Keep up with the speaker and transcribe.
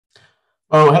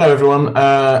Oh, hello everyone.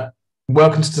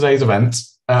 Welcome to today's event.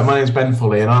 My name is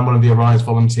Ben-Halim and I'm one of the Arise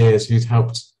volunteers who's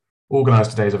helped organise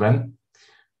today's event.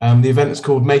 The event is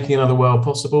called Making Another World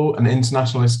Possible, an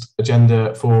internationalist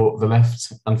agenda for the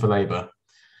left and for Labour.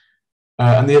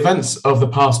 And the events of the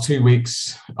past 2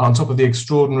 weeks, on top of the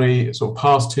extraordinary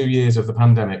past 2 years of the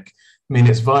pandemic, mean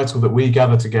it's vital that we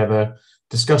gather together,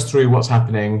 discuss through what's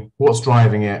happening, what's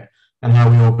driving it, and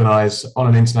how we organise on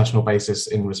an international basis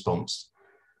in response.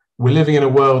 We're living in a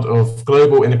world of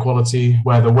global inequality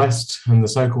where the West and the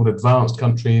so-called advanced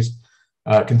countries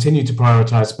continue to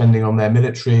prioritise spending on their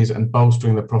militaries and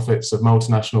bolstering the profits of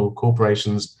multinational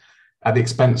corporations at the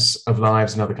expense of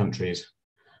lives in other countries.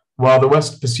 While the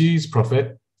West pursues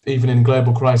profit, even in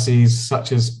global crises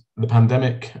such as the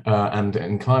pandemic and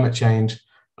in climate change,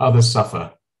 others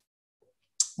suffer.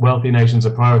 Wealthy nations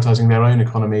are prioritising their own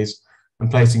economies and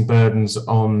placing burdens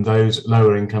on those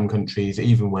lower income countries,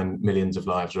 even when millions of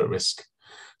lives are at risk.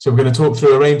 So we're going to talk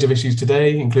through a range of issues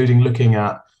today, including looking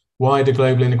at wider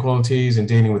global inequalities in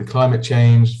dealing with climate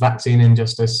change, vaccine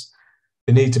injustice,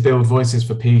 the need to build voices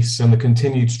for peace, and the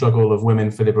continued struggle of women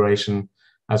for liberation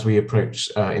as we approach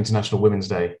International Women's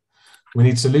Day. We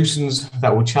need solutions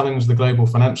that will challenge the global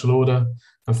financial order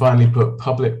and finally put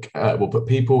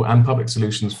people and public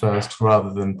solutions first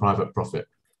rather than private profit.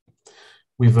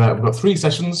 We've got 3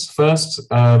 sessions. First,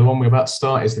 the one we're about to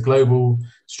start is the global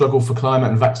struggle for climate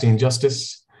and vaccine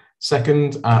justice.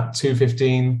 Second, at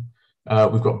 2:15,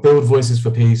 we've got build voices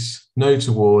for peace, no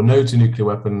to war, no to nuclear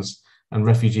weapons, and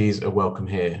refugees are welcome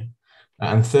here.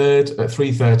 And third, at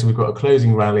 3:30, we've got a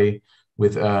closing rally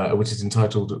with which is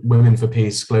entitled Women for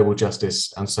Peace, Global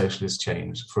Justice and Socialist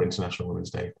Change for International Women's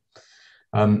Day.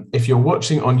 If you're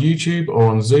watching on YouTube or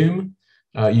on Zoom,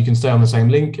 you can stay on the same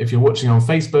link. If you're watching on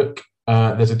Facebook,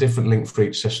 there's a different link for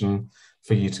each session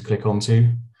for you to click onto.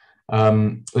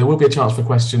 There will be a chance for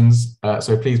questions,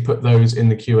 so please put those in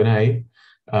the Q&A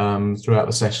throughout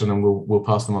the session, and we'll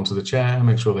pass them on to the chair and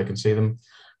make sure they can see them.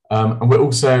 And we're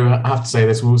also, I have to say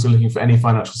this, we're also looking for any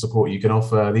financial support you can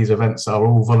offer. These events are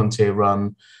all volunteer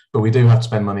run, but we do have to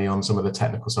spend money on some of the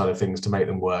technical side of things to make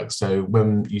them work. So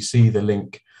when you see the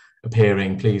link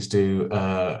appearing, please do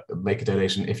make a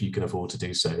donation if you can afford to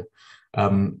do so.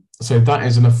 So that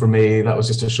is enough from me. That was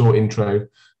just a short intro.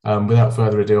 Without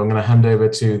further ado, I'm going to hand over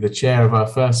to the chair of our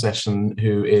first session,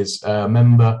 who is a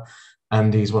member,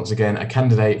 and he's once again a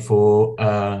candidate for,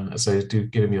 so do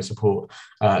give him your support,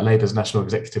 Labour's National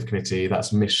Executive Committee.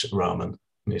 That's Mish Rahman.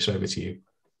 Mish, over to you.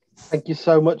 Thank you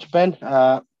so much, Ben.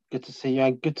 Good to see you,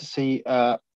 and good to see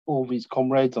all these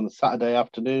comrades on a Saturday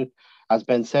afternoon. As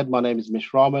Ben said, my name is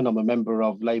Mish Rahman. I'm a member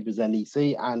of Labour's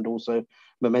NEC and also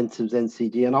Momentum's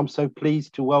NCD, and I'm so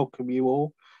pleased to welcome you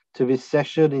all to this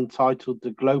session entitled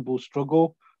The Global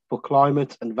Struggle for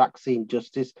Climate and Vaccine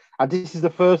Justice. And this is the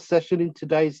first session in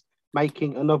today's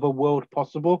Making Another World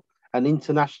Possible, an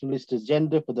internationalist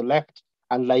agenda for the left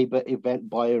and Labour event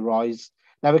by Arise.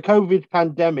 Now, the COVID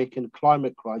pandemic and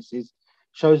climate crisis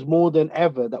shows more than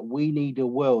ever that we need a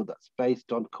world that's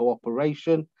based on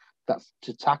cooperation, that's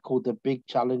to tackle the big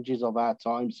challenges of our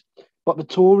times. But the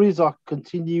Tories are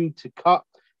continuing to cut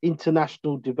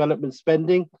international development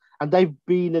spending, and they've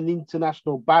been an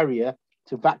international barrier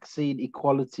to vaccine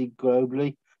equality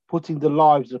globally, putting the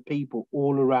lives of people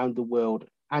all around the world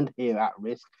and here at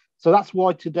risk. So that's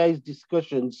why today's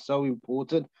discussion is so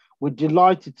important. We're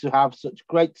delighted to have such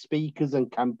great speakers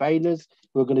and campaigners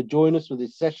who are going to join us for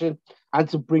this session and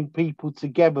to bring people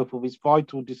together for this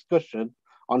vital discussion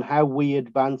on how we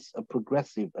advance a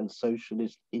progressive and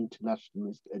socialist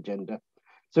internationalist agenda.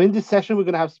 So in this session, we're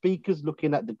going to have speakers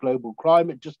looking at the global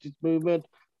climate justice movement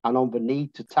and on the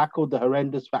need to tackle the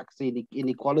horrendous vaccine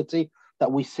inequality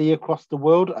that we see across the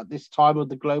world at this time of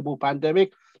the global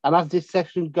pandemic. And as this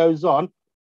session goes on,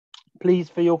 please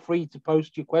feel free to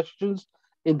post your questions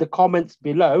in the comments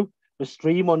below the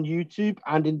stream on YouTube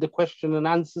and in the question and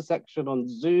answer section on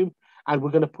Zoom, and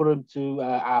we're going to put them to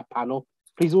our panel.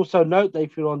 Please also note that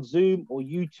if you're on Zoom or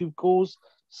YouTube calls,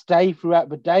 stay throughout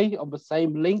the day on the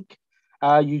same link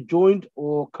you joined,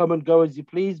 or come and go as you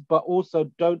please, but also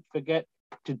don't forget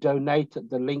to donate at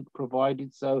the link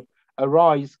provided so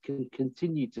Arise can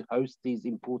continue to host these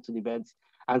important events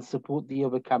and support the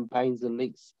other campaigns and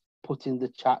links put in the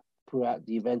chat throughout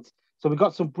the event. So we've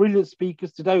got some brilliant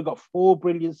speakers today. We've got 4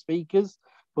 brilliant speakers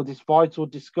for this vital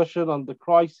discussion on the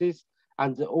crisis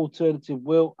and the alternative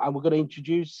will, and we're going to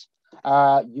introduce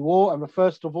you all. And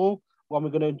first of all,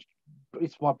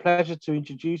 it's my pleasure to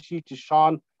introduce you to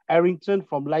Sean Errington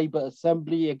from Labour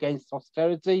Assembly Against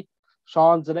Austerity.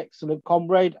 Sean's an excellent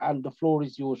comrade, and the floor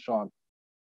is yours, Sean.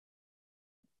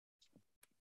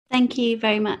 Thank you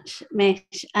very much,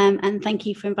 Mish, and thank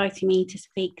you for inviting me to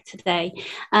speak today.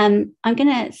 I'm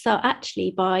going to start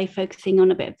actually by focusing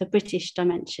on a bit of the British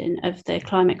dimension of the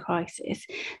climate crisis.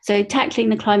 So tackling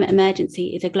the climate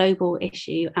emergency is a global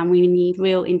issue, and we need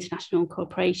real international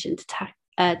cooperation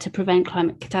to prevent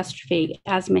climate catastrophe,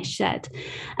 as Mish said.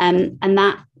 And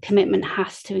that commitment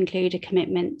has to include a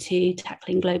commitment to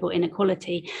tackling global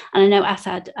inequality. And I know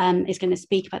Asad is going to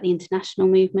speak about the international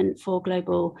movement for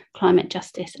global climate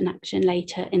justice and action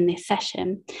later in this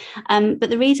session. But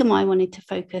the reason why I wanted to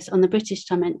focus on the British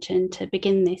dimension to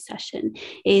begin this session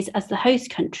is as the host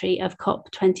country of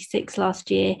COP26 last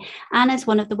year, and as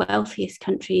one of the wealthiest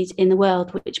countries in the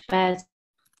world, which bears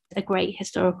a great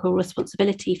historical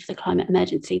responsibility for the climate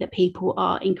emergency that people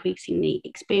are increasingly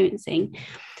experiencing,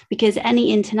 because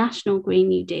any international Green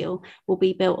New Deal will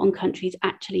be built on countries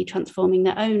actually transforming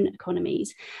their own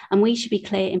economies. And we should be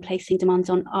clear in placing demands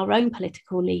on our own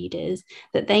political leaders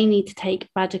that they need to take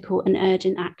radical and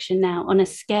urgent action now on a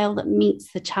scale that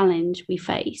meets the challenge we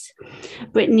face.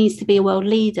 Britain needs to be a world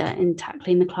leader in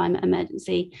tackling the climate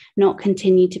emergency, not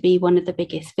continue to be one of the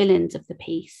biggest villains of the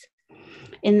piece.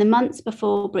 In the months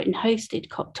before Britain hosted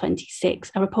COP26,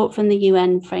 a report from the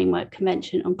UN Framework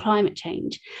Convention on Climate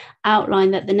Change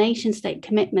outlined that the nation-state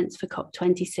commitments for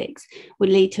COP26 would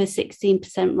lead to a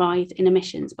 16% rise in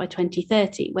emissions by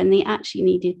 2030, when they actually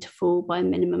needed to fall by a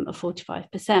minimum of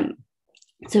 45%.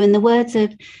 So in the words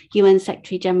of UN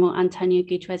Secretary General Antonio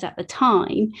Guterres at the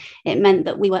time, it meant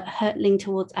that we were hurtling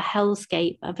towards a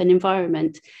hellscape of an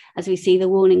environment as we see the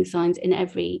warning signs in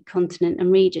every continent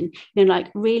and region,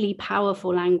 like really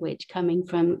powerful language coming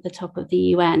from the top of the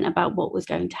UN about what was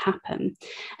going to happen.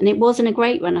 And it wasn't a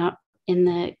great run-up in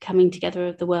the coming together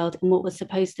of the world in what was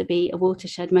supposed to be a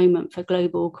watershed moment for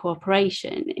global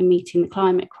cooperation in meeting the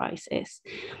climate crisis.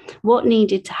 What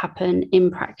needed to happen in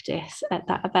practice at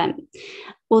that event?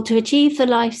 Well, to achieve the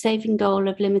life-saving goal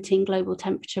of limiting global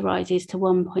temperature rises to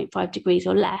 1.5 degrees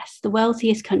or less, the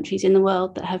wealthiest countries in the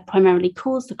world that have primarily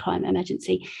caused the climate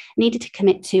emergency needed to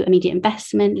commit to immediate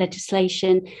investment,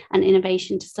 legislation, and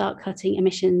innovation to start cutting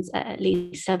emissions at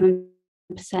least 7%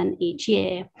 each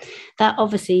year. That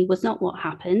obviously was not what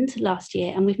happened last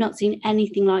year, and we've not seen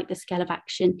anything like the scale of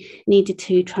action needed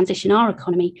to transition our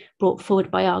economy brought forward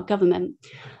by our government.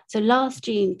 So last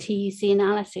June, TUC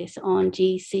analysis on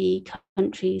GC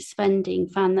countries' spending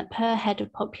found that per head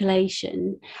of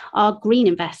population, our green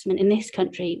investment in this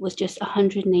country was just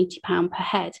 £180 per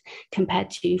head, compared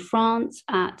to France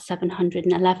at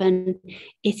 £711,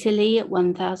 Italy at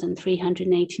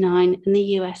 £1,389, and the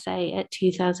USA at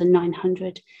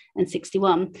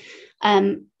 £2,961.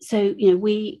 So,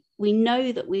 we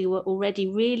know that we were already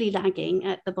really lagging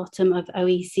at the bottom of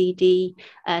OECD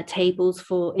tables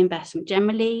for investment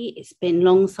generally. It's been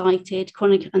long cited,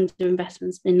 chronic underinvestment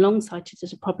has been long cited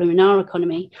as a problem in our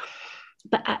economy.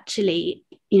 But actually,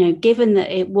 given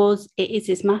that it is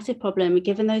this massive problem,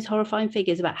 given those horrifying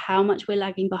figures about how much we're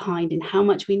lagging behind and how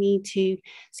much we need to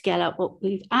scale up, what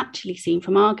we've actually seen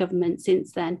from our government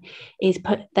since then is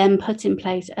put in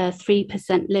place a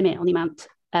 3% limit on the amount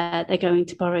they're going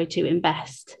to borrow to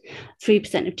invest,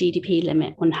 3% of GDP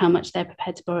limit on how much they're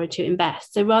prepared to borrow to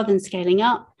invest. So rather than scaling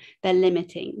up, they're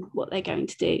limiting what they're going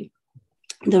to do.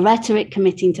 The rhetoric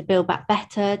committing to build back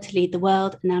better, to lead the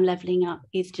world, and now levelling up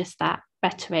is just that,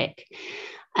 rhetoric.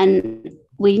 And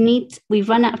we've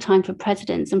run out of time for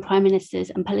presidents and prime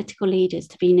ministers and political leaders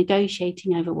to be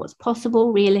negotiating over what's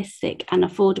possible, realistic and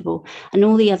affordable, and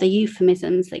all the other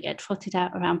euphemisms that get trotted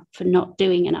out around for not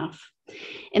doing enough.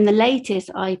 In the latest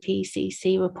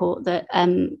IPCC report that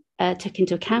took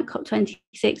into account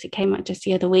COP26, it came out just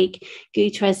the other week,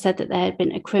 Guterres said that there had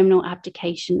been a criminal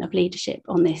abdication of leadership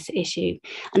on this issue.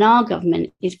 And our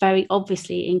government is very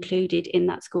obviously included in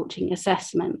that scorching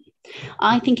assessment.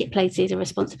 I think it places a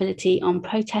responsibility on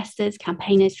protesters,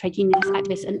 campaigners, trade unionists,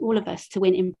 activists, and all of us to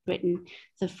win in Britain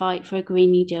the fight for a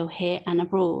Green New Deal here and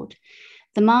abroad.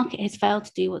 The market has failed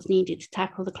to do what's needed to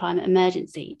tackle the climate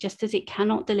emergency, just as it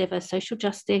cannot deliver social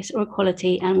justice or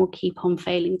equality and will keep on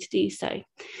failing to do so.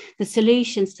 The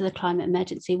solutions to the climate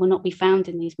emergency will not be found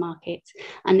in these markets,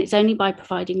 and it's only by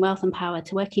providing wealth and power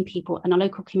to working people and our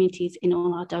local communities in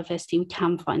all our diversity we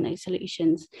can find those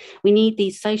solutions. We need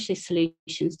these socialist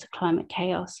solutions to climate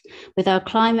chaos, with our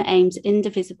climate aims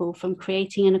indivisible from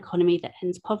creating an economy that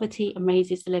ends poverty and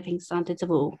raises the living standards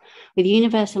of all, with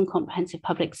universal and comprehensive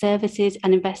public services,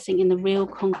 and investing in the real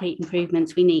concrete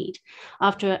improvements we need.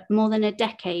 After more than a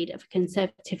decade of a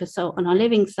Conservative assault on our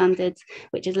living standards,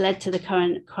 which has led to the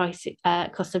current crisis,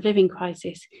 cost of living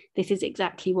crisis, this is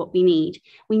exactly what we need.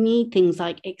 We need things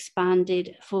like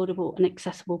expanded, affordable and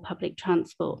accessible public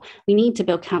transport. We need to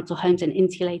build council homes and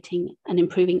insulating and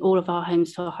improving all of our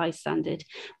homes to a high standard.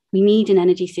 We need an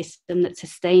energy system that's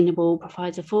sustainable,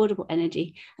 provides affordable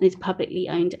energy, and is publicly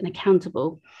owned and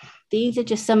accountable. These are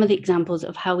just some of the examples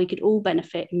of how we could all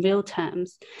benefit in real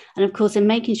terms. And of course, in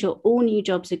making sure all new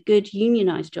jobs are good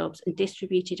unionised jobs and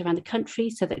distributed around the country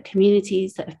so that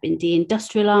communities that have been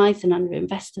deindustrialised and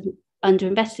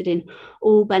underinvested in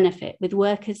all benefit, with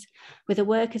a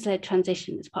workers-led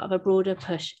transition as part of a broader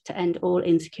push to end all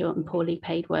insecure and poorly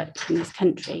paid work in this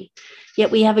country. Yet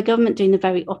we have a government doing the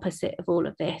very opposite of all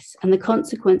of this, and the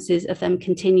consequences of them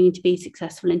continuing to be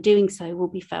successful in doing so will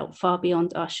be felt far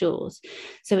beyond our shores.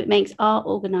 So it makes our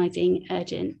organising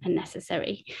urgent and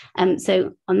necessary.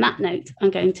 So on that note,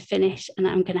 I'm going to finish and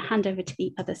I'm going to hand over to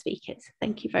the other speakers.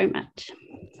 Thank you very much.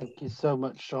 Thank you so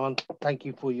much, Sean. Thank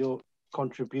you for your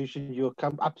contribution. You're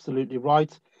absolutely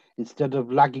right. Instead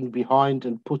of lagging behind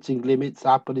and putting limits,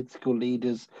 our political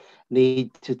leaders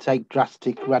need to take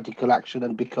drastic, radical action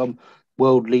and become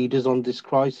world leaders on this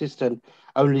crisis. And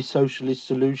only socialist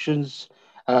solutions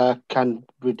can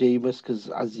redeem us, because,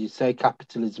 as you say,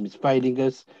 capitalism is failing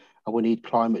us, and we need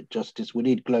climate justice. We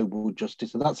need global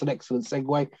justice. And that's an excellent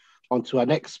segue onto our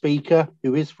next speaker,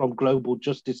 who is from Global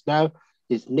Justice Now,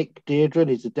 is Nick Dearden.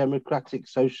 He's a democratic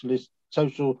socialist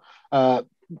Global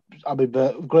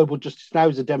Justice Now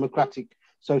is a democratic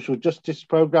social justice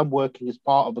program working as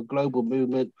part of a global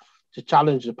movement to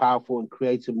challenge the powerful and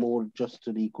create a more just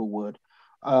and equal world.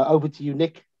 Over to you,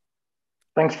 Nick.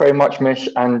 Thanks very much, Mish,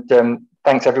 and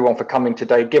thanks everyone for coming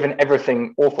today. Given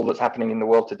everything awful that's happening in the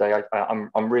world today,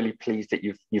 I'm really pleased that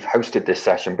you've hosted this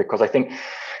session, because I think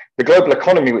the global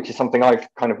economy, which is something I've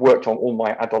kind of worked on all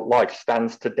my adult life,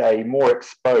 stands today more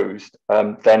exposed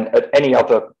than at any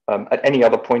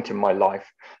other point in my life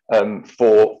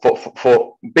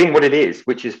for being what it is,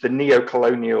 which is the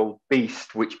neo-colonial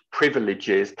beast which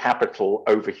privileges capital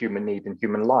over human need and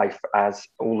human life, as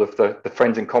all of the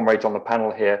friends and comrades on the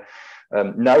panel here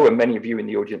know, and many of you in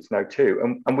the audience know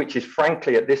too, and which is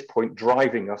frankly at this point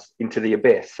driving us into the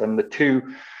abyss. And the two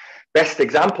best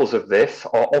examples of this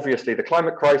are obviously the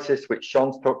climate crisis, which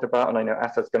Sean's talked about, and I know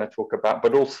Asad's going to talk about,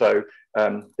 but also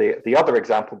the other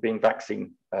example being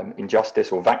vaccine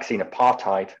injustice or vaccine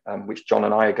apartheid, which John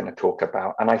and I are going to talk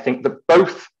about. And I think that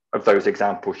both of those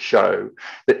examples show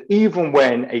that even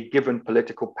when a given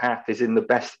political path is in the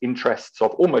best interests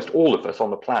of almost all of us on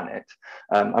the planet,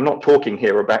 I'm not talking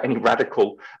here about any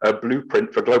radical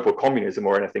blueprint for global communism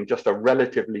or anything, just a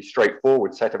relatively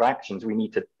straightforward set of actions we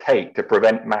need to take to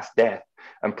prevent mass death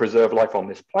and preserve life on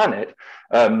this planet,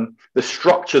 the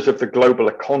structures of the global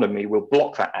economy will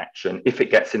block that action if it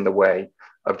gets in the way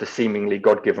of the seemingly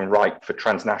God-given right for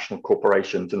transnational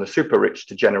corporations and the super rich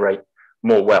to generate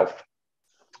more wealth.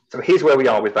 So here's where we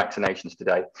are with vaccinations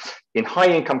today. In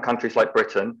high-income countries like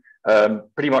Britain,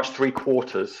 pretty much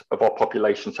 3/4 of our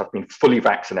populations have been fully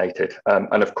vaccinated.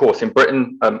 And of course, in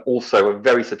Britain, also a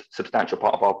very substantial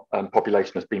part of our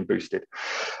population has been boosted.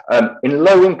 In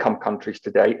low-income countries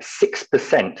today,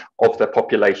 6% of the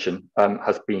population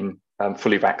has been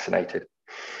fully vaccinated.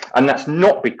 And that's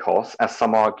not because, as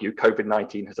some argue,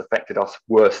 COVID-19 has affected us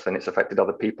worse than it's affected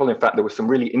other people. In fact, there was some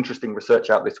really interesting research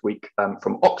out this week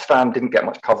from Oxfam, didn't get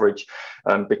much coverage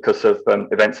because of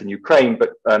events in Ukraine,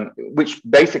 but which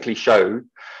basically showed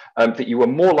that you were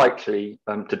more likely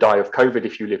to die of COVID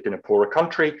if you lived in a poorer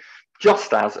country,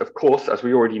 just as, of course, as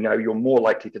we already know, you're more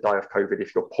likely to die of COVID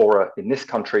if you're poorer in this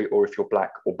country or if you're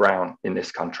black or brown in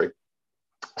this country.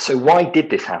 So why did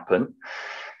this happen?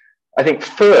 I think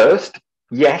first,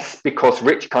 yes, because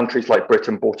rich countries like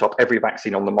Britain bought up every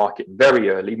vaccine on the market very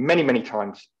early, many, many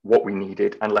times what we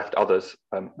needed, and left others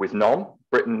with none.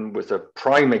 Britain was a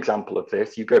prime example of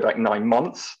this. You go back 9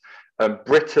 months,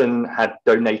 Britain had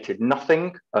donated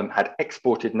nothing, had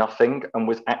exported nothing, and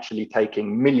was actually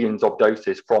taking millions of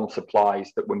doses from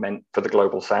supplies that were meant for the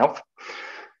global south.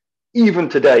 Even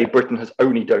today, Britain has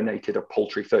only donated a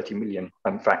paltry 30 million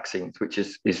vaccines, which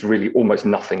is really almost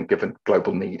nothing given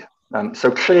global need.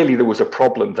 So clearly there was a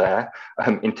problem there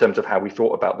in terms of how we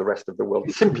thought about the rest of the world,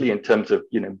 simply in terms of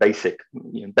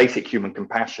basic human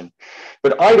compassion.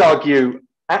 But I'd argue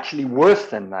actually worse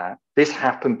than that, this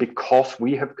happened because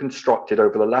we have constructed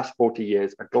over the last 40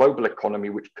 years a global economy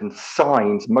which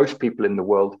consigns most people in the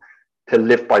world to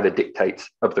live by the dictates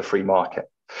of the free market.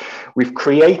 We've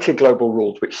created global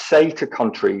rules which say to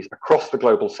countries across the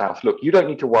global south, look, you don't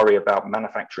need to worry about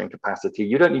manufacturing capacity.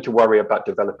 You don't need to worry about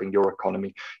developing your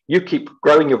economy. You keep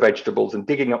growing your vegetables and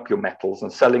digging up your metals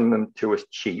and selling them to us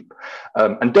cheap.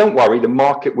 And don't worry, the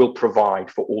market will provide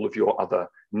for all of your other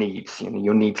needs,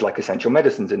 your needs like essential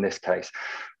medicines in this case.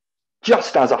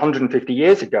 Just as 150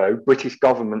 years ago, British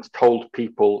governments told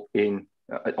people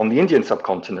on the Indian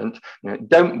subcontinent,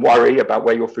 don't worry about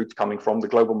where your food's coming from, the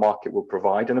global market will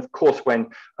provide. And of course, when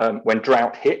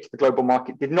drought hit, the global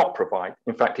market did not provide.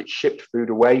 In fact, it shipped food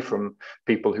away from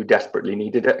people who desperately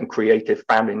needed it and created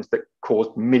famines that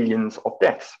caused millions of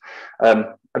deaths.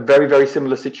 A very, very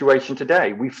similar situation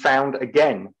today. We found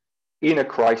again, in a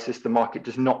crisis, the market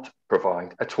does not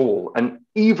provide at all. And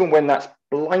even when that's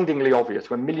blindingly obvious,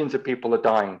 when millions of people are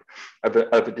dying of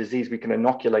a disease we can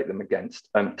inoculate them against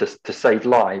to save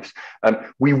lives,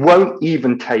 we won't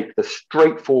even take the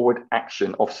straightforward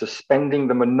action of suspending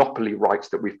the monopoly rights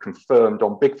that we've confirmed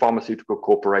on big pharmaceutical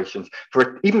corporations,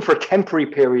 even for a temporary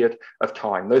period of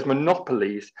time. Those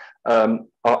monopolies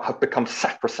have become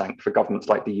sacrosanct for governments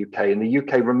like the UK, and the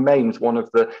UK remains one of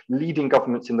the leading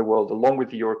governments in the world, along with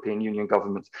the European Union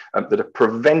governments, that are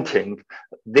preventing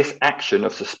this action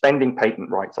of suspending patent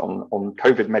rights on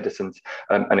COVID medicines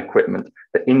and equipment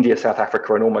that India, South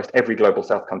Africa, and almost every global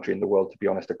south country in the world, to be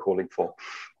honest, are calling for.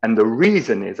 And the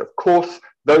reason is, of course,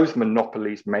 those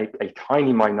monopolies make a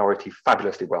tiny minority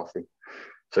fabulously wealthy.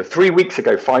 So 3 weeks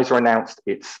ago, Pfizer announced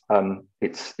its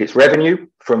revenue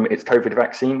from its COVID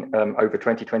vaccine over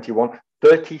 2021,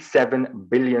 $37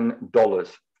 billion.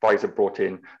 Pfizer brought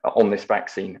in on this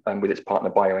vaccine with its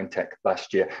partner BioNTech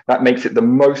last year. That makes it the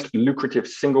most lucrative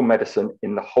single medicine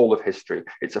in the whole of history.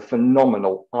 It's a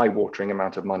phenomenal, eye-watering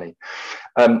amount of money.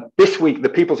 This week, the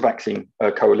People's Vaccine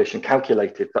Coalition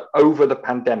calculated that over the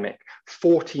pandemic,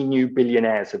 40 new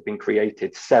billionaires have been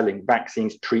created selling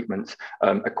vaccines, treatments,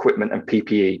 equipment, and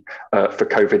PPE for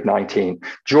COVID-19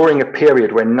 during a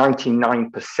period where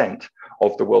 99%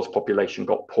 of the world's population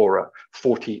got poorer.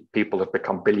 40 people have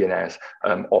become billionaires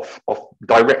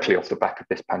directly off the back of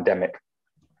this pandemic.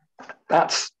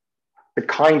 That's the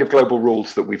kind of global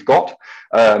rules that we've got.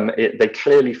 They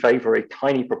clearly favor a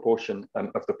tiny proportion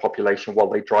of the population while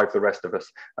they drive the rest of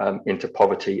us into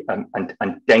poverty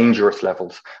and dangerous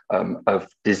levels of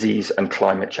disease and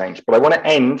climate change. But I want to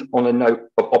end on a note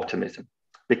of optimism,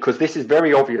 because this is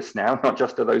very obvious now, not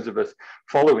just to those of us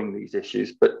following these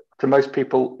issues, but to most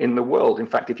people in the world. In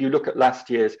fact, if you look at last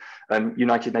year's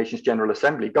United Nations General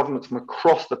Assembly, governments from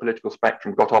across the political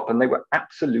spectrum got up and they were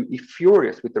absolutely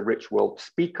furious with the rich world.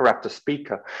 Speaker after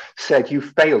speaker said, you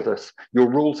failed us, your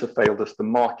rules have failed us, the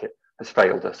market has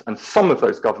failed us. And some of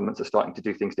those governments are starting to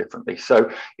do things differently. So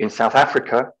in South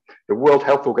Africa, the World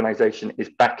Health Organization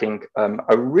is backing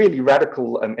a really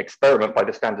radical experiment by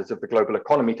the standards of the global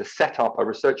economy to set up a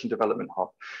research and development hub.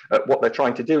 What they're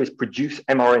trying to do is produce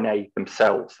mRNA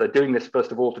themselves. They're doing this,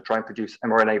 first of all, to try and produce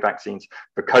mRNA vaccines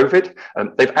for COVID.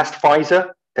 They've asked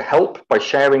Pfizer to help by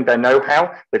sharing their know-how.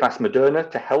 They've asked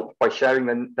Moderna to help by sharing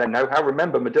their know-how.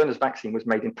 Remember, Moderna's vaccine was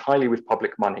made entirely with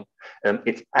public money.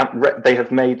 They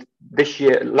have made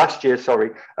last year,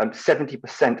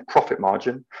 70% profit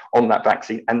margin on that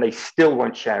vaccine, and they still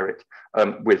won't share it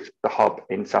with the hub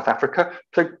in South Africa.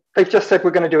 So they've just said,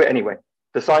 we're going to do it anyway.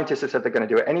 The scientists have said they're going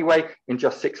to do it anyway. In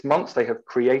just 6 months, they have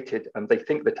created, and they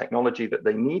think, the technology that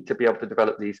they need to be able to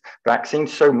develop these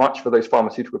vaccines. So much for those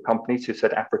pharmaceutical companies who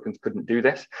said Africans couldn't do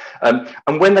this.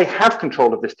 And when they have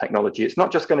control of this technology, it's not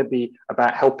just going to be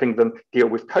about helping them deal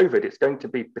with COVID. It's going to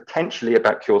be potentially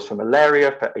about cures for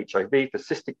malaria, for HIV, for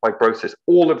cystic fibrosis,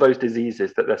 all of those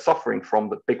diseases that they're suffering from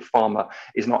that Big Pharma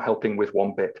is not helping with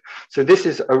one bit. So this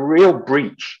is a real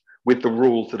breach with the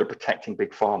rules that are protecting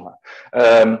Big Pharma.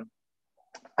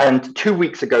 And 2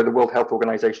 weeks ago, the World Health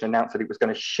Organization announced that it was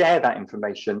going to share that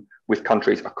information with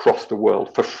countries across the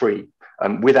world for free,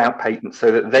 without patents,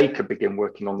 so that they could begin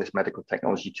working on this medical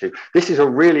technology too. This is a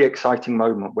really exciting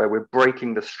moment where we're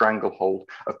breaking the stranglehold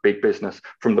of big business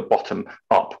from the bottom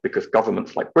up, because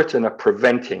governments like Britain are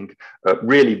preventing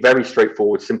really very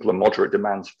straightforward, simple and moderate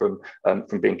demands from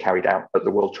being carried out at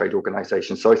the World Trade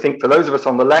Organization. So I think for those of us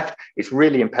on the left, it's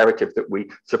really imperative that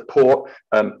we support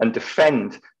and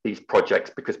defend these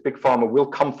projects, because Big Pharma will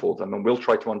come for them and will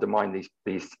try to undermine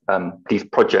these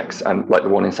projects, like the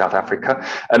one in South Africa.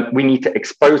 We need to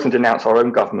expose and denounce our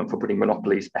own government for putting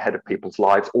monopolies ahead of people's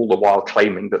lives, all the while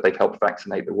claiming that they've helped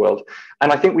vaccinate the world.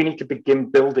 And I think we need to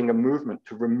begin building a movement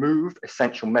to remove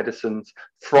essential medicines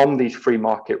from these free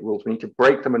market rules. We need to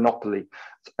break the monopoly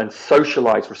and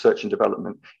socialize research and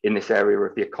development in this area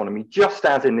of the economy, just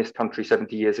as in this country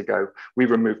 70 years ago, we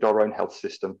removed our own health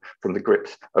system from the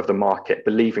grips of the market.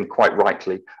 Believe believing quite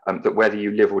rightly that whether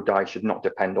you live or die should not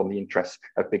depend on the interests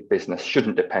of big business,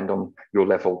 shouldn't depend on your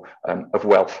level of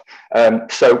wealth.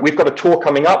 So we've got a tour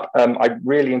coming up. I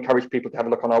really encourage people to have a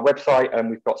look on our website, and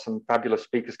we've got some fabulous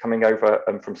speakers coming over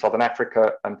from Southern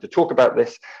Africa to talk about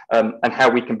this and how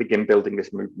we can begin building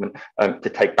this movement to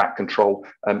take back control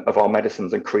of our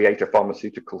medicines and create a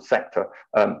pharmaceutical sector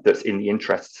that's in the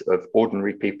interests of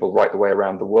ordinary people right the way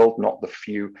around the world, not the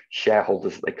few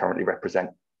shareholders that they currently represent.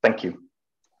 Thank you.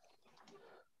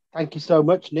 Thank you so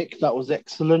much, Nick. That was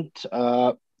excellent.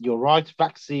 You're right.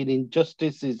 Vaccine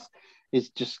injustice is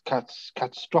just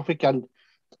catastrophic, and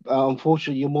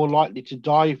unfortunately, you're more likely to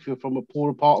die if you're from a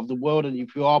poorer part of the world, and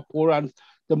if you are poor and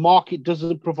the market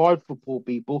doesn't provide for poor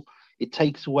people, it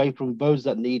takes away from those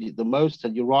that need it the most.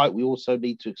 And you're right, we also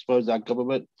need to expose our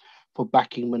government for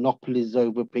backing monopolies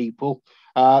over people.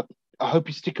 I hope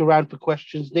you stick around for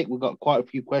questions, Nick. We've got quite a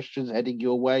few questions heading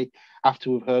your way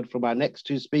after we've heard from our next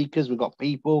two speakers. We've got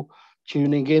people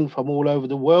tuning in from all over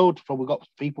the world. We've got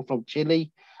people from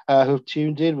Chile who've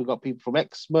tuned in. We've got people from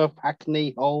Exmouth,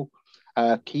 Hackney, Hull,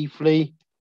 Keighley,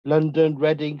 London,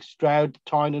 Reading, Stroud,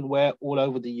 Tyne and Ware, all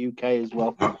over the UK as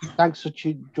well. Thanks for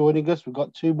joining us. We've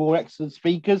got two more excellent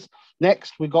speakers.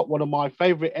 Next, we've got one of my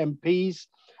favourite MPs,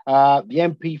 the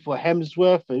MP for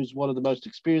Hemsworth, who's one of the most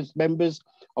experienced members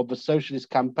of the Socialist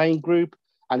Campaign Group,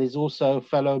 and is also a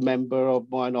fellow member of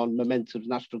mine on Momentum's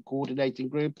National Coordinating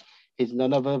Group. He's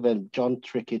none other than John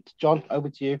Trickett. John, over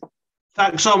to you.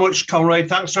 Thanks so much, Conrad.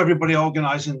 Thanks to everybody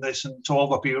organising this and to all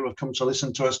the people who have come to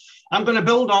listen to us. I'm going to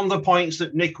build on the points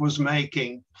that Nick was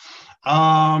making,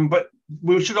 but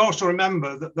we should also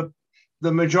remember that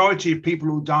the majority of people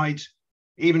who died,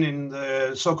 even in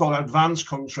the so-called advanced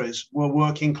countries, were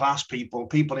working class people,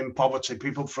 people in poverty,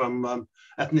 people from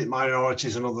ethnic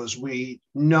minorities and others. We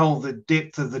know the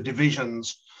depth of the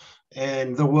divisions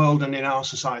in the world and in our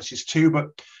societies too. But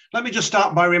let me just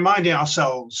start by reminding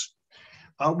ourselves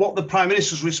what the Prime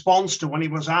Minister's response to when he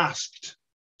was asked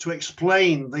to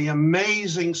explain the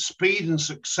amazing speed and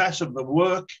success of the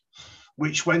work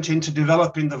which went into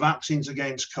developing the vaccines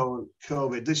against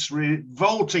COVID. This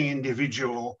revolting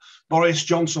individual, Boris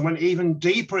Johnson, went even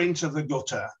deeper into the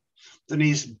gutter than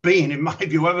he's been, in my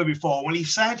view, ever before, when he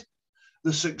said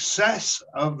the success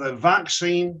of the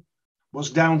vaccine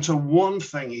was down to one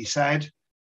thing. He said,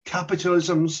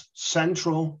 capitalism's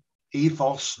central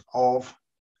ethos of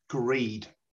greed.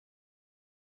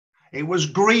 It was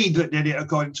greed that did it,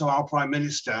 according to our Prime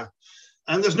Minister.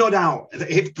 And there's no doubt that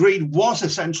if greed was a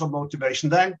central motivation,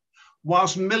 then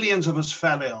whilst millions of us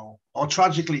fell ill or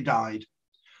tragically died,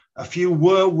 a few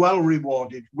were well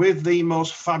rewarded with the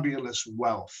most fabulous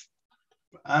wealth.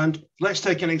 And let's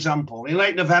take an example. In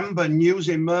late November, news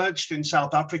emerged in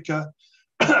South Africa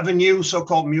of a new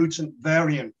so-called mutant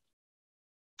variant.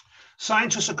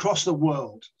 Scientists across the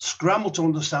world scrambled to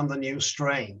understand the new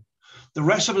strain. The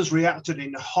rest of us reacted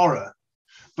in horror,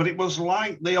 but it was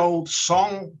like the old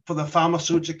song for the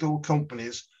pharmaceutical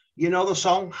companies. You know the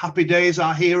song, Happy Days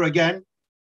Are Here Again?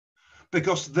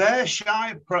 Because their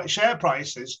share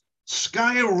prices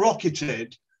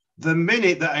skyrocketed the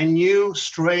minute that a new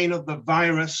strain of the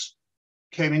virus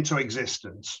came into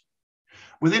existence.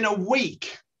 Within a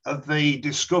week of the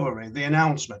discovery, the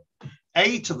announcement,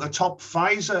 8 of the top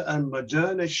Pfizer and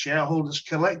Moderna shareholders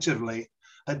collectively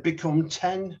had become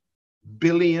 $10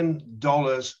 billion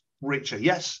richer.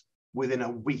 Yes, within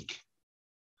a week.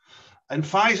 And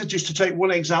Pfizer, just to take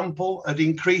one example, had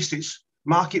increased its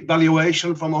market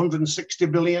valuation from 160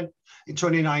 billion in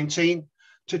 2019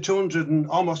 to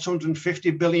almost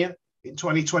 250 billion in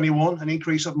 2021, an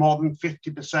increase of more than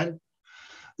 50%.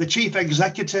 The chief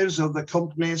executives of the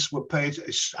companies were paid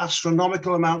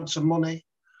astronomical amounts of money.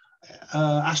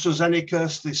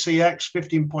 AstraZeneca, the CX,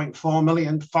 15.4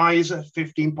 million, Pfizer,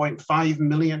 15.5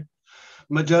 million,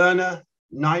 Moderna,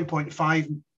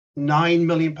 9.59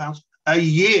 million pounds a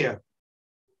year,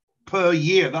 per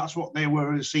year. That's what they were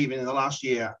receiving in the last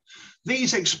year.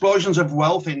 These explosions of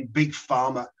wealth in big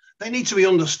pharma, they need to be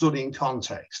understood in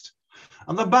context.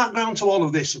 And the background to all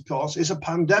of this, of course, is a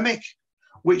pandemic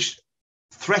which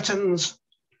threatens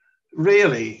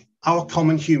really our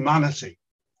common humanity.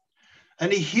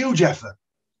 And a huge effort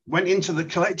went into the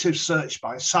collective search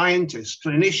by scientists,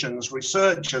 clinicians,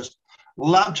 researchers,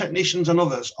 lab technicians and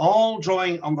others, all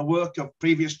drawing on the work of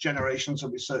previous generations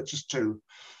of researchers too.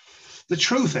 The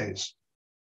truth is,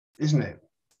 isn't it,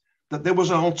 that there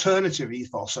was an alternative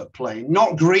ethos at play,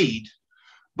 not greed,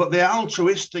 but the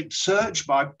altruistic search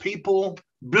by people,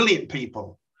 brilliant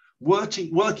people,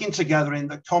 working together in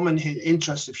the common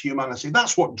interest of humanity.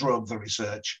 That's what drove the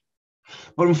research.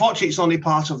 But unfortunately, it's only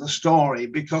part of the story,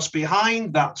 because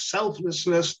behind that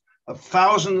selflessness, of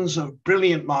thousands of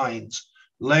brilliant minds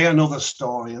lay another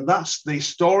story, and that's the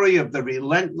story of the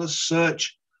relentless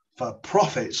search for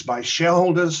profits by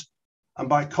shareholders and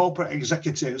by corporate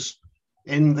executives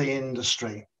in the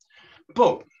industry.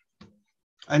 But,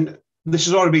 and this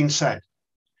has already been said,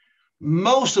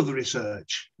 most of the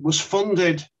research was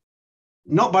funded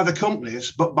not by the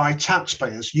companies, but by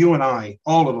taxpayers, you and I,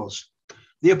 all of us.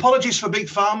 The apologies for Big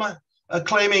Pharma are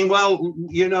claiming, well,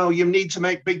 you know, you need to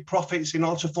make big profits in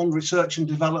order to fund research and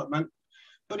development.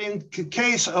 But in the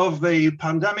case of the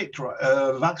pandemic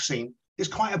vaccine, it's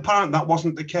quite apparent that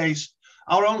wasn't the case.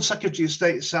 Our own Secretary of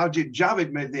State, Sajid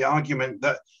Javid, made the argument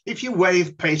that if you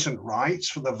waive patent rights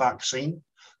for the vaccine,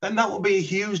 then that will be a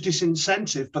huge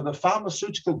disincentive for the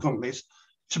pharmaceutical companies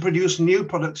to produce new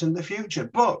products in the future.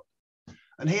 But,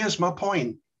 and here's my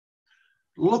point,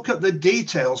 look at the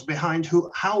details behind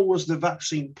how was the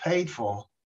vaccine paid for.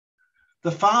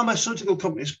 The pharmaceutical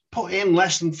companies put in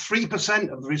less than 3%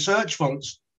 of the research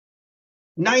funds.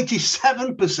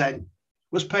 97%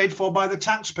 was paid for by the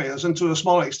taxpayers, and to a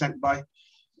small extent by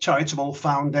charitable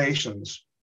foundations.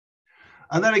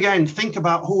 And then again, think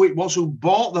about who it was who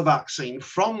bought the vaccine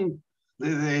from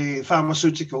the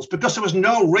pharmaceuticals, because there was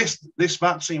no risk this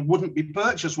vaccine wouldn't be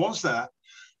purchased, was there?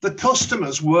 The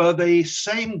customers were the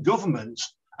same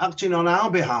governments acting on our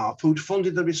behalf who'd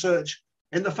funded the research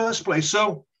in the first place.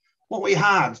 So what we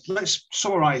had, let's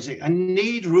summarize it, a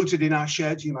need rooted in our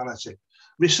shared humanity.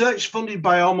 Research funded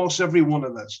by almost every one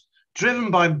of us,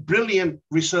 driven by brilliant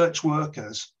research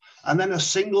workers, and then a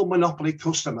single monopoly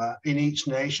customer in each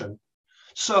nation.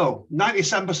 So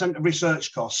 97% of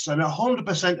research costs and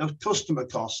 100% of customer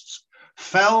costs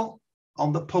fell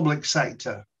on the public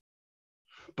sector.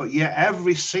 But yet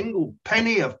every single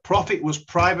penny of profit was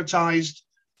privatized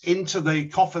into the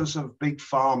coffers of Big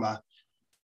Pharma.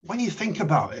 When you think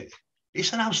about it,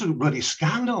 it's an absolute bloody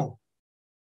scandal.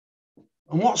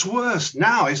 And what's worse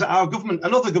now is that our government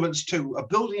and other governments too are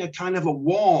building a kind of a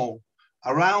wall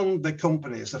around the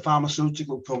companies, the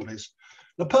pharmaceutical companies.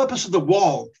 The purpose of the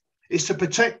wall is to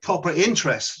protect corporate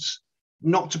interests,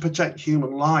 not to protect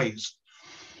human lives.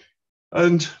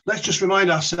 And let's just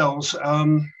remind ourselves,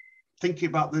 thinking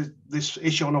about this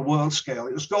issue on a world scale,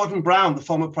 it was Gordon Brown, the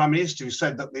former Prime Minister, who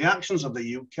said that the actions of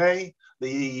the UK,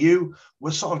 the EU,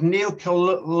 were sort of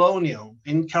neo-colonial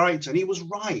in character. And he was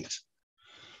right,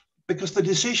 because the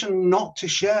decision not to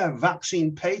share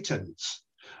vaccine patents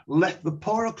left the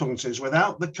poorer countries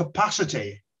without the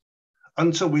capacity,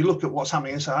 until we look at what's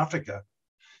happening in South Africa,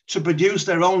 to produce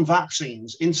their own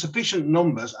vaccines in sufficient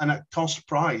numbers and at cost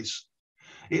price.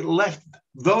 It left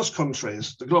those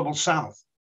countries, the global South,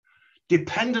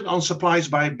 dependent on supplies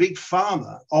by Big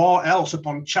Pharma, or else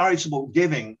upon charitable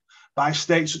giving by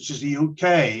states such as the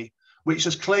UK, which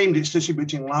has claimed it's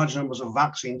distributing large numbers of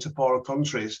vaccine to poorer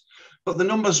countries. But the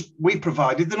numbers we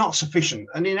provided, they're not sufficient.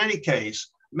 And in any case,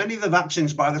 many of the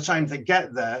vaccines, by the time they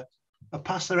get there, are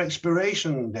past their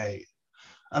expiration date.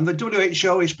 And the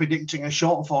WHO is predicting a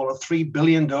shortfall of 3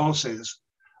 billion doses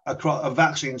of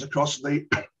vaccines across the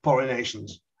poorer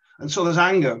nations. And so there's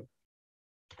anger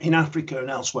in Africa and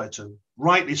elsewhere too,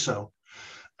 rightly so.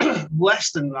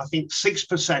 Less than, I think,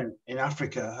 6% in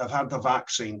Africa have had the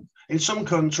vaccine. In some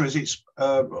countries, it's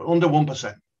under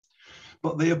 1%.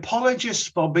 But the apologists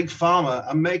for Big Pharma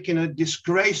are making a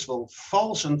disgraceful,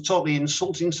 false and totally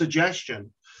insulting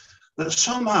suggestion that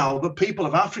somehow the people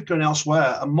of Africa and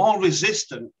elsewhere are more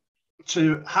resistant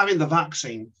to having the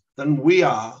vaccine than we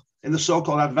are in the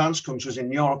so-called advanced countries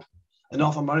in Europe and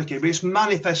North America. But it's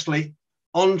manifestly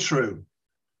untrue.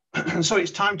 And so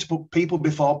it's time to put people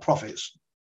before profits.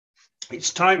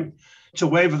 It's time to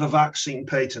waiver the vaccine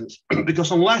patents,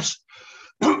 because unless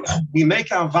we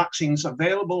make our vaccines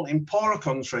available in poorer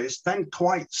countries, then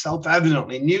quite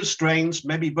self-evidently new strains,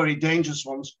 maybe very dangerous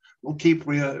ones, will keep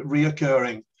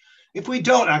reoccurring. If we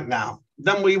don't act now,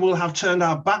 then we will have turned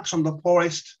our backs on the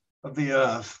poorest of the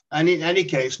earth. And in any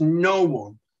case, no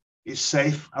one is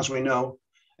safe, as we know,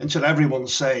 until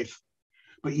everyone's safe.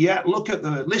 But yet,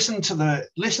 listen to the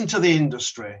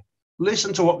industry,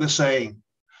 listen to what they're saying.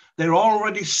 They're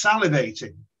already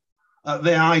salivating at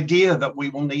the idea that we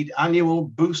will need annual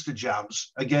booster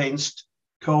jabs against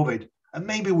COVID. And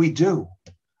maybe we do.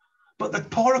 But the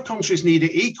poorer countries need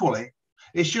it equally.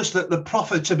 It's just that the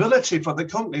profitability for the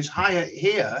companies is higher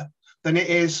here than it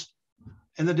is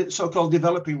in the so-called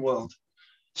developing world.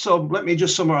 So let me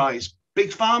just summarize.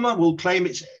 Big Pharma will claim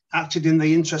it's acted in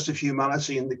the interest of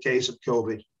humanity in the case of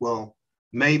COVID. Well,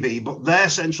 maybe, but their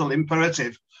central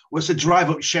imperative was to drive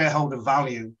up shareholder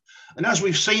value. And as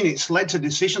we've seen, it's led to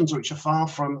decisions which are far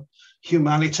from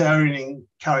humanitarian in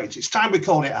character. It's time we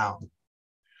called it out.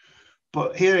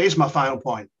 But here is my final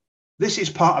point. This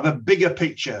is part of a bigger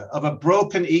picture of a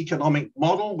broken economic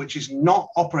model which is not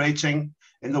operating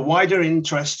in the wider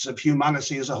interests of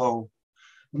humanity as a whole.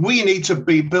 We need to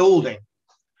be building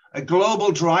a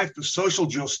global drive for social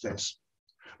justice,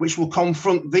 which will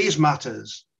confront these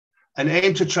matters and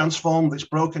aim to transform this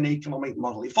broken economic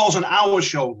model. It falls on our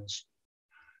shoulders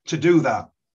to do that.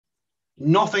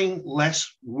 Nothing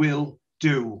less will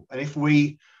do. And if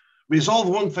we resolve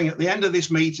one thing at the end of this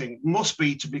meeting, must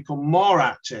be to become more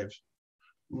active,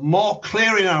 more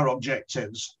clear in our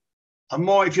objectives, and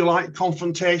more, if you like,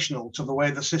 confrontational to the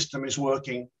way the system is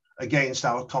working against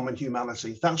our common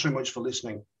humanity. Thanks very much for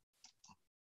listening.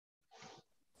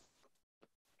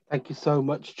 Thank you so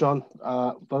much, John.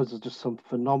 Those are just some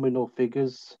phenomenal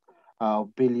figures.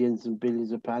 Billions and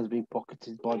billions of pounds being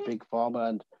pocketed by Big Pharma,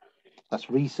 and that's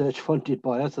research funded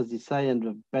by us, as you say, and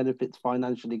the benefits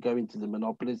financially going to the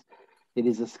monopolies. It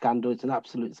is a scandal. It's an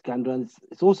absolute scandal. And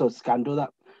it's also a scandal that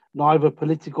neither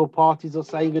political parties are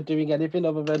saying or doing anything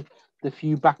other than the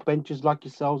few backbenchers like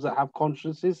yourselves that have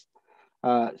consciences.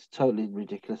 It's totally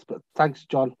ridiculous. But thanks,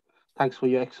 John. Thanks for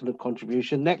your excellent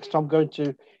contribution. Next, I'm going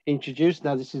to introduce,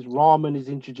 now this is Rahman is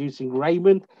introducing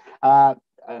Rehman.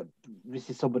 This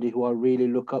is somebody who I really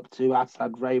look up to,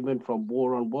 Asad Rehman from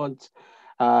War on Want,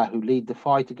 who lead the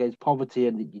fight against poverty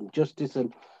and injustice.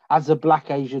 And as a Black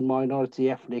Asian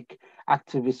minority ethnic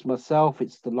activist myself,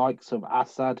 it's the likes of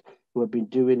Asad who have been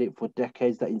doing it for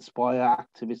decades that inspire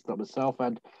activists like myself.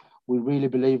 And we really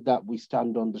believe that we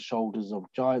stand on the shoulders of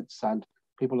giants, and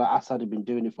people like Asad have been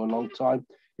doing it for a long time.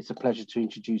 It's a pleasure to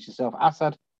introduce yourself.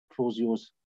 Asad, the floor's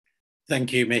yours.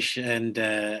 Thank you, Mish, and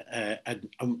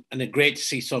great to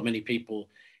see so many people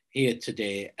here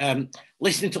today.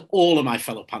 Listening to all of my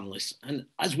fellow panelists, and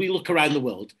as we look around the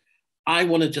world, I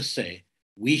want to just say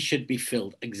we should be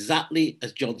filled, exactly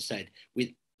as John said, with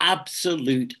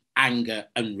absolute anger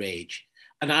and rage.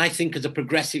 And I think as a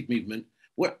progressive movement,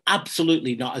 we're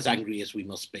absolutely not as angry as we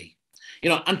must be. You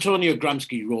know, Antonio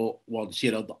Gramsci wrote once,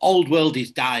 you know, the old world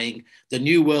is dying, the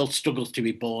new world struggles to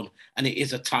be born, and it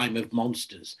is a time of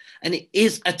monsters. And it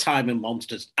is a time of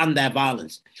monsters and their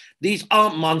violence. These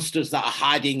aren't monsters that are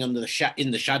hiding under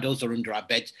in the shadows or under our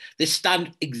beds. They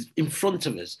stand in front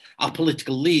of us, our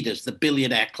political leaders, the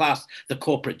billionaire class, the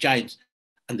corporate giants,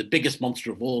 and the biggest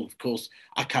monster of all, of course,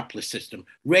 our capitalist system.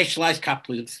 Racialized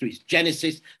capitalism through its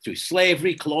genesis, through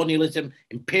slavery, colonialism,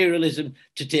 imperialism,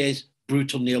 today's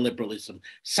brutal neoliberalism,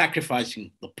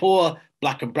 sacrificing the poor,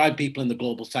 Black and brown people in the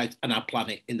global south and our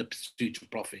planet in the pursuit of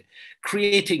profit,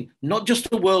 creating not just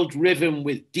a world riven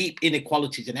with deep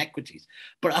inequalities and equities,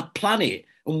 but a planet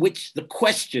in which the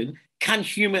question, can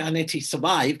humanity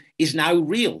survive, is now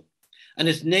real. And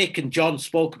as Nick and John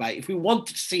spoke about, if we want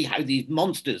to see how these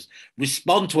monsters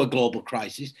respond to a global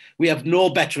crisis, we have no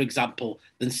better example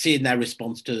than seeing their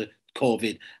response to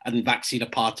COVID and vaccine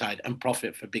apartheid and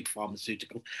profit for big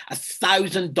pharmaceutical,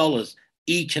 $1,000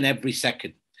 each and every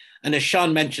second. And as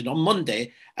Sean mentioned, on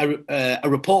Monday, a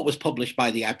report was published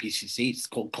by the IPCC. It's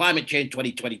called Climate Change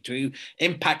 2022,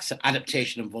 Impacts,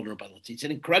 Adaptation and Vulnerability. It's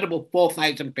an incredible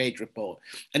 4,000-page report.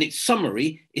 And its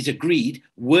summary is agreed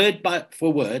word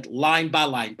for word, line by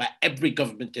line, by every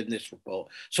government in this report.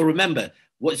 So remember,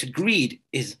 what's agreed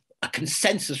is a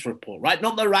consensus report, right?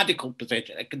 Not the radical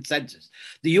position, a consensus.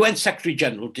 The UN Secretary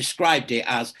General described it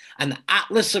as an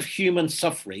atlas of human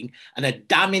suffering and a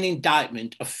damning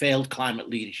indictment of failed climate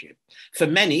leadership. For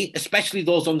many, especially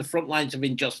those on the front lines of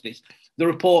injustice, the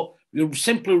report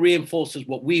simply reinforces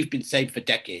what we've been saying for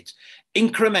decades.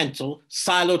 Incremental,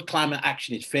 siloed climate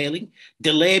action is failing.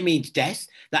 Delay means death,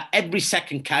 that every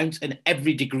second counts and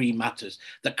every degree matters,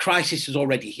 that crisis is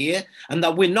already here, and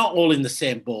that we're not all in the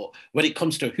same boat when it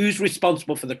comes to who's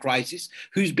responsible for the crisis,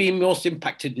 who's being most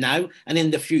impacted now and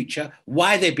in the future,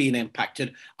 why they're being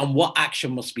impacted, and what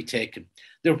action must be taken.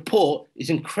 The report is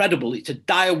incredible. It's a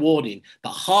dire warning that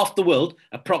half the world,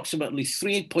 approximately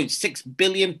 3.6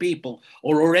 billion people,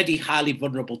 are already highly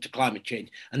vulnerable to climate change.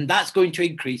 And that's going to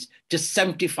increase to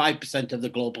 75% of the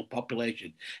global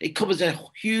population. It covers a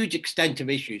huge extent of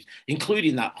issues,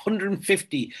 including that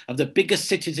 150 of the biggest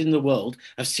cities in the world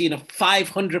have seen a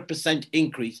 500%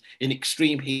 increase in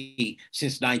extreme heat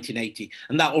since 1980.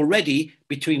 And that already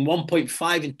between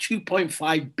 1.5 and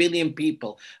 2.5 billion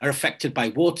people are affected by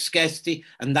water scarcity,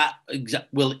 and that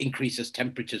will increase as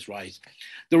temperatures rise.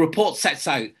 The report sets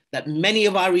out that many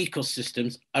of our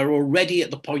ecosystems are already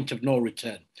at the point of no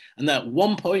return, and that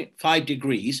 1.5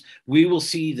 degrees, we will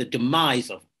see the demise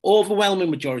of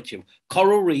overwhelming majority of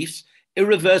coral reefs,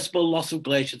 irreversible loss of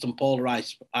glaciers and polar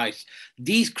ice.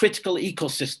 These critical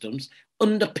ecosystems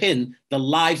underpin the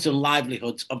lives and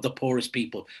livelihoods of the poorest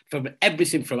people, from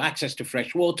everything from access to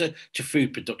fresh water to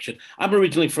food production. I'm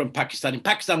originally from Pakistan. In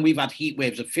Pakistan, we've had heat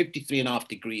waves of 53.5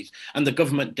 degrees, and the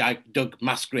government dug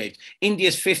mass graves.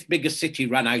 India's fifth biggest city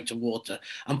ran out of water,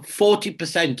 and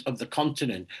 40% of the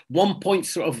continent,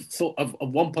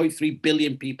 1.3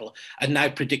 billion people, are now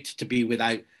predicted to be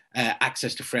without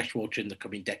access to fresh water in the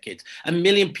coming decades. 1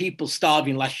 million people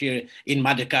starving last year in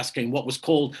Madagascar in what was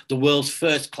called the world's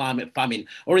first climate famine,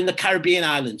 or in the Caribbean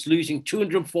islands, losing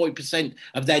 240%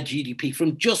 of their GDP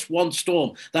from just one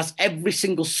storm. That's every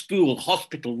single school,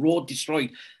 hospital, road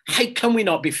destroyed. How can we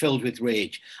not be filled with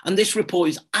rage? And this report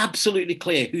is absolutely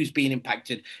clear who's being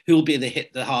impacted, who will be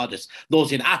hit the hardest.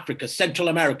 Those in Africa, Central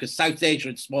America, South Asia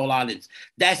and small islands.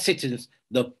 Their citizens,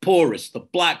 the poorest, the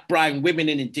black, brown, women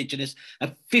and indigenous,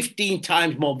 are 15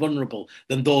 times more vulnerable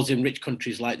than those in rich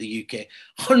countries like the UK.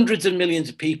 Hundreds of millions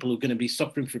of people are going to be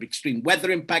suffering from extreme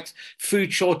weather impacts,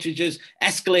 food shortages,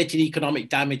 escalating economic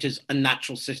damages and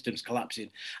natural systems collapsing.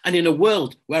 And in a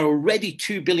world where already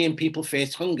 2 billion people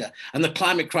face hunger, and the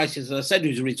climate crisis, as I said,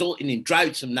 is resulting in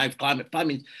droughts and now climate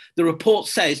famines, the report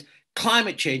says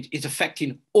climate change is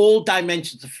affecting all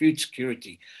dimensions of food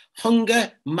security.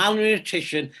 Hunger,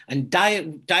 malnutrition, and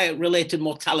diet-related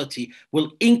mortality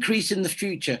will increase in the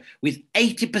future, with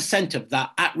 80% of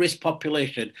that at-risk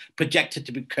population projected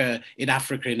to occur in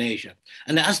Africa and Asia.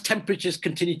 And as temperatures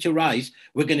continue to rise,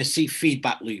 we're going to see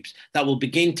feedback loops that will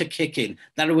begin to kick in,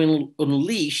 that will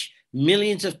unleash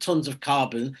millions of tons of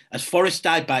carbon as forests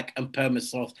die back and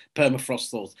permafrost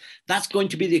thaws. That's going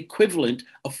to be the equivalent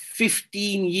of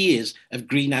 15 years of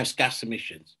greenhouse gas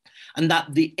emissions. And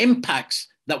that the impacts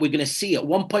that we're going to see at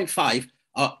 1.5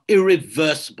 are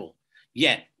irreversible.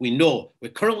 Yet we know we're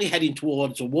currently heading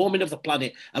towards a warming of the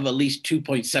planet of at least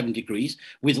 2.7 degrees,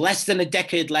 with less than a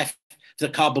decade left for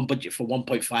the carbon budget for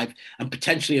 1.5 and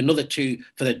potentially another 2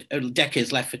 for the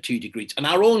decades left for 2 degrees. And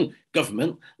our own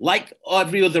government, like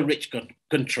every other rich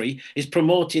country, is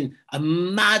promoting a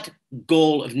mad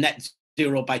goal of net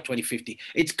zero by 2050.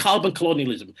 It's carbon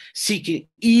colonialism, seeking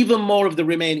even more of the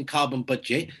remaining carbon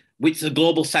budget, which the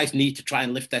global south need to try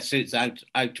and lift their citizens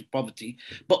out of poverty,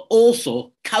 but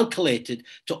also calculated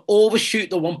to overshoot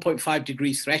the 1.5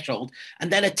 degrees threshold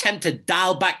and then attempt to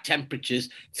dial back temperatures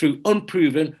through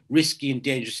unproven, risky and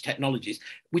dangerous technologies,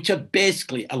 which are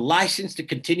basically a license to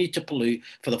continue to pollute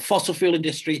for the fossil fuel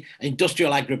industry,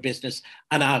 industrial agribusiness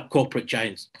and our corporate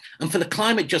giants. And for the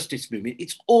climate justice movement,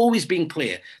 it's always been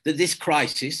clear that this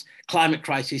crisis, climate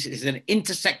crisis, is an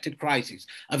intersected crisis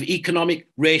of economic,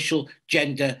 racial,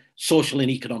 gender, social and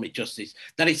economic justice,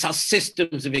 that it's our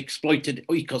systems of exploited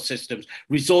ecosystems,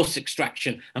 resource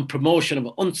extraction and promotion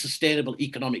of unsustainable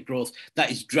economic growth that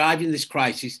is driving this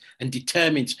crisis and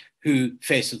determines who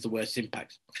faces the worst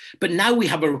impacts. But now we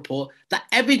have a report that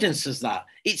evidences that.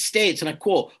 It states, and I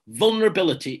quote,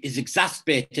 vulnerability is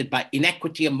exacerbated by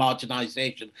inequity and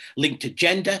marginalisation linked to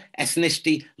gender,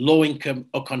 ethnicity, low income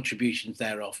or combinations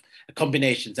thereof.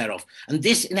 And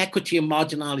this inequity and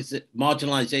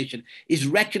marginalisation is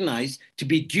recognised to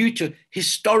be due to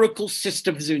historical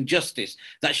systems of injustice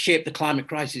that shape the climate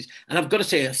crisis. And I've got to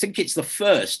say, I think it's the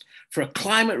first for a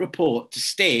climate report to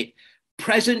state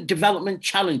present development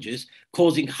challenges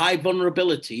causing high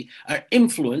vulnerability are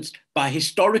influenced by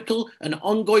historical and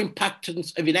ongoing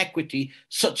patterns of inequity,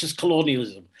 such as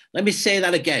colonialism. Let me say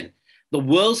that again. The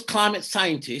world's climate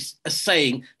scientists are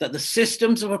saying that the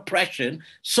systems of oppression,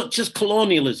 such as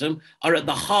colonialism, are at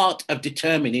the heart of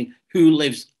determining who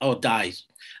lives or dies.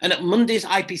 And at Monday's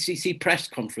IPCC press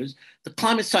conference, the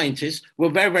climate scientists were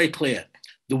very, very clear.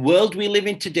 The world we live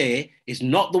in today is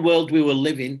not the world we will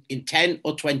live in 10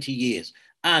 or 20 years.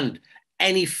 And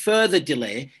any further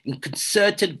delay in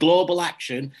concerted global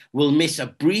action will miss a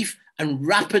brief and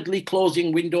rapidly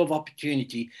closing window of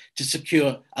opportunity to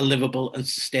secure a livable and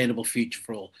sustainable future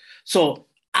for all. So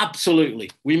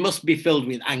absolutely, we must be filled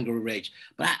with anger and rage.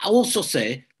 But I also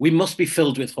say we must be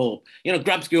filled with hope. You know,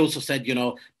 Grabsky also said, you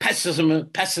know, pessimism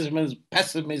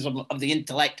of the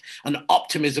intellect and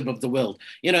optimism of the will.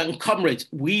 You know, and comrades,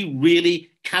 we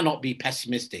really cannot be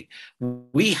pessimistic.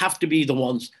 We have to be the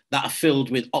ones that are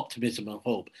filled with optimism and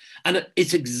hope. And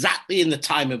it's exactly in the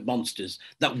time of monsters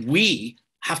that we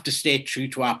have to stay true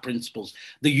to our principles,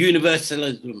 the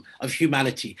universalism of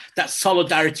humanity, that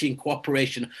solidarity and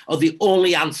cooperation are the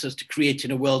only answers to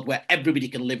creating a world where everybody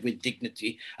can live with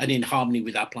dignity and in harmony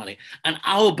with our planet. And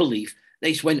our belief that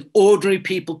it's when ordinary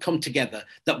people come together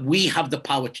that we have the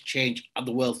power to change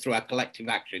the world through our collective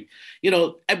action. You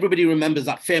know, everybody remembers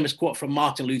that famous quote from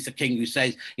Martin Luther King who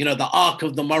says, you know, the arc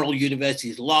of the moral universe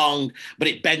is long, but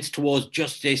it bends towards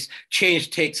justice. Change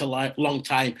takes a long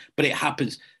time, but it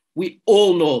happens. We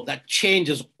all know that change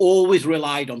has always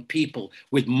relied on people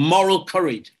with moral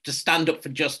courage to stand up for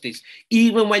justice,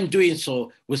 even when doing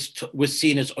so was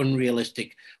seen as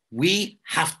unrealistic. We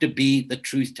have to be the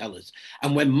truth tellers.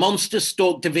 And when monsters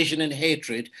stoke division and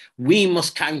hatred, we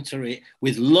must counter it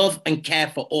with love and care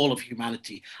for all of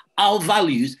humanity. Our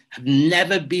values have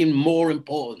never been more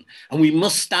important, and we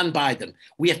must stand by them.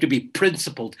 We have to be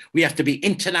principled. We have to be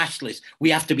internationalist.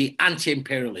 We have to be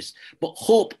anti-imperialist. But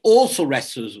hope also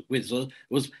rests with us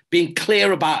was being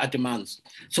clear about our demands.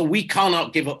 So we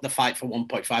cannot give up the fight for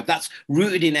 1.5. That's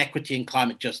rooted in equity and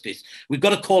climate justice. We've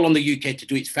got to call on the UK to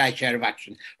do its fair share of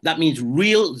action. That means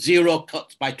real zero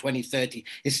cuts by 2030,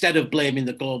 instead of blaming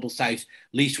the global south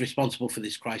least responsible for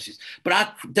this crisis. But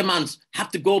our demands have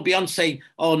to go beyond saying,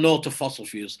 oh, no to fossil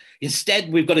fuels.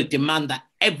 Instead, we've got to demand that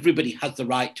everybody has the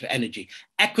right to energy,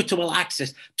 equitable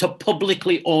access to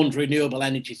publicly owned renewable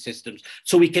energy systems,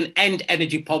 so we can end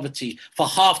energy poverty for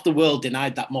half the world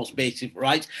denied that most basic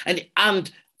right,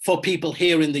 and for people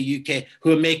here in the UK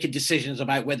who are making decisions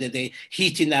about whether they're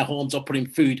heating their homes or putting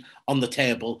food on the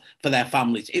table for their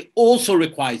families. It also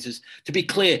requires us to be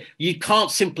clear. You can't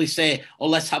simply say, oh,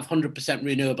 let's have 100%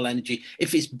 renewable energy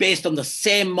if it's based on the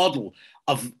same model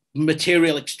of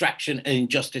material extraction and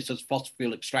injustice as fossil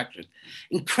fuel extraction.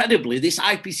 Incredibly, this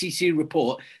IPCC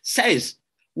report says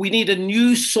we need a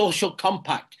new social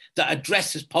compact that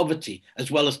addresses poverty as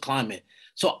well as climate.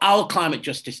 So our climate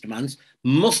justice demands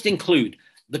must include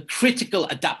the critical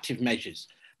adaptive measures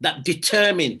that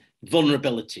determine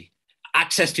vulnerability,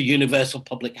 access to universal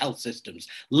public health systems,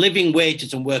 living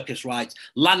wages and workers' rights,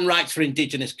 land rights for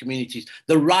indigenous communities,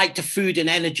 the right to food and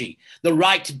energy, the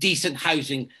right to decent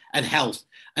housing and health.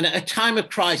 And at a time of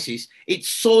crisis, it's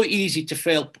so easy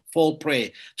to fall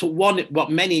prey to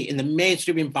what many in the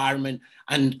mainstream environment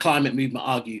and climate movement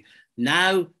argue.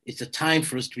 Now is the time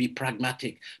for us to be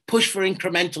pragmatic, push for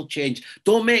incremental change.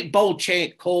 Don't make bold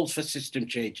calls for system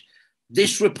change.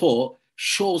 This report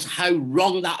shows how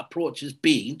wrong that approach has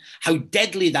been, how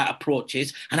deadly that approach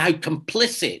is, and how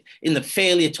complicit in the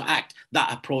failure to act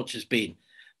that approach has been.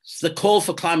 So the call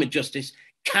for climate justice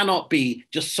cannot be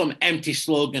just some empty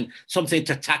slogan, something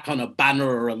to tack on a banner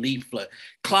or a leaflet.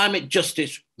 Climate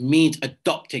justice means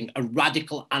adopting a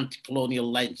radical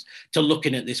anti-colonial lens to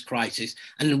looking at this crisis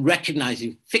and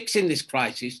recognizing fixing this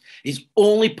crisis is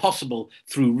only possible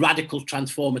through radical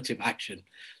transformative action.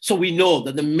 So we know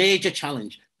that the major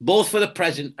challenge, both for the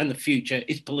present and the future,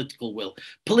 is political will.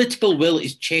 Political will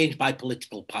is changed by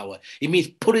political power. It means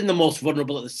putting the most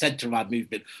vulnerable at the center of our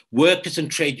movement, workers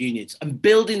and trade unions, and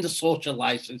building the social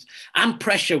license and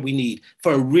pressure we need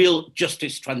for a real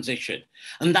justice transition.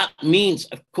 And that means,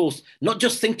 of course, not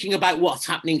just thinking about what's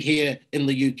happening here in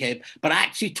the UK, but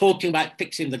actually talking about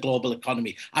fixing the global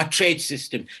economy, our trade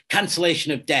system,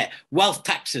 cancellation of debt, wealth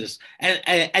taxes,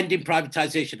 ending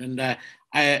privatization.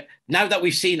 And now that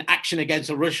we've seen action against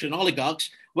the Russian oligarchs,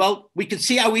 well, we can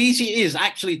see how easy it is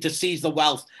actually to seize the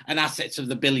wealth and assets of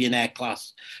the billionaire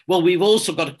class. Well, we've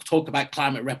also got to talk about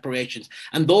climate reparations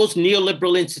and those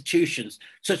neoliberal institutions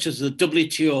such as the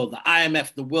WTO, the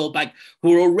IMF, the World Bank,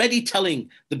 who are already telling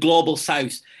the global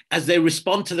south as they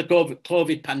respond to the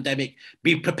COVID pandemic,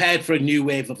 be prepared for a new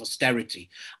wave of austerity.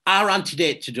 Our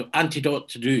antidote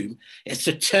to doom is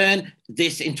to turn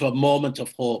this into a moment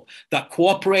of hope, that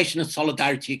cooperation and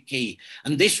solidarity are key.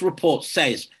 And this report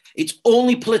says it's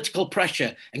only political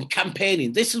pressure and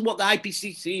campaigning. This is what the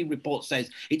IPCC report says.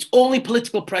 It's only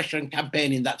political pressure and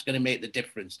campaigning that's going to make the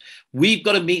difference. We've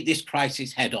got to meet this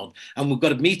crisis head on, and we've got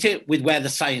to meet it with where the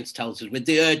science tells us, with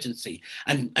the urgency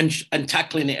and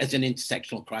tackling it as an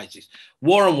intersectional crisis.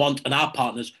 War on Want and our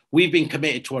partners, we've been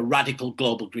committed to a radical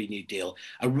global Green New Deal,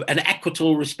 an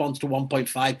equitable response to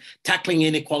 1.5, tackling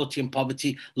inequality and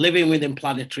poverty, living within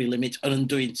planetary limits, and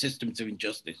undoing systems of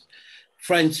injustice.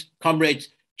 Friends, comrades,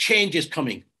 change is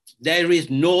coming. There is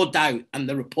no doubt, and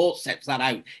the report sets that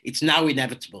out. It's now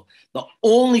inevitable. The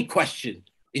only question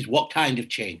is what kind of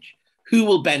change? Who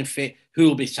will benefit? Who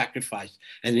will be sacrificed?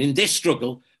 And in this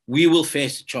struggle, we will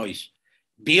face a choice.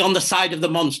 Be on the side of the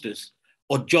monsters,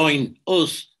 or join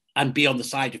us and be on the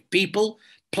side of people,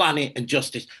 planet and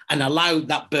justice, and allow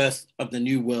that birth of the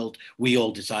new world we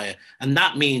all desire. And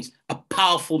that means a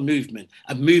powerful movement,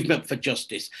 a movement for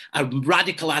justice, a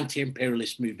radical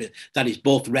anti-imperialist movement that is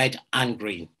both red and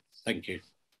green. Thank you.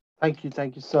 Thank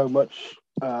you so much,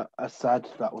 Asad.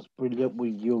 That was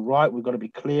brilliant. You're right, we've got to be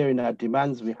clear in our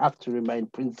demands. We have to remain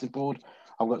principled.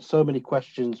 I've got so many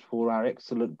questions for our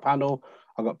excellent panel.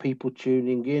 I've got people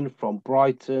tuning in from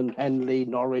Brighton, Henley,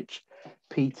 Norwich,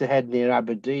 Peterhead near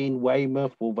Aberdeen,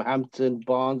 Weymouth, Wolverhampton,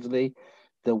 Barnsley,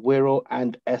 the Wirral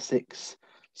and Essex.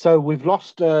 So we've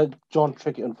lost John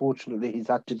Trickett, unfortunately. He's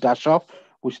had to dash off.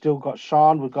 We've still got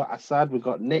Sean, we've got Asad, we've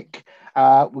got Nick.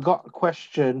 We've got a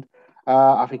question.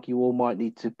 I think you all might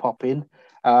need to pop in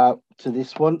to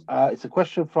this one. It's a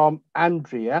question from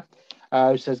Andrea,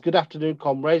 who says, good afternoon,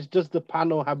 comrades. Does the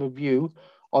panel have a view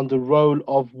on the role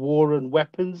of war and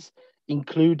weapons,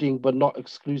 including but not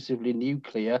exclusively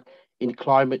nuclear, in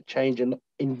climate change and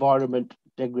environment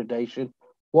degradation?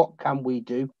 What can we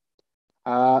do?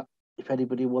 If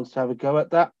anybody wants to have a go at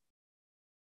that.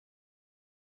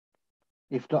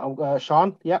 If not,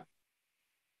 Sean, yeah.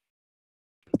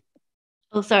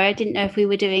 Oh, sorry, I didn't know if we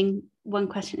were doing one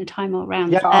question at a time or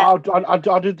round. Yeah,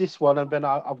 I'll do this one, and then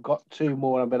I've got two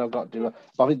more, and then I've got to do it.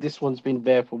 But I think this one's been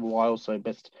there for a while, so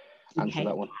best answer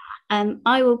that one.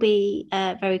 I will be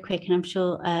very quick, and I'm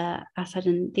sure Asad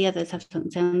and the others have something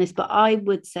to say on this, but I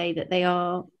would say that they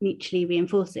are mutually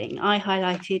reinforcing. I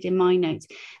highlighted in my notes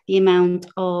the amount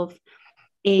of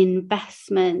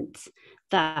investment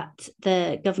that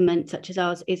the government, such as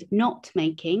ours, is not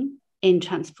making in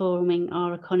transforming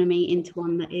our economy into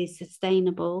one that is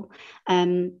sustainable,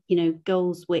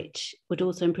 goals which would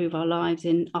also improve our lives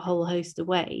in a whole host of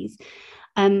ways.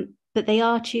 But they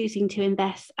are choosing to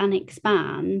invest and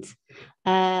expand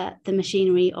the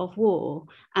machinery of war.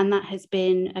 And that has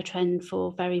been a trend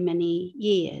for very many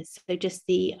years. So just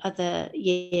the other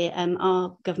year,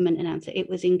 our government announced that it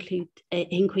was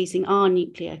increasing our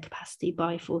nuclear capacity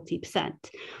by 40%.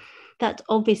 That's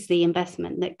obviously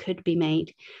investment that could be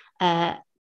made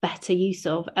better use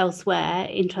of elsewhere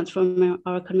in transforming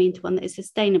our economy into one that is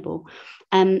sustainable.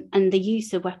 And the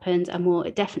use of weapons and war,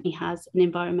 it definitely has an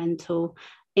environmental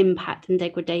impact and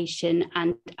degradation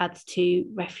and adds to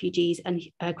refugees and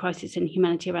crisis and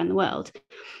humanity around the world.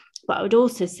 But I would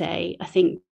also say, I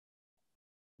think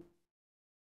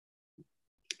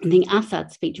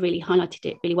Asad's speech really highlighted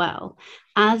it really well.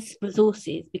 As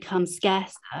resources become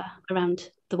scarcer around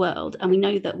the world, and we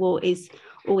know that war is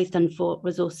always done for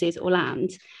resources or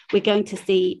land, we're going to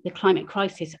see the climate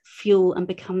crisis fuel and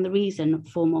become the reason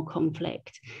for more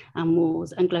conflict and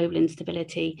wars and global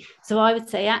instability. So I would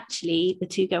say actually the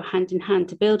two go hand in hand.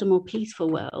 To build a more peaceful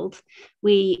world,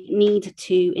 we need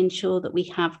to ensure that we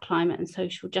have climate and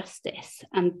social justice,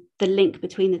 and the link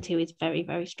between the two is very,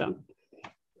 very strong.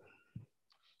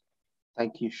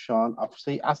 Thank you, Sean. I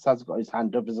see Asad's got his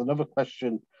hand up. There's another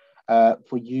question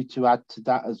for you to add to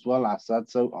that as well, Asad.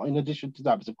 So in addition to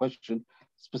that, there's a question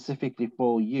specifically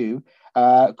for you.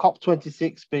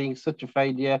 COP26 being such a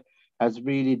failure has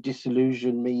really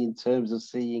disillusioned me in terms of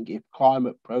seeing if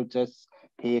climate protests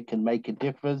here can make a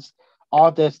difference.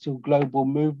 Are there still global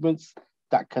movements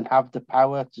that can have the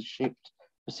power to shift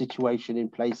the situation in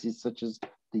places such as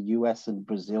the US and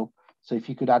Brazil? So if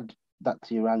you could add that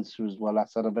to your answer as well,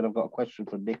 Asad. I bet I've got a question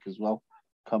for Nick as well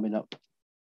coming up.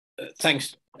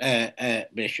 Thanks,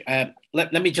 Mish.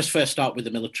 Let me just first start with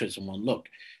the militarism one. Look,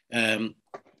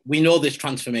 we know this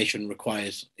transformation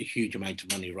requires a huge amount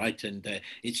of money, right? And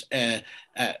it's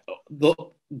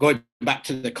going back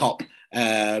to the COP,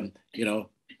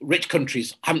 rich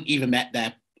countries haven't even met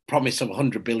their promise of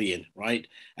 100 billion, right?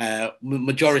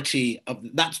 Majority of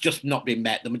that's just not been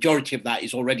met. The majority of that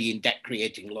is already in debt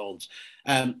creating loans.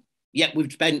 Yet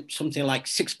we've spent something like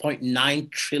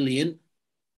 6.9 trillion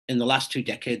in the last 2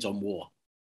 decades on war,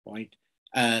 right?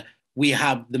 We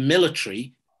have the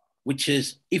military, which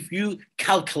is, if you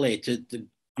calculated the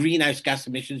greenhouse gas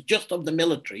emissions just of the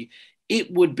military,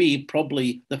 it would be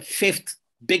probably the 5th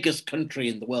biggest country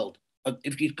in the world,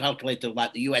 if you calculated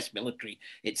like the US military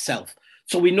itself.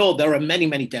 So we know there are many,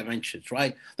 many dimensions,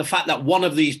 right? The fact that one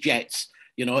of these jets,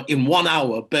 in 1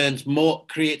 hour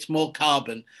creates more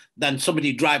carbon than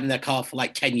somebody driving their car for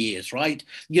like 10 years, right?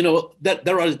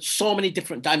 There are so many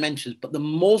different dimensions, but the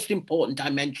most important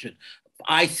dimension,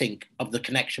 I think, of the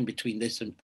connection between this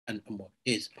and what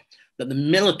is that the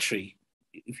military,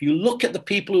 if you look at the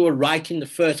people who are writing the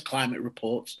first climate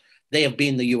reports, they have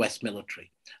been the US military.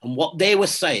 And what they were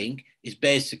saying is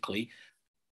basically,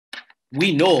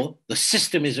 we know the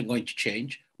system isn't going to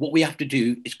change. What we have to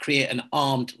do is create an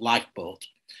armed lifeboat.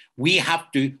 We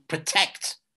have to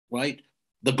protect, right,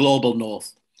 the global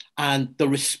north. And the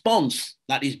response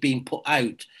that is being put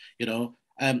out,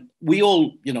 we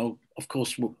all, of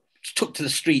course, took to the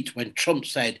street when Trump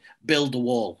said, build a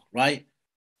wall, right?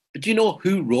 But do you know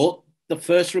who wrote the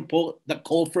first report that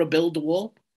called for a build a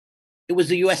wall? It was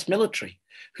the US military,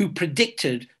 who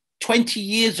predicted 20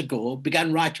 years ago,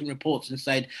 began writing reports and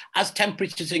said, as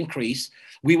temperatures increase,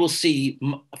 we will see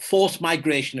forced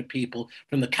migration of people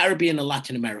from the Caribbean and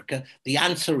Latin America. The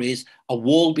answer is a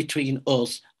wall between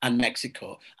us and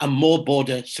Mexico and more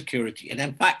border security. And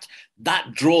in fact,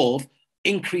 that drove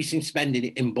increasing spending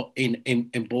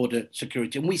in border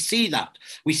security. And we see that.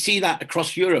 We see that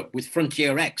across Europe with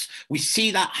Frontier X. We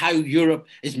see that how Europe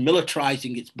is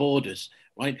militarizing its borders,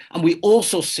 right? And we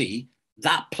also see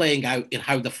that playing out in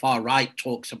how the far right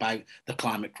talks about the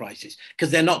climate crisis, because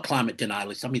they're not climate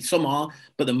denialists. I mean, some are,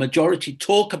 but the majority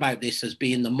talk about this as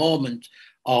being the moment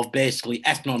of basically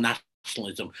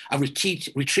ethno-nationalism, of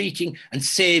retreating and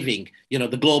saving,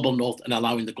 the global north and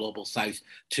allowing the global south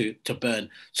to burn.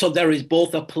 So there is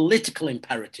both a political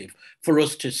imperative for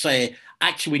us to say,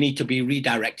 actually, we need to be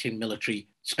redirecting military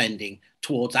spending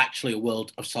towards actually a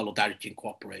world of solidarity and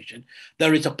cooperation.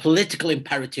 There is a political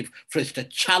imperative for us to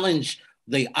challenge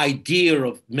the idea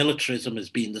of militarism as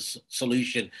being the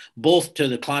solution, both to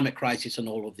the climate crisis and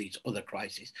all of these other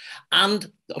crises. And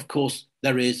of course,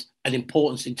 there is an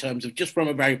importance in terms of just from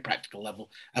a very practical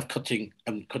level of cutting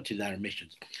their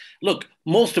emissions. Look,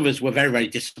 most of us were very, very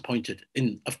disappointed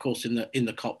in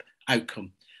the COP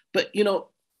outcome. But,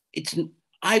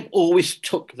 I've always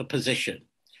took the position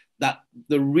that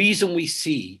the reason we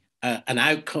see an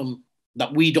outcome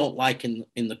that we don't like in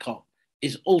the COP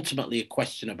is ultimately a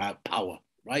question about power,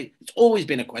 right? It's always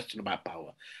been a question about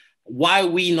power. Why are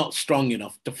we not strong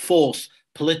enough to force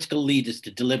political leaders to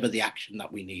deliver the action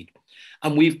that we need?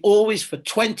 And we've always, for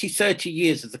 20, 30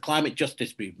 years of the climate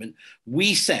justice movement,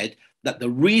 we said that the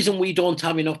reason we don't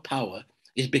have enough power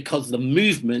is because the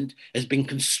movement has been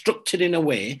constructed in a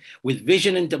way with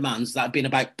vision and demands that have been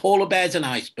about polar bears and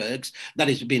icebergs, that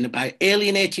has been about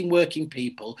alienating working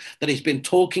people, that has been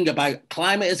talking about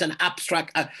climate as an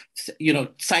abstract,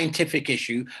 scientific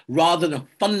issue, rather than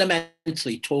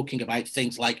fundamentally talking about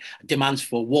things like demands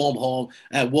for warm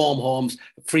homes,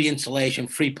 free insulation,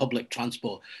 free public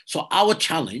transport. So our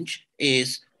challenge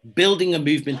is building a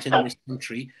movement in this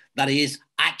country that is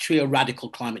actually a radical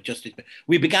climate justice.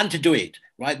 We began to do it,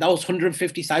 right? Those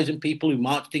 150,000 people who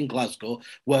marched in Glasgow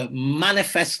were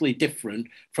manifestly different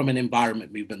from an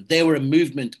environment movement. They were a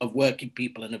movement of working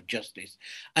people and of justice.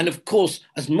 And of course,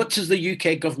 as much as the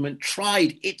UK government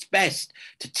tried its best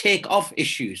to take off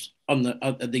issues on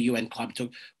the UN climate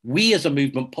talk, we as a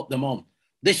movement put them on.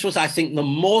 This was, I think, the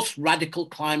most radical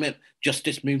climate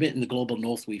justice movement in the global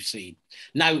north we've seen.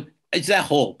 Now, is there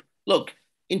hope? Look,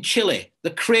 in Chile, the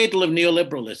cradle of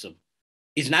neoliberalism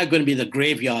is now going to be the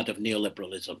graveyard of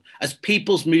neoliberalism, as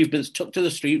people's movements took to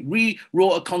the street,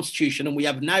 rewrote a constitution, and we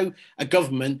have now a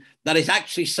government that is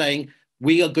actually saying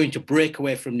we are going to break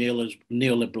away from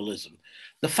neoliberalism.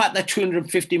 The fact that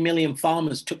 250 million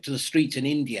farmers took to the streets in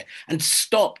India and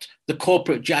stopped the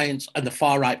corporate giants and the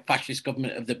far-right fascist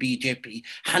government of the BJP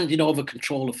handing over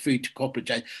control of food to corporate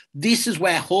giants. This is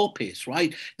where hope is,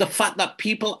 right? The fact that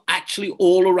people actually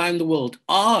all around the world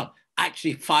are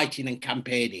actually fighting and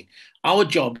campaigning. Our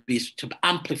job is to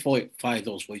amplify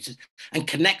those voices and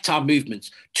connect our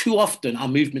movements. Too often, our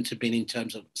movements have been in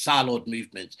terms of siloed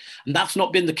movements, and that's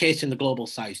not been the case in the global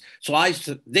south. So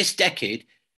this decade,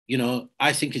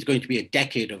 I think is going to be a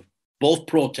decade of both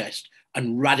protest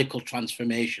and radical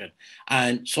transformation.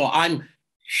 And so I'm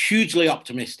hugely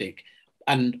optimistic.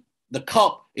 And the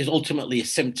COP is ultimately a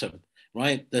symptom,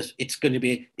 right? It's going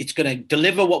to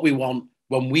deliver what we want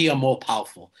when we are more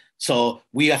powerful. So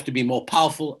we have to be more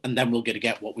powerful, and then we're going to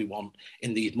get what we want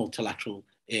in these multilateral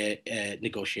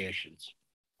negotiations.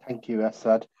 Thank you,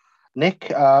 Asad.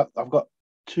 Nick, I've got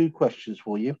two questions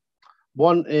for you.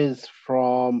 One is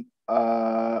from...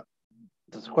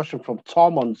 there's a question from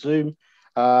Tom on Zoom,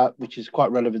 which is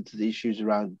quite relevant to the issues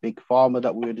around Big Pharma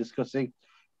that we were discussing.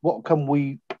 What can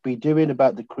we be doing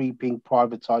about the creeping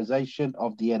privatisation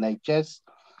of the NHS?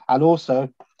 And also,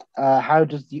 how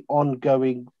does the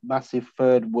ongoing massive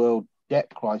third world debt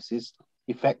crisis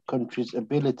affect countries'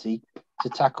 ability to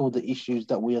tackle the issues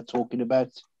that we are talking about?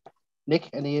 Nick,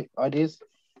 any ideas?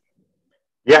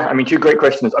 Yeah, I mean, two great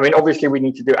questions. I mean, obviously, we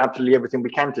need to do absolutely everything we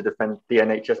can to defend the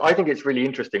NHS. I think it's really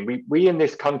interesting. We in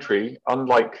this country,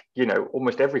 unlike,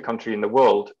 almost every country in the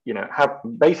world, have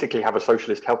a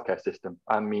socialist healthcare system.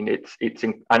 I mean,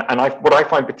 what I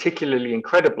find particularly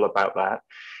incredible about that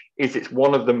is it's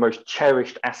one of the most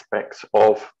cherished aspects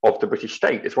of the British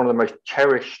state. It's one of the most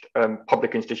cherished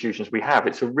public institutions we have.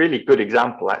 It's a really good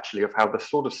example, actually, of how the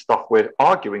sort of stuff we're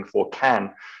arguing for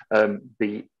can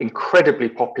be incredibly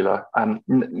popular.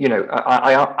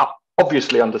 I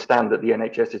obviously understand that the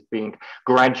NHS is being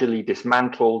gradually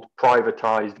dismantled,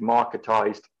 privatized,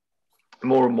 marketized,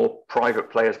 more and more private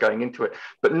players going into it.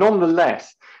 But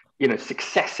nonetheless,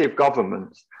 successive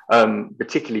governments,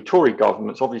 particularly Tory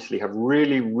governments, obviously have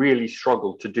really, really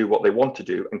struggled to do what they want to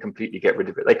do and completely get rid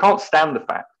of it. They can't stand the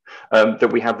fact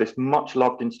that we have this much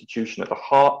loved institution at the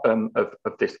heart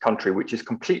of this country, which is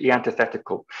completely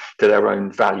antithetical to their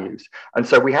own values. And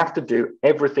so we have to do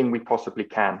everything we possibly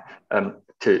can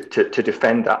to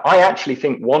defend that. I actually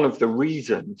think one of the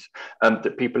reasons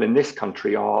that people in this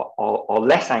country are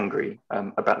less angry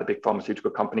about the big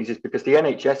pharmaceutical companies is because the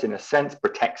NHS, in a sense,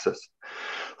 protects us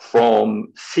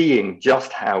from seeing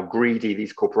just how greedy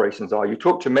these corporations are. You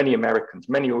talk to many Americans,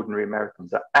 many ordinary Americans,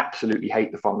 that absolutely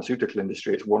hate the pharmaceutical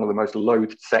industry. It's one of the most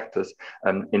loathed sectors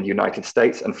in the United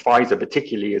States, and Pfizer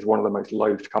particularly is one of the most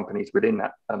loathed companies within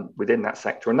that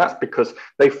sector. And that's because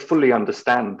they fully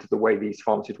understand the way these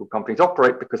pharmaceutical companies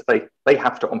operate, because they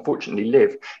have to unfortunately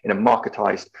live in a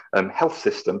marketized health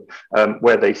system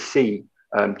where they see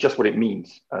just what it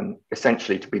means,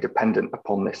 essentially, to be dependent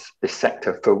upon this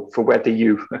sector for whether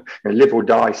you live or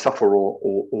die, suffer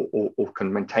or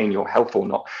can maintain your health or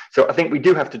not. So I think we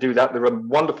do have to do that. There are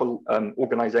wonderful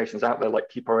organisations out there like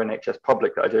Keep Our NHS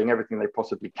Public that are doing everything they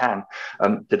possibly can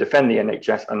to defend the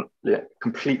NHS, and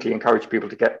completely encourage people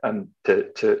to get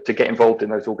to get involved in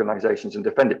those organisations and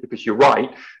defend it, because you're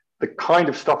right. The kind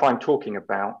of stuff I'm talking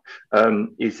about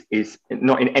is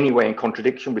not in any way in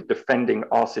contradiction with defending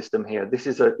our system here. This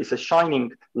is it's a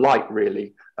shining light,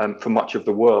 really, for much of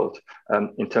the world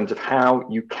in terms of how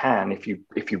you can, if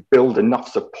you build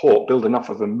enough support, build enough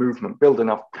of a movement, build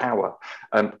enough power,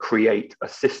 create a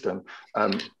system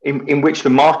in which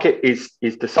the market is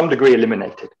to some degree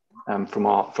eliminated from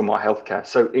our healthcare.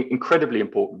 So incredibly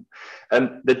important.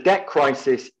 The debt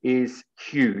crisis is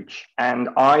huge, and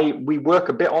we work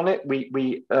a bit on it.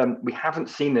 We haven't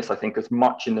seen this, I think, as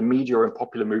much in the media or in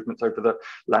popular movements over the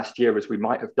last year as we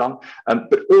might have done.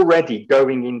 But already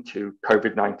going into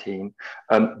COVID-19,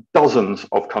 dozens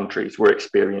of countries were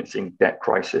experiencing debt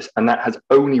crisis, and that has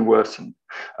only worsened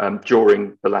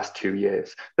during the last 2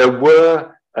 years. There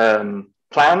were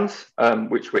plans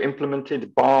which were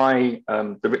implemented by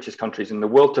the richest countries in the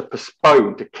world to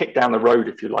postpone, to kick down the road,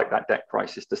 if you like, that debt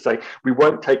crisis, to say we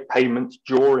won't take payments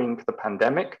during the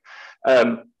pandemic.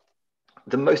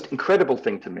 The most incredible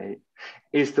thing to me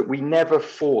is that we never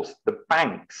forced the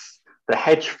banks, the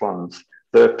hedge funds,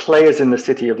 the players in the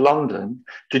City of London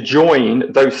to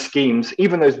join those schemes,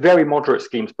 even those very moderate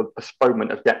schemes for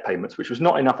postponement of debt payments, which was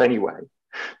not enough anyway.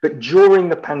 But during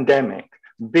the pandemic,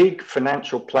 big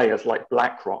financial players like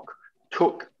BlackRock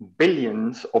took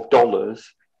billions of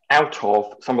dollars out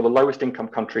of some of the lowest income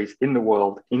countries in the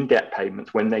world in debt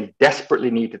payments when they desperately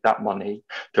needed that money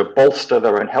to bolster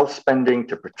their own health spending,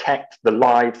 to protect the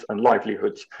lives and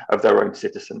livelihoods of their own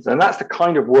citizens. And that's the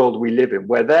kind of world we live in,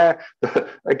 where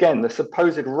again, the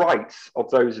supposed rights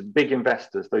of those big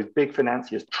investors, those big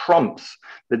financiers, trumps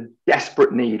the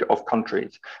desperate need of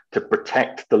countries to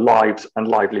protect the lives and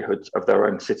livelihoods of their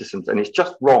own citizens. And it's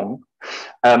just wrong.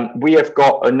 We have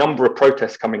got a number of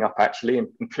protests coming up, actually,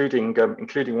 including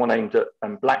one aimed at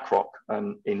BlackRock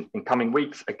in coming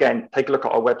weeks. Again, take a look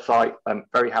at our website. I'm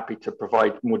very happy to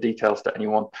provide more details to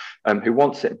anyone who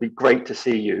wants it. It'd be great to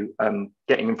see you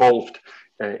getting involved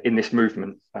in this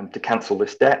movement to cancel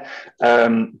this debt.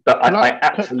 But I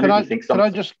absolutely think something.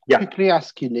 Can I just quickly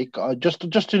ask you, Nick, just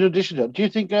in addition to that, do you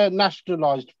think a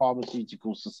nationalised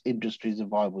pharmaceutical industry is a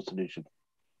viable solution?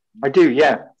 I do,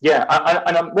 yeah.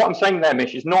 And what I'm saying there,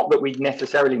 Mish, is not that we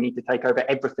necessarily need to take over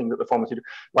everything that the pharmaceutical,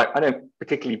 like, I don't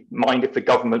particularly mind if the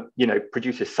government,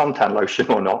 produces suntan lotion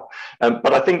or not.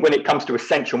 But I think when it comes to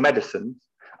essential medicines,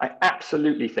 I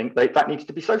absolutely think that needs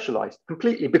to be socialised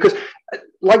completely, because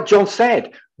like John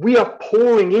said, we are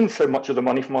pouring in so much of the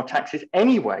money from our taxes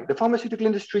anyway. The pharmaceutical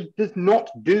industry does not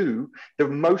do the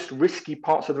most risky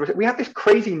parts of the risk. We have this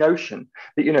crazy notion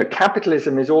that,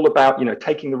 capitalism is all about,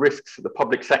 taking the risks that the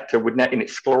public sector would, in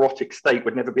its sclerotic state,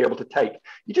 would never be able to take.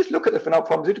 You just look at the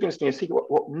pharmaceutical industry and see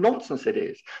what nonsense it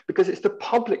is, because it's the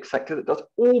public sector that does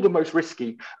all the most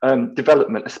risky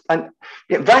development. And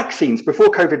vaccines before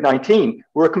COVID-19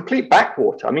 were a complete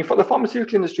backwater. I mean, the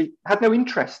pharmaceutical industry had no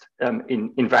interest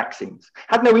in vaccines,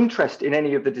 had no interest in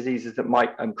any of the diseases that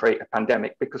might create a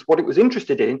pandemic, because what it was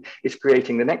interested in is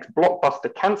creating the next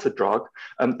blockbuster cancer drug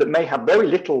that may have very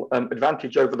little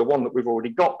advantage over the one that we've already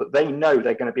got, but they know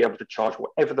they're going to be able to charge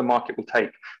whatever the market will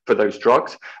take for those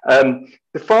drugs.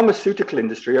 The pharmaceutical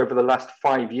industry over the last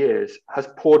 5 years has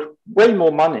poured way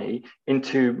more money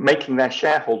into making their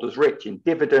shareholders rich in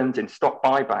dividends, in stock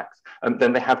buybacks,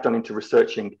 than they have done into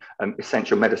researching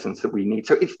essential medicines that we need.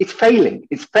 So it's failing.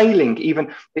 It's failing.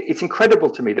 Even it's incredible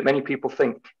to me that many people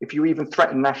think if you even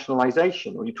threaten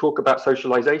nationalisation or you talk about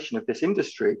socialisation of this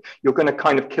industry, you're going to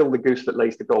kind of kill the goose that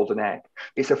lays the golden egg.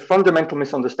 It's a fundamental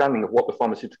misunderstanding of what the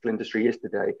pharmaceutical industry is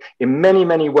today. In many,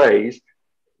 many ways,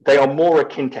 they are more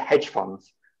akin to hedge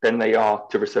funds than they are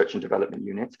to research and development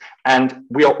units. And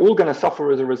we are all going to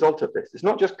suffer as a result of this. It's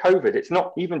not just COVID. It's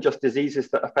not even just diseases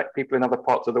that affect people in other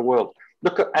parts of the world.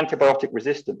 Look at antibiotic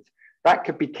resistance. That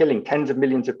could be killing tens of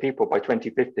millions of people by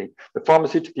 2050. The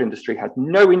pharmaceutical industry has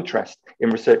no interest in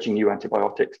researching new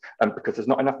antibiotics because there's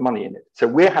not enough money in it. So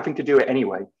we're having to do it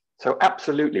anyway. So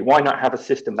absolutely, why not have a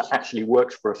system that actually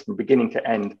works for us from beginning to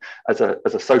end as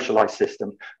a socialized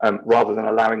system, rather than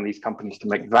allowing these companies to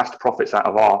make vast profits out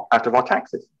of our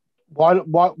taxes?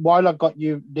 While I've got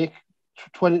you, Nick,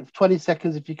 20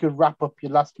 seconds, if you could wrap up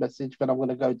your last message, then I'm going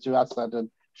to go to Asad and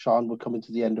Sean. We're coming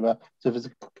to the end of it. So if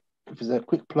there's a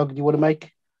quick plug you want to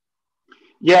make.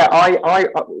 Yeah,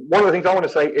 one of the things I want to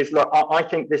say is, look, I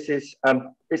think this is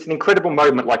it's an incredible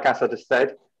moment, like Asad has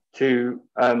said, to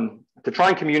try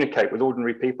and communicate with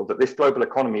ordinary people that this global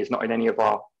economy is not in any of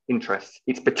our interests.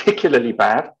 It's particularly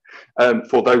bad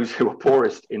for those who are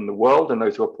poorest in the world and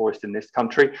those who are poorest in this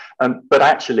country. But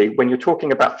actually, when you're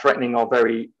talking about threatening our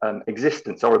very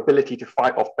existence, our ability to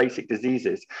fight off basic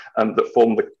diseases that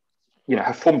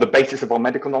have formed the basis of our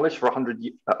medical knowledge for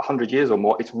 100 years or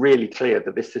more, it's really clear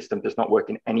that this system does not work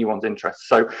in anyone's interest.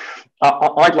 So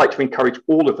I'd like to encourage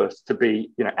all of us to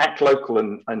be, act local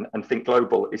and think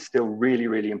global is still really,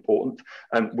 really important.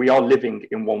 We are living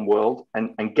in one world,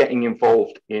 and getting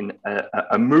involved in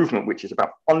a movement which is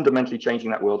about fundamentally changing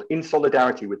that world in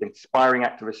solidarity with inspiring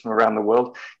activists from around the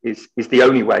world is the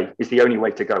only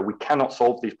way to go. We cannot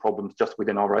solve these problems just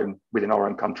within our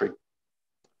own country.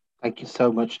 Thank you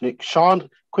so much, Nick. Sean,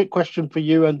 quick question for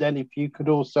you, and then if you could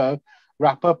also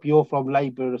wrap up. You're from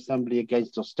Labour Assembly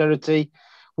Against Austerity.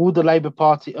 Will the Labour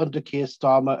Party under Keir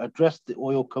Starmer address the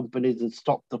oil companies and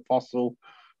stop the fossil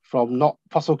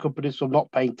companies from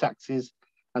not paying taxes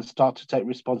and start to take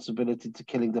responsibility to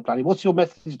killing the planet? What's your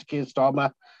message to Keir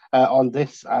Starmer on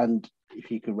this? And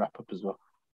if you could wrap up as well.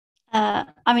 I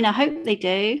hope they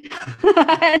do.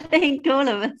 I think all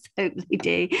of us hope they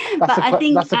do.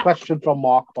 That's a question from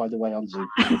Mark, by the way, on Zoom.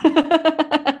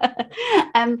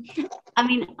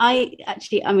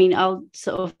 I'll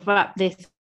sort of wrap this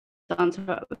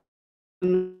answer up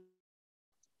with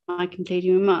my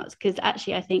concluding remarks, because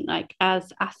actually I think, like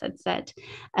as Asad said,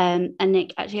 and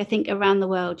Nick, actually I think around the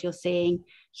world you're seeing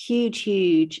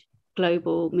huge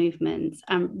global movements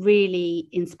and really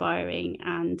inspiring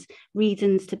and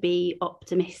reasons to be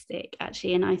optimistic,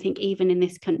 actually. And I think even in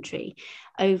this country,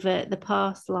 over the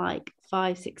past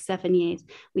 5, 6, 7 years,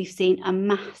 we've seen a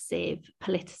massive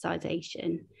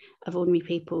politicization of ordinary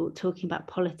people talking about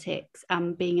politics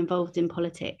and being involved in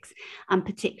politics, and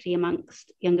particularly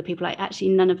amongst younger people. Like, actually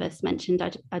none of us mentioned,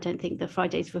 I don't think, the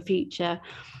Fridays for Future,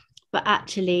 but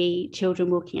actually children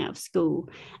walking out of school,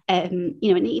 and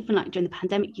even during the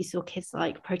pandemic, you saw kids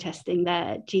protesting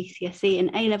their GCSE and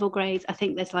A-level grades. I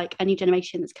think there's a new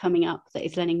generation that's coming up that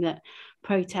is learning that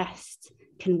protest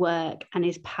can work and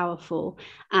is powerful,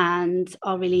 and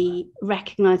are really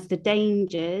recognise the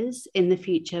dangers in the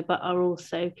future, but are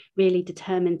also really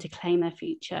determined to claim their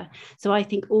future. So I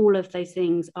think all of those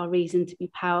things are reason to be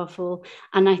powerful,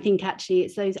 and I think actually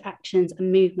it's those actions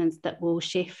and movements that will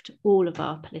shift all of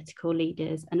our political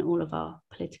leaders and all of our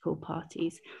political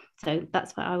parties. So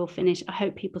that's where I will finish. I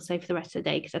hope people stay for the rest of the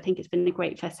day, because I think it's been a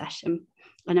great first session,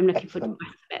 and I'm looking forward to the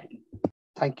rest of it.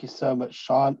 Thank you so much,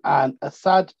 Sean. And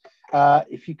Asad,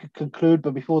 if you could conclude,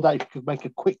 but before that, if you could make a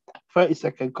quick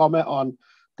 30-second comment on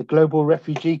the global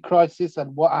refugee crisis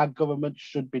and what our government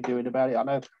should be doing about it. I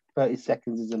know 30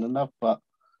 seconds isn't enough, but...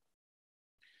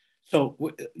 So,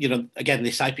 again,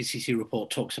 this IPCC report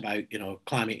talks about,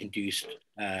 climate-induced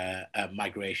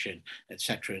migration,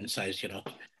 etc., and says,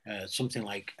 something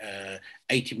like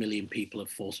 80 million people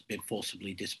have been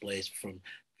forcibly displaced from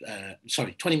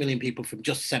 20 million people from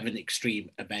just 7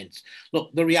 extreme events.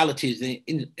 Look, the reality is the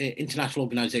International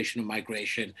Organization of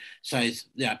Migration says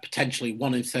potentially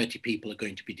 1 in 30 people are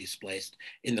going to be displaced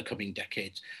in the coming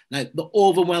decades. Now, the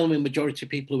overwhelming majority of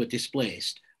people who are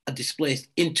displaced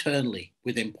internally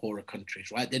within poorer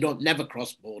countries, right? They don't never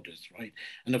cross borders, right?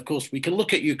 And of course, we can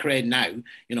look at Ukraine now.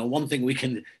 One thing we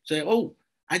can say,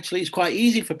 actually, it's quite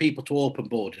easy for people to open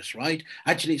borders, right?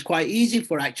 Actually, it's quite easy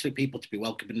for people to be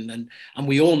welcomed. And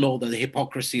we all know that the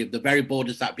hypocrisy of the very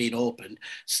borders that are being opened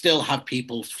still have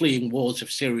people fleeing wars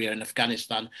of Syria and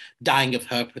Afghanistan, dying of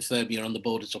hypothermia on the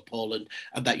borders of Poland,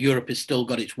 and that Europe has still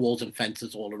got its walls and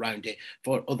fences all around it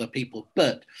for other people.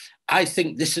 But I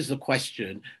think this is the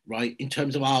question, right, in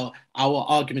terms of our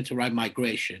argument around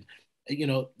migration.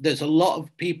 There's a lot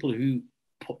of people who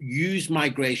use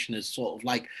migration as sort of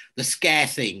like the scare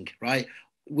thing, right?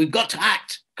 we've got to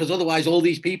act, because otherwise all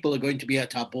these people are going to be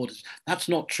at our borders. That's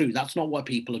not true. That's not what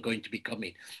people are going to be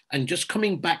coming. And just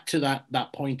coming back to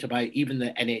that point about even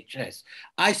the NHS,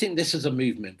 I think this is a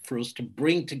movement for us to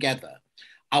bring together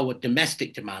our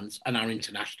domestic demands and our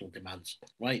international demands,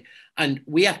 right? And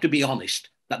we have to be honest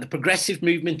that the progressive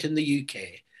movement in the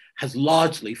UK has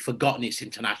largely forgotten its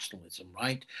internationalism,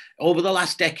 right? Over the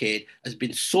last decade has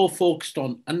been so focused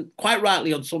on, and quite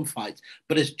rightly on some fights,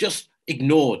 but has just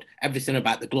ignored everything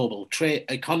about the global trade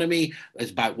economy,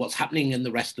 is about what's happening in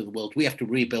the rest of the world. We have to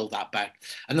rebuild that back.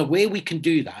 And the way we can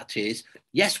do that is,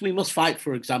 yes, we must fight,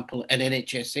 for example, an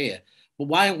NHS here, but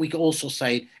why aren't we also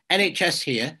saying NHS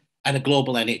here and a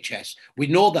global NHS? We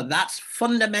know that that's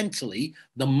fundamentally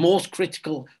the most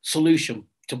critical solution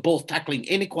to both tackling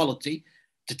inequality,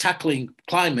 to tackling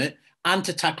climate, and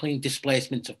to tackling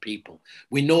displacement of people.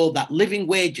 We know that living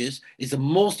wages is the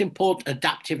most important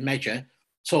adaptive measure.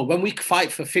 So when we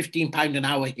fight for £15 an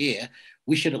hour here,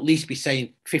 we should at least be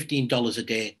saying $15 a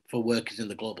day for workers in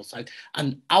the global south.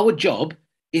 And our job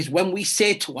is when we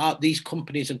say to these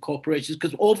companies and corporations,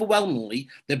 because overwhelmingly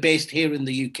they're based here in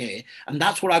the UK, and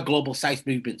that's what our Global South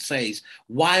movement says,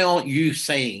 why aren't you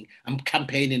saying and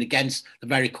campaigning against the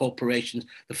very corporations,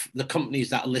 the companies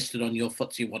that are listed on your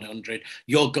FTSE 100,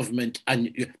 your government,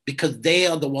 and because they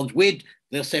are the ones,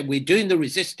 they'll say we're doing the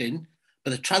resisting,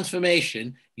 but the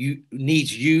transformation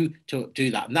needs you to do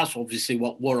that. And that's obviously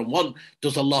what War on One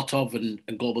does a lot of, and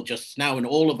Global Justice Now, and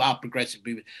all of our progressive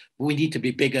movement. We need to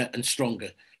be bigger and stronger.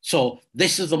 So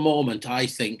this is the moment, I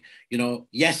think,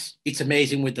 yes, it's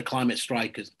amazing with the climate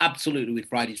strikers, absolutely with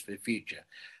Fridays for the Future.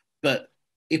 But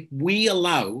if we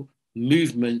allow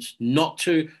movements not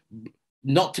to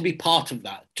be part of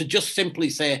that, to just simply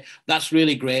say, that's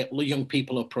really great, well, young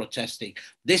people are protesting.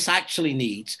 This actually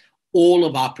needs all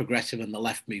of our progressive and the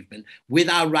left movement, with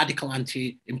our radical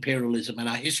anti-imperialism and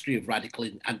our history of radical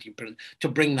anti-imperialism, to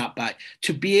bring that back,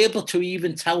 to be able to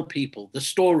even tell people the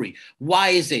story. Why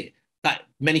is it that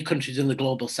many countries in the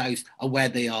global south are where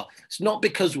they are? It's not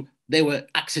because they were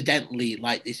accidentally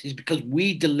like this. It's because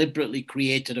we deliberately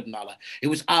created them, Nala. It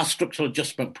was our structural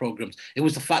adjustment programs. It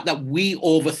was the fact that we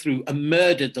overthrew and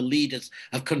murdered the leaders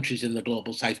of countries in the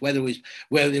global south, whether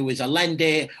it was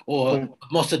Allende or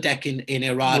Mossadegh in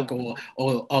Iraq or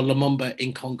Lumumba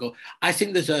in Congo. I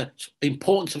think there's an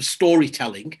importance of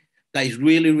storytelling that is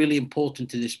really, really important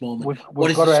to this moment.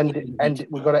 We've got to end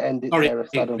it there,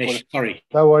 Asad. Sorry.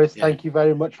 No worries. Yeah. Thank you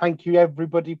very much. Thank you,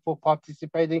 everybody, for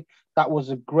participating. That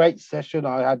was a great session.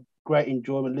 I had great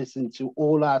enjoyment listening to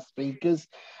all our speakers.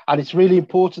 And it's really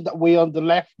important that we on the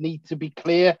left need to be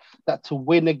clear that to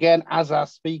win again, as our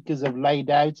speakers have laid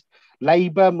out,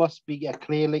 Labour must be a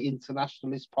clearly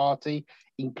internationalist party,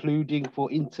 including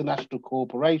for international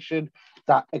cooperation,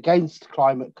 that against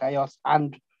climate chaos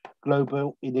and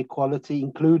global inequality,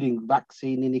 including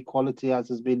vaccine inequality, as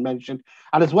has been mentioned.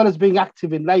 And as well as being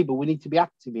active in Labour, we need to be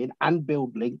active in and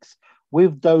build links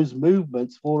with those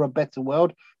movements for a better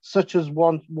world, such as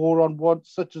War on One,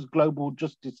 such as Global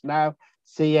Justice Now,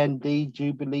 CND,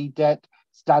 Jubilee Debt,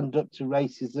 Stand Up to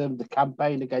Racism, the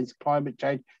Campaign Against Climate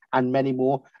Change, and many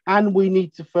more. And we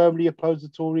need to firmly oppose the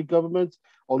Tory government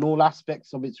on all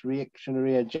aspects of its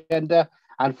reactionary agenda.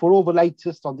 And for all the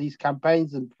latest on these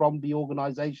campaigns and from the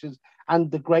organisations and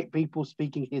the great people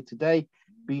speaking here today,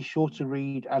 be sure to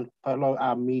read and follow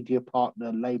our media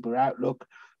partner, Labour Outlook.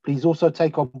 Please also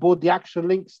take on board the action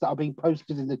links that are being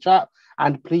posted in the chat,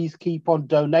 and please keep on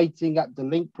donating at the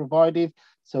link provided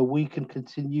so we can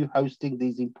continue hosting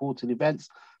these important events.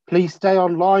 Please stay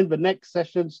online. The next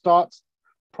session starts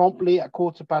promptly at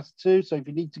 2:15. So if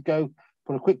you need to go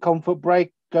for a quick comfort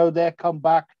break, go there, come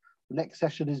back. The next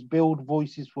session is Build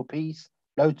Voices for Peace,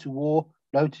 No to War,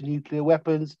 No to Nuclear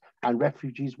Weapons, and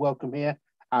Refugees Welcome Here.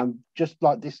 And just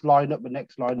like this lineup, the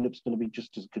next lineup is going to be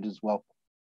just as good as well.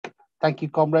 Thank you,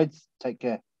 comrades. Take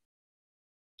care.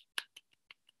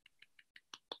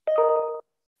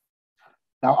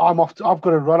 Now I'm off. I've got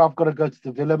to run. I've got to go to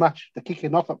the Villa match. They're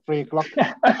kicking off at 3 o'clock.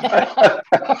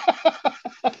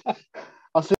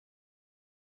 I'll see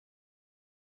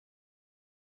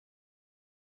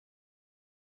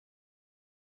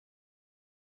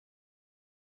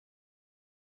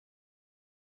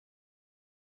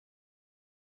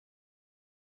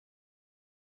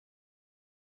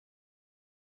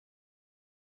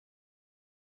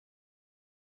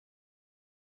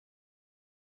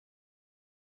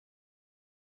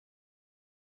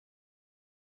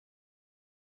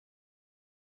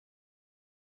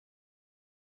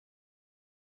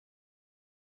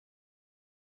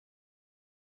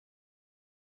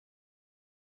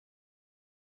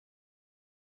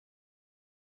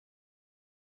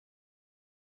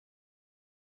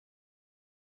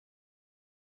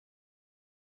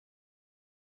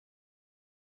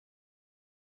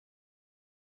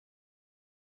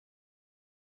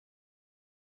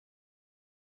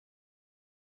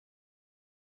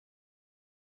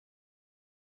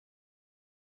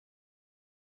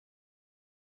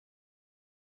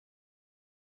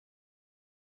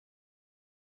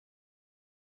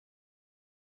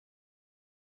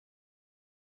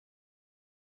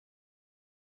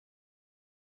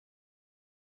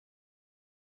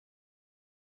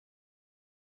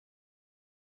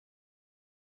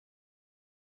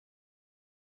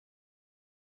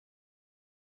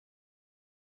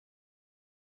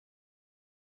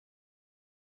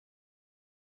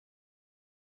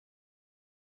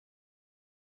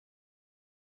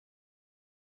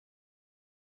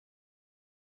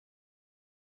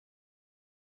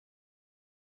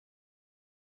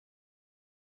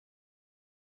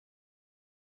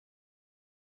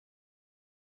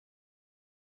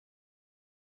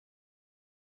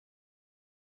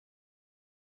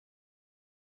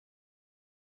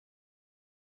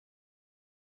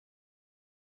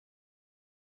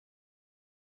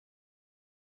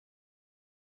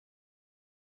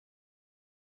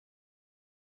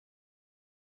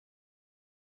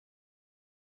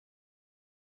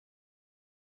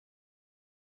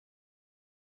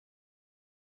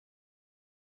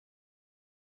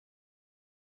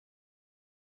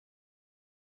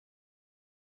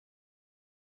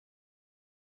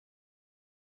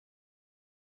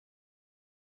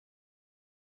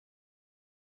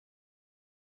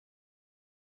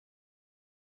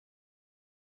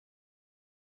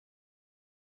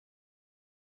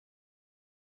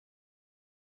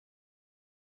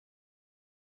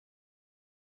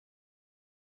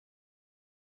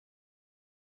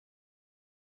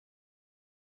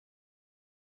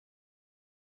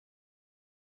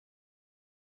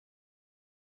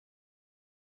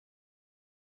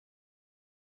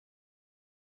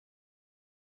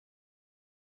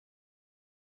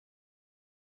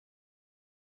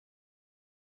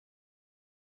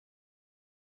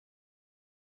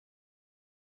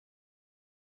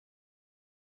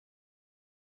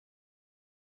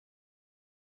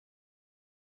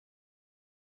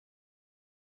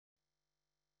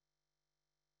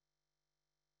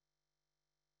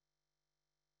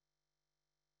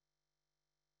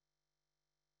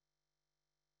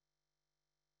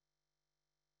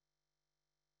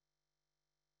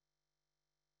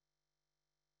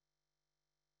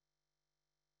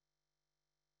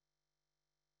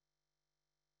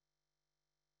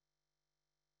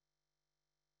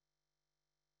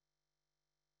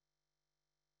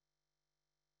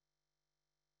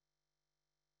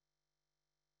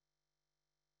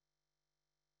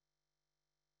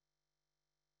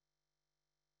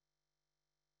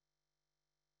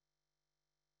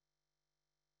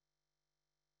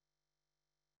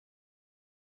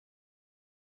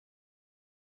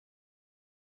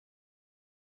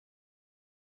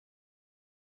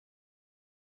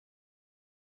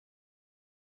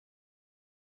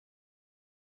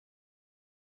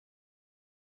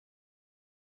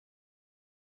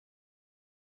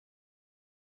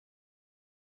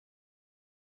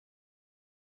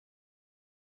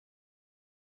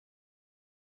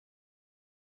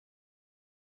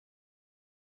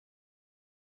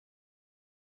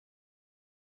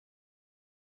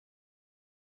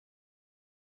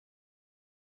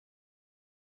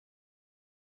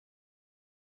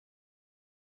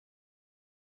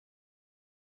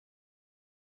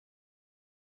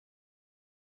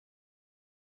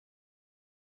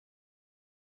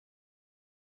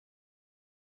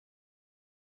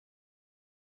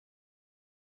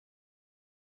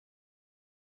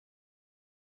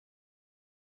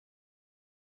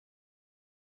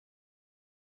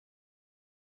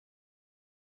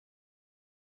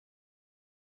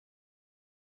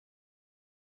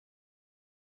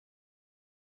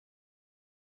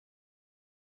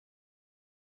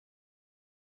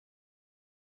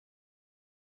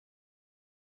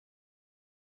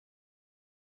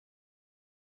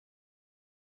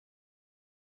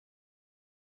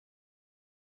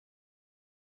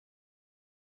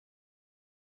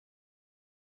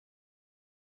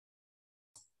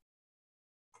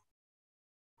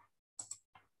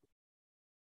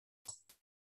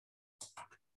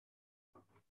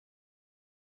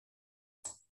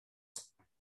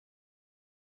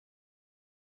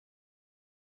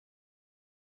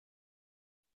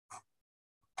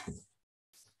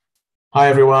Hi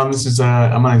everyone, this is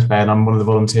my name's Ben. I'm one of the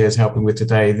volunteers helping with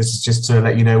today. This is just to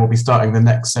let you know we'll be starting the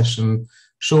next session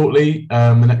shortly.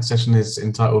 The next session is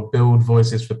entitled Build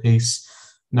Voices for Peace.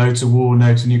 No to war,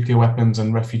 no to nuclear weapons,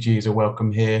 and refugees are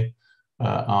welcome here.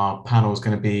 Our panel is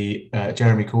going to be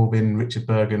Jeremy Corbyn, Richard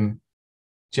Burgon,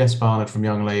 Jess Barnard from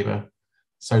Young Labour,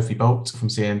 Sophie Bolton from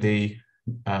CND,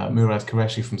 Murad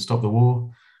Qureshi from Stop the War,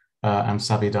 and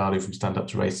Sabi Dalu from Stand Up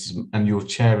to Racism. And your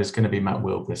chair is going to be Matt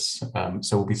Willgress.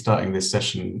 So we'll be starting this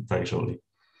session very shortly.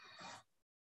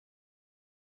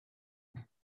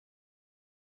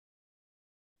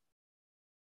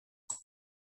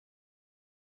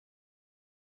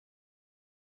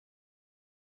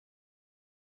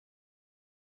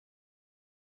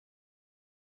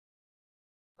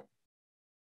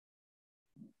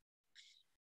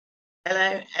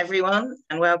 Hello, everyone,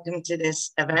 and welcome to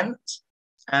this event.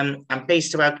 I'm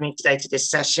pleased to welcome you today to this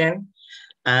session,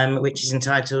 which is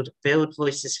entitled Build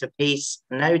Voices for Peace,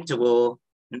 No to War,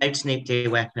 No to Nuclear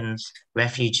Weapons,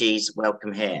 Refugees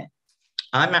Welcome Here.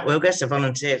 I'm Matt Willgress, a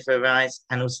volunteer for Arise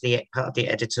and also part of the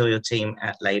editorial team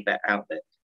at Labour Outlook.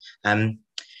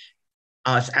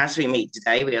 As we meet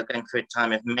today, we are going through a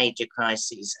time of major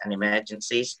crises and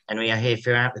emergencies, and we are here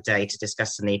throughout the day to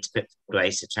discuss the need to put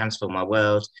ways to transform our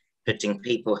world, putting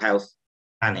people, health,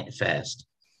 planet first.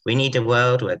 We need a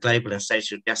world where global and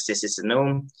social justice is the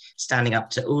norm, standing up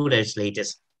to all those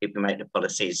leaders who promote the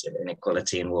policies of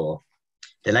inequality and war.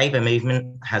 The Labour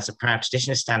movement has a proud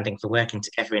tradition of standing for working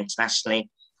together internationally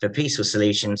for peaceful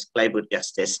solutions, global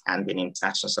justice, and in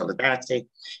international solidarity,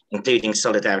 including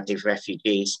solidarity for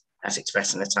refugees, as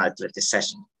expressed in the title of this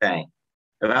session today.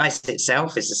 Arise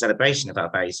itself is a celebration of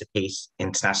our values of peace,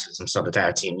 internationalism,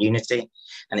 solidarity, and unity,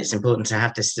 and it's important to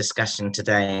have this discussion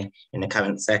today in the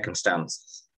current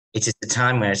circumstances. It is the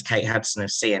time where, as Kate Hudson of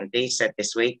CND said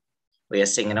this week, we are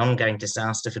seeing an ongoing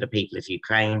disaster for the people of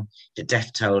Ukraine. The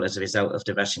death toll as a result of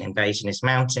the Russian invasion is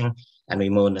mounting, and we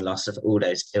mourn the loss of all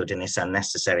those killed in this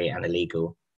unnecessary and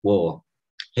illegal war.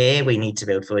 Here, we need to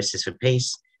build voices for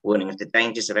peace, warning of the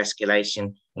dangers of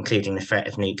escalation, including the threat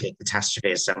of nuclear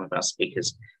catastrophe, as some of our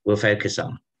speakers will focus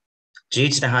on. Due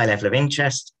to the high level of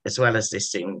interest, as well as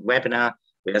this Zoom webinar,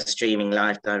 we are streaming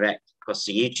live direct across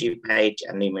the YouTube page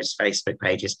and numerous Facebook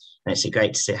pages, and it's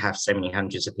great to have so many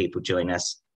hundreds of people join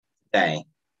us today.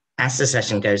 As the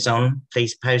session goes on,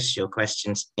 please post your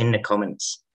questions in the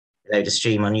comments below the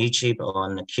stream on YouTube or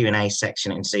on the Q&A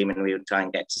section in Zoom, and we will try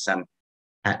and get to some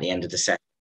at the end of the session.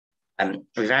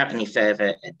 Without any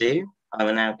further ado, I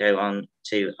will now go on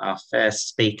to our first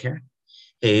speaker,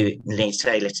 who needs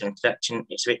very little introduction.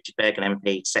 It's Richard Burgon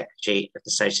MP, Secretary of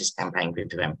the Socialist Campaign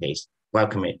Group of MPs.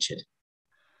 Welcome, Richard.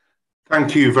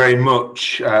 Thank you very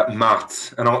much,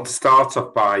 Matt. And I want to start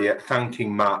off by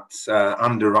thanking Matt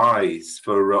and Arise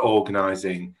for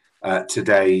organising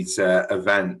today's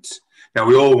event. Now,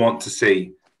 we all want to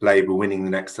see Labour winning the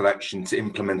next election to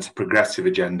implement a progressive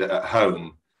agenda at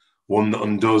home, one that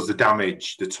undoes the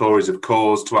damage the Tories have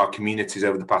caused to our communities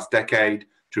over the past decade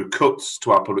through cuts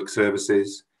to our public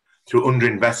services, through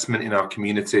underinvestment in our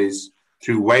communities,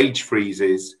 through wage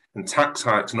freezes and tax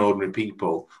hikes on ordinary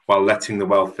people while letting the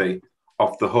wealthy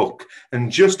off the hook.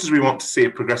 And just as we want to see a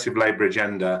progressive Labour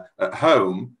agenda at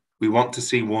home, we want to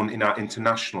see one in our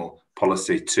international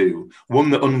policy too, one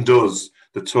that undoes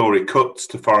the Tory cuts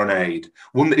to foreign aid,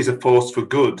 one that is a force for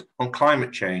good on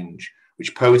climate change,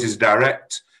 which poses a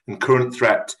direct and current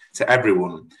threat to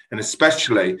everyone, and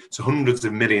especially to hundreds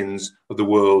of millions of the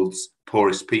world's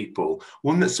poorest people,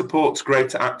 one that supports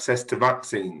greater access to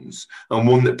vaccines, and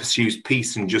one that pursues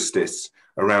peace and justice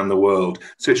around the world.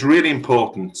 So it's really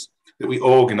important that we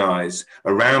organise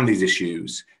around these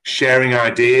issues, sharing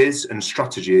ideas and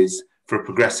strategies for a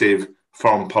progressive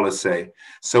foreign policy.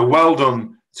 So well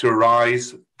done to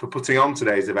Arise for putting on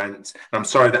today's event. And I'm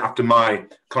sorry that after my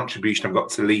contribution, I've got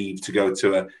to leave to go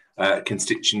to a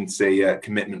constituency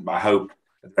commitment, but I hope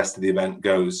the rest of the event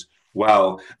goes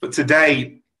well. But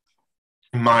today,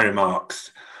 in my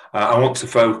remarks, I want to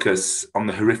focus on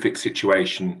the horrific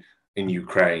situation in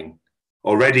Ukraine.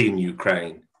 Already in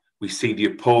Ukraine, we see the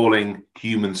appalling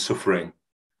human suffering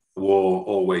the war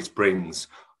always brings.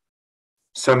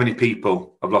 So many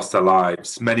people have lost their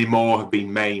lives. Many more have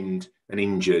been maimed and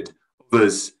injured.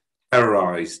 Others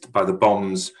terrorised by the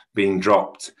bombs being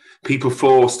dropped. People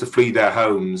forced to flee their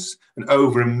homes. And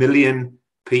over 1 million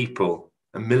people,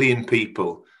 1 million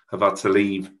people have had to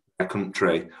leave their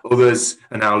country. Others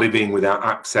are now living without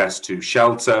access to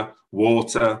shelter,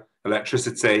 water,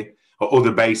 electricity, or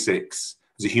other basics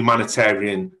as a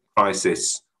humanitarian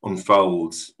crisis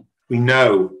unfolds. We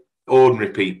know ordinary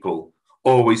people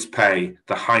always pay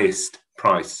the highest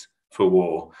price for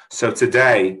war. So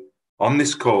today, on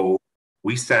this call,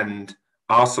 we send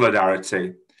our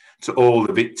solidarity to all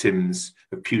the victims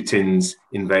of Putin's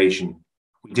invasion.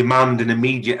 We demand an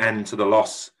immediate end to the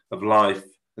loss of life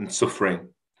and suffering.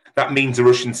 That means the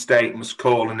Russian state must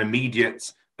call an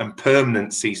immediate and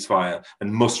permanent ceasefire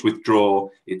and must withdraw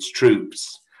its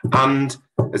troops. And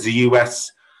as the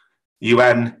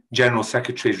UN General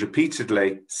Secretary has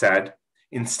repeatedly said,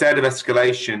 instead of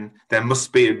escalation, there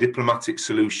must be a diplomatic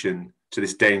solution to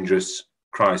this dangerous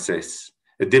crisis.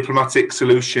 A diplomatic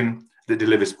solution that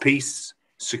delivers peace,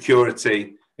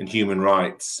 security, and human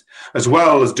rights. As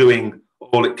well as doing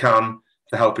all it can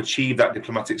to help achieve that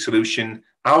diplomatic solution,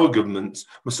 our government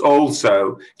must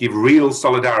also give real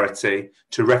solidarity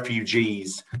to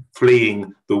refugees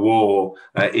fleeing the war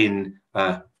in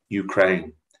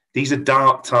Ukraine. These are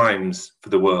dark times for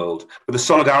the world, but the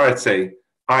solidarity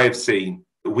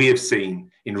we have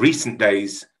seen in recent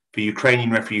days for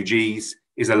Ukrainian refugees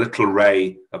is a little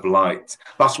ray of light.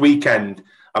 Last weekend,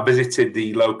 I visited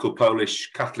the local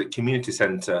Polish Catholic Community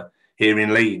Centre here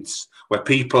in Leeds, where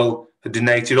people had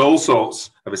donated all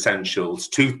sorts of essentials,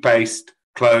 toothpaste,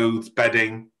 clothes,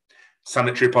 bedding,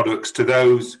 sanitary products to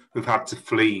those who've had to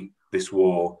flee this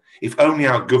war. If only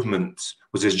our government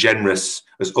was as generous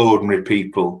as ordinary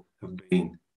people have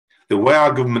been. The way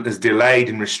our government has delayed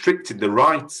and restricted the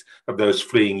rights of those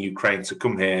fleeing Ukraine to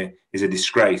come here is a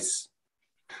disgrace.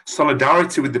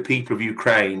 Solidarity with the people of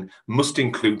Ukraine must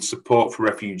include support for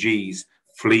refugees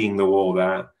fleeing the war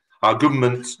there. Our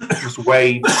government must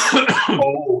waive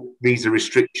all visa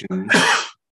restrictions,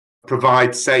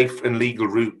 provide safe and legal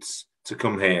routes to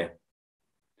come here.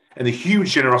 And the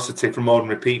huge generosity from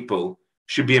ordinary people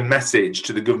should be a message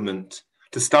to the government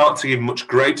to start to give much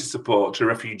greater support to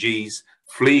refugees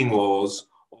fleeing wars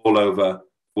all over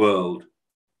the world.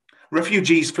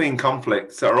 Refugees fleeing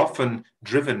conflicts are often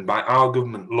driven by our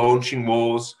government launching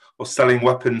wars or selling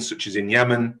weapons such as in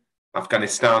Yemen,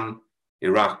 Afghanistan,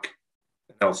 Iraq,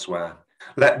 and elsewhere.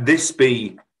 Let this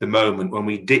be the moment when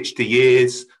we ditch the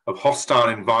years of hostile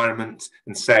environment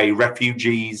and say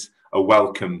refugees are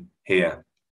welcome here.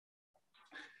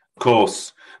 Of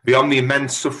course, beyond the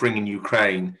immense suffering in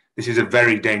Ukraine, this is a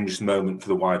very dangerous moment for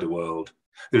the wider world.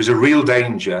 There is a real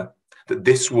danger that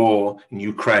this war in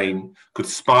Ukraine could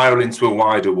spiral into a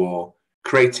wider war,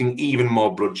 creating even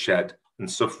more bloodshed and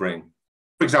suffering.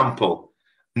 For example,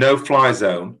 no-fly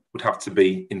zone would have to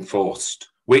be enforced,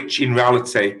 which in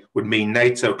reality would mean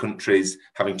NATO countries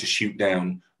having to shoot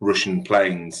down Russian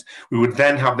planes. We would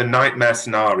then have the nightmare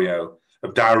scenario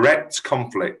of direct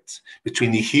conflict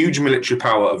between the huge military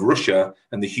power of Russia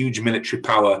and the huge military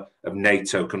power of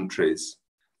NATO countries.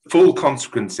 Full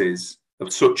consequences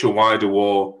of such a wider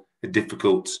war are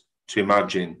difficult to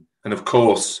imagine. And of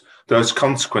course, those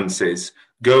consequences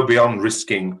go beyond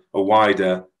risking a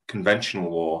wider conventional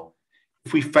war.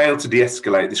 If we fail to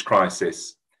de-escalate this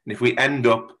crisis, and if we end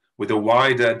up with a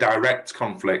wider direct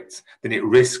conflict, then it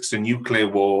risks a nuclear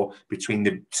war between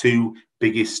the two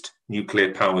biggest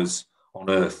nuclear powers on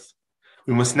Earth.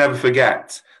 We must never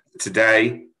forget that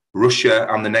today, Russia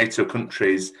and the NATO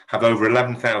countries have over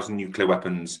 11,000 nuclear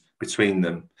weapons between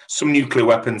them. Some nuclear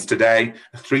weapons today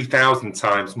are 3,000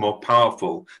 times more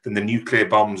powerful than the nuclear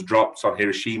bombs dropped on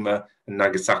Hiroshima and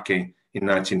Nagasaki in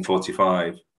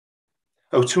 1945.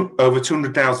 Over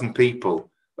 200,000 people,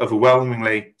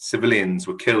 overwhelmingly civilians,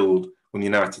 were killed when the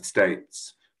United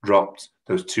States dropped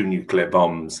those two nuclear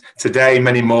bombs. Today,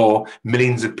 many more,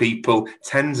 millions of people,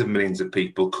 tens of millions of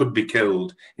people could be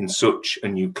killed in such a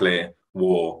nuclear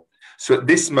war. So at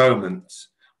this moment,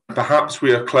 perhaps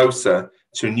we are closer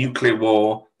to a nuclear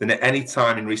war than at any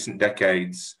time in recent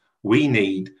decades. We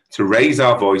need to raise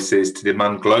our voices to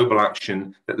demand global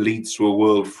action that leads to a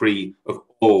world free of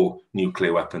all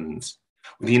nuclear weapons.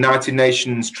 With the United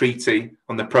Nations Treaty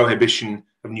on the Prohibition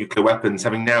of Nuclear Weapons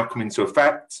having now come into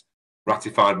effect,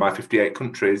 ratified by 58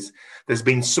 countries, there's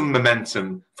been some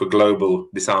momentum for global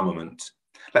disarmament.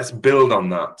 Let's build on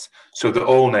that so that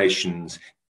all nations,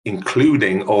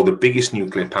 including all the biggest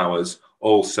nuclear powers,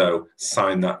 also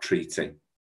sign that treaty.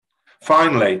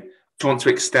 Finally, I want to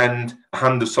extend a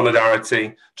hand of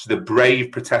solidarity to the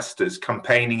brave protesters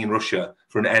campaigning in Russia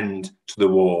for an end to the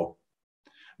war.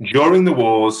 During the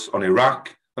wars on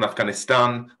Iraq, on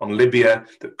Afghanistan, on Libya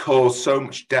that caused so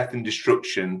much death and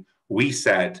destruction, we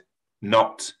said,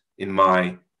 "Not in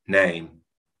my name."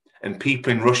 And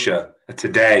people in Russia are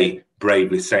today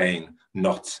bravely saying,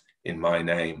 "Not in my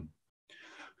name."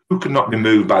 Who could not be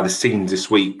moved by the scenes this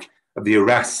week of the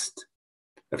arrest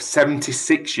of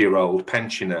 76-year-old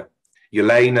pensioner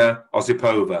Yelena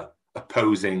Osipova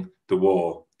opposing the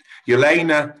war?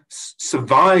 Yelena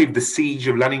survived the siege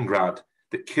of Leningrad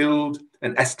that killed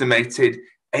an estimated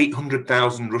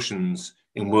 800,000 Russians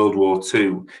in World War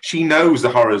II. She knows the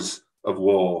horrors of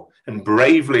war and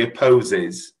bravely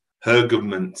opposes her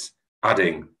government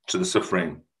adding to the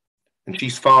suffering. And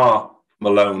she's far from a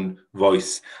lone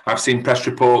voice. I've seen press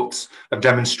reports of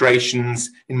demonstrations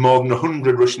in more than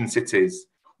 100 Russian cities,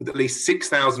 with at least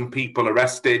 6,000 people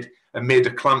arrested amid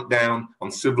a clampdown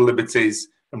on civil liberties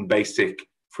and basic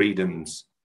freedoms.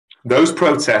 Those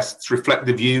protests reflect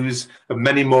the views of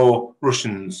many more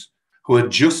Russians who are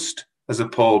just as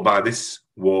appalled by this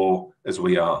war as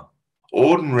we are.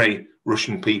 Ordinary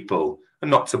Russian people are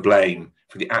not to blame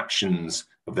for the actions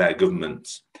of their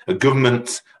government, a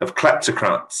government of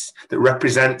kleptocrats that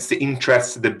represents the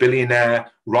interests of the billionaire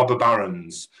robber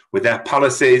barons with their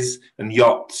palaces and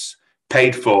yachts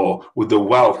paid for with the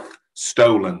wealth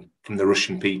stolen from the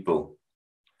Russian people.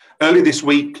 Early this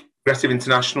week, Progressive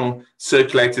International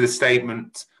circulated a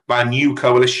statement by a new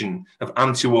coalition of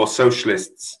anti-war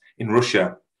socialists in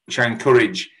Russia, which I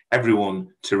encourage everyone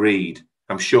to read.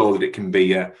 I'm sure that it can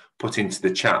be put into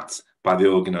the chat by the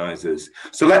organisers.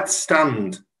 So let's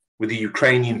stand with the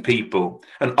Ukrainian people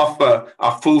and offer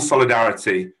our full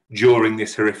solidarity during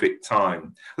this horrific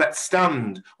time. Let's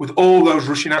stand with all those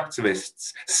Russian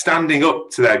activists standing up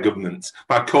to their government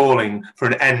by calling for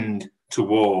an end to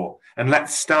war. And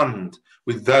let's stand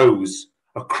with those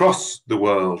across the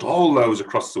world, all those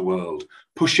across the world,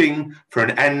 pushing for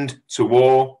an end to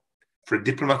war, for a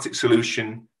diplomatic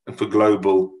solution, and for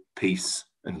global peace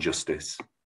and justice.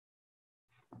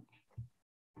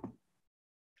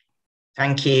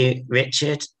 Thank you,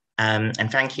 Richard, and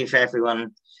thank you for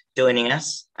everyone joining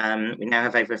us. We now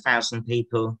have over 1,000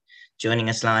 people joining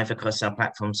us live across our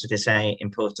platforms for this very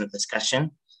important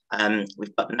discussion.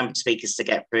 We've got a number of speakers to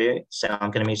get through, so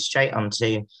I'm going to move straight on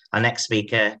to our next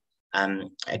speaker,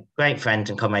 a great friend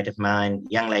and comrade of mine,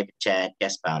 Young Labour Chair,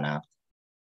 Jess Barnard.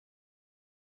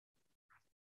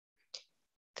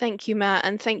 Thank you, Matt,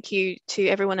 and thank you to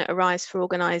everyone at Arise for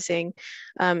organising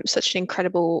such an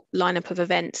incredible lineup of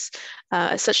events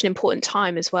at such an important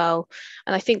time as well.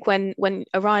 And I think when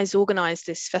Arise organised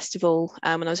this festival,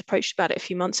 and I was approached about it a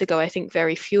few months ago, I think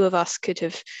very few of us could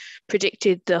have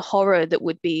predicted the horror that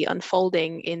would be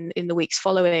unfolding in the weeks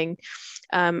following.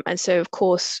 And so, of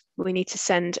course, we need to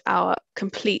send our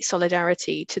complete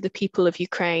solidarity to the people of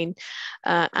Ukraine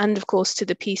and, of course, to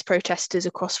the peace protesters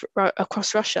across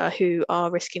Russia who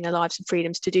are risking their lives and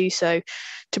freedoms to do so,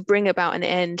 to bring about an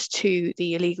end to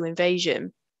the illegal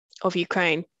invasion of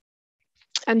Ukraine.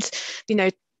 And, you know,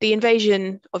 the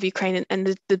invasion of Ukraine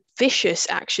and the vicious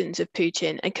actions of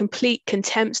Putin and complete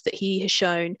contempt that he has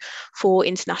shown for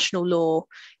international law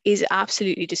is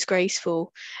absolutely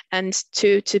disgraceful. And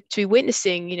to be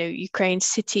witnessing, you know, Ukraine's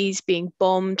cities being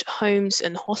bombed, homes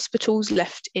and hospitals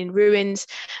left in ruins,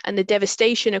 and the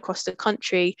devastation across the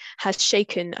country has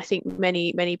shaken, I think,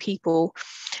 many people.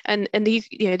 And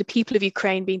the people of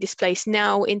Ukraine being displaced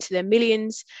now into their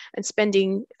millions and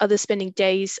spending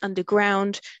days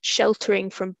underground, sheltering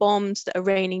from bombs that are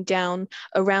raining down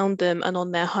around them and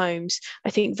on their homes. I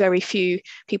think very few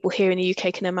people here in the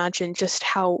UK can imagine just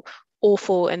how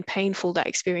awful and painful that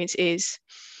experience is.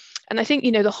 And I think,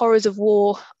 you know, the horrors of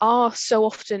war are so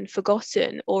often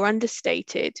forgotten or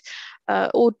understated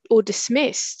or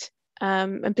dismissed.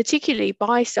 And particularly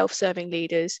by self-serving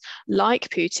leaders like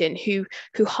Putin,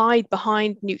 who hide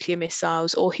behind nuclear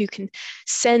missiles or who can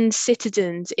send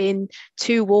citizens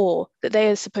into war that they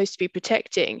are supposed to be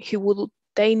protecting, who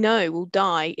they know will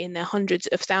die in their hundreds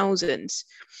of thousands.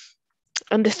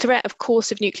 And the threat, of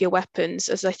course, of nuclear weapons,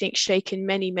 as I think, shaken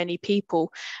many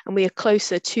people, and we are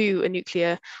closer to a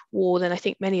nuclear war than I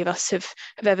think many of us have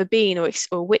ever been or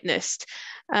witnessed.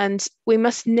 And we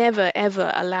must never,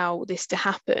 ever allow this to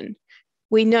happen.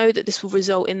 We know that this will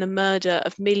result in the murder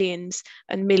of millions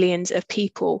and millions of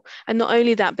people. And not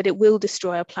only that, but it will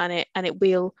destroy our planet and it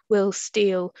will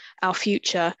steal our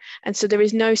future. And so there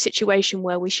is no situation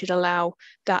where we should allow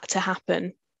that to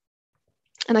happen.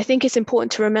 And I think it's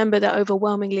important to remember that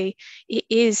overwhelmingly it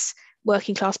is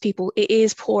working class people, it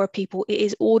is poorer people, it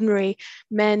is ordinary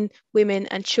men, women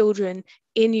and children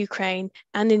in Ukraine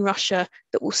and in Russia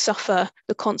that will suffer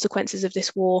the consequences of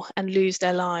this war and lose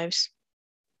their lives.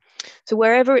 So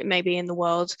wherever it may be in the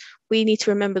world, we need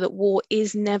to remember that war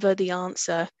is never the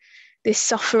answer. This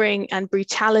suffering and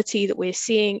brutality that we're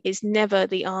seeing is never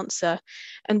the answer.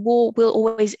 And war will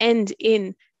always end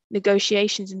in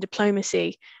negotiations and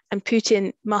diplomacy. And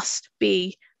Putin must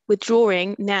be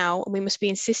withdrawing now, and we must be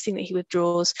insisting that he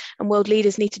withdraws. And world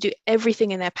leaders need to do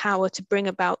everything in their power to bring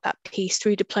about that peace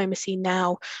through diplomacy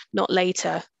now, not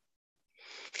later.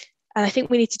 And I think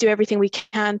we need to do everything we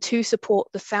can to support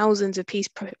the thousands of peace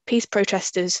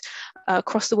protesters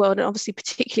across the world, and obviously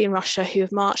particularly in Russia, who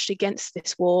have marched against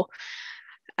this war.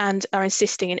 and are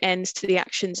insisting an end to the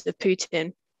actions of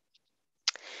Putin.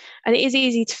 And it is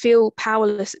easy to feel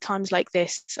powerless at times like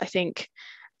this, I think,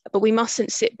 but we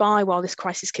mustn't sit by while this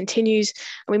crisis continues,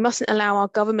 and we mustn't allow our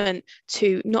government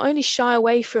to not only shy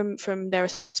away from their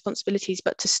responsibilities,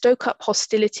 but to stoke up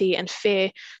hostility and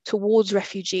fear towards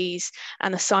refugees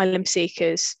and asylum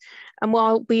seekers. And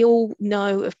while we all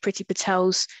know of Priti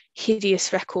Patel's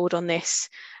hideous record on this,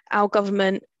 our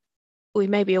government, we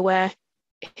may be aware,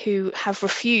 who have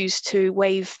refused to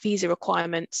waive visa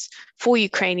requirements for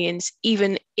Ukrainians,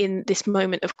 even in this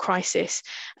moment of crisis,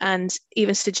 and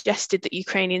even suggested that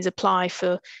Ukrainians apply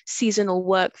for seasonal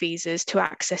work visas to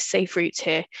access safe routes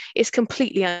here, is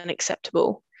completely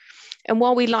unacceptable. And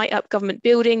while we light up government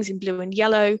buildings in blue and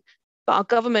yellow, but our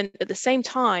government at the same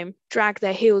time drag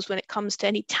their heels when it comes to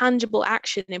any tangible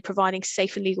action in providing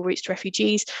safe and legal routes to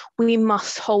refugees, we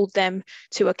must hold them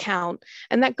to account.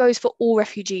 And that goes for all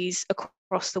refugees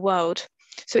across the world.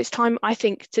 So it's time, I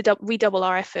think, to redouble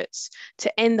our efforts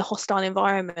to end the hostile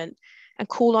environment and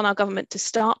call on our government to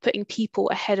start putting people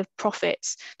ahead of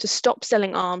profits, to stop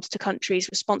selling arms to countries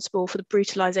responsible for the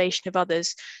brutalization of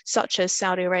others, such as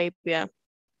Saudi Arabia.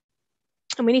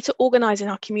 And we need to organize in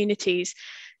our communities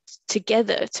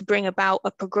together to bring about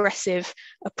a progressive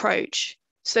approach.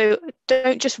 So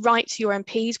don't just write to your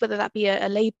MPs, whether that be a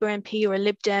Labour MP or a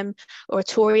Lib Dem or a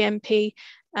Tory MP,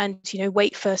 and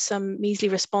wait for some measly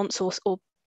response or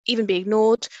even be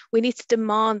ignored. We need to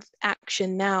demand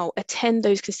action now. Attend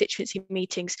those constituency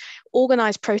meetings,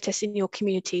 organise protests in your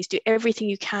communities, do everything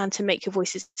you can to make your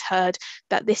voices heard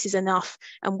that this is enough,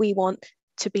 and we want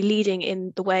to be leading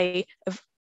in the way of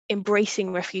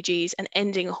embracing refugees and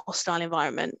ending a hostile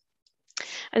environment.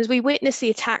 As we witness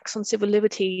the attacks on civil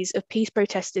liberties of peace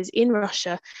protesters in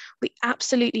Russia, we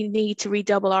absolutely need to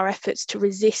redouble our efforts to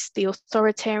resist the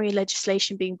authoritarian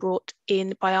legislation being brought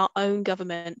in by our own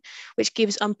government, which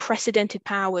gives unprecedented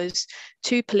powers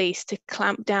to police to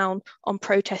clamp down on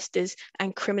protesters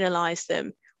and criminalise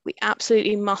them. We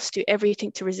absolutely must do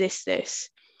everything to resist this.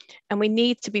 And we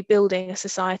need to be building a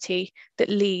society that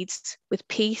leads with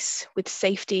peace, with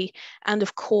safety, and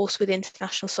of course with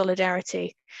international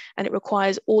solidarity. And it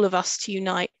requires all of us to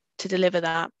unite to deliver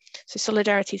that. So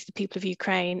solidarity to the people of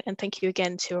Ukraine, and thank you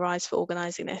again to Arise for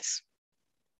organising this.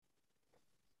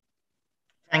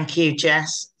 Thank you,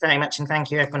 Jess, very much, and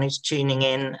thank you everyone who's tuning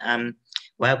in.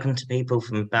 Welcome to people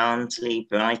from Barnsley,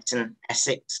 Brighton,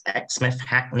 Essex, Exmouth,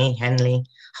 Hackney, Henley,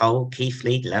 Hull,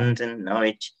 Keighley, London,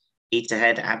 Norwich,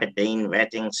 Peterhead, Aberdeen,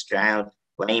 Reading, Stroud,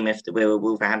 Weymouth, the Wirral,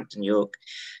 Wolverhampton, York,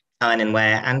 Tyne and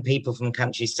Ware, and people from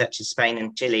countries such as Spain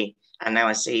and Chile. And now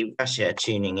I see Russia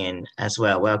tuning in as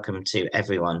well. Welcome to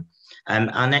everyone.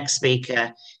 Our next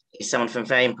speaker is someone from a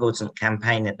very important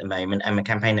campaign at the moment, and a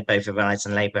campaign that both Arise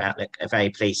and Labour Outlook are very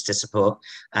pleased to support.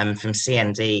 From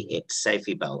CND, it's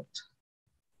Sophie Bolt.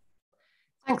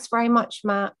 Thanks very much,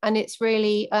 Matt. And it's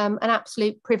really an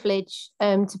absolute privilege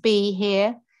to be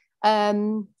here.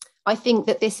 I think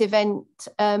that this event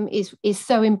is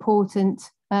so important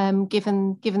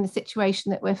given the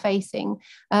situation that we're facing,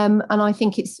 and I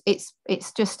think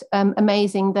it's just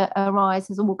amazing that Arise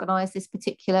has organised this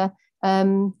particular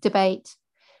debate.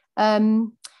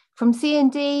 From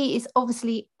CND, it's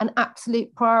obviously an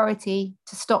absolute priority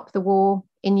to stop the war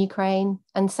in Ukraine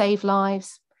and save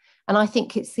lives, and I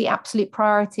think it's the absolute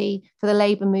priority for the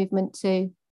Labour movement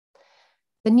too.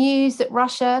 The news that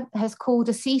Russia has called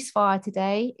a ceasefire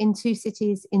today in 2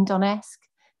 cities in Donetsk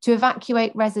to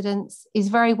evacuate residents is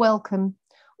very welcome,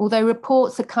 although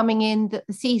reports are coming in that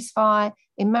the ceasefire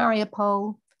in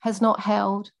Mariupol has not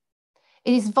held.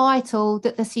 It is vital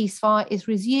that the ceasefire is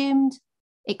resumed,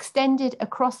 extended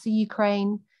across the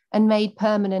Ukraine and made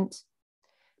permanent,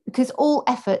 because all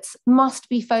efforts must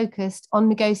be focused on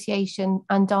negotiation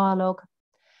and dialogue.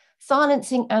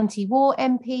 Silencing anti-war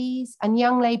MPs and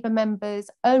young Labour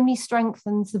members only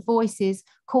strengthens the voices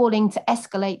calling to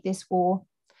escalate this war.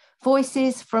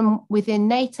 Voices from within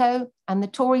NATO and the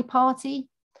Tory party,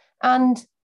 and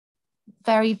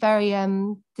very, very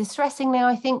distressingly,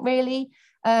 I think, really,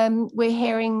 we're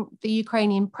hearing the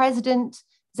Ukrainian president,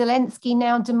 Zelensky,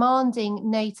 now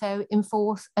demanding NATO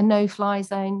enforce a no-fly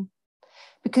zone.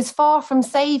 Because far from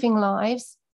saving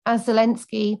lives, as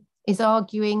Zelensky is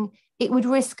arguing, it would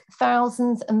risk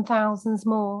thousands and thousands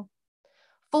more.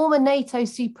 Former NATO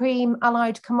Supreme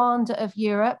Allied Commander of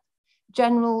Europe,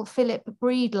 General Philip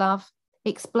Breedlove,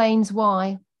 explains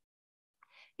why.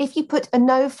 If you put a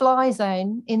no-fly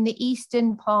zone in the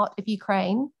eastern part of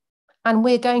Ukraine, and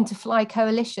we're going to fly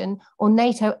coalition or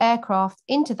NATO aircraft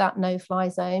into that no-fly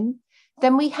zone,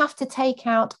 then we have to take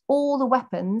out all the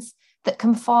weapons that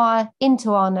can fire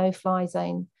into our no-fly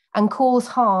zone and cause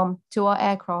harm to our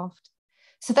aircraft.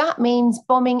 So that means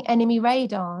bombing enemy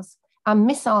radars and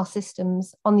missile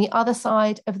systems on the other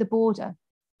side of the border,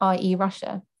 i.e.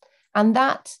 Russia. And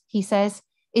that, he says,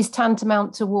 is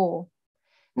tantamount to war.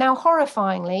 Now,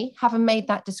 horrifyingly, having made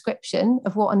that description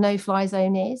of what a no-fly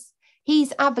zone is,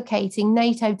 he's advocating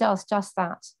NATO does just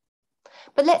that.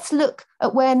 But let's look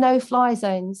at where no-fly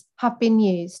zones have been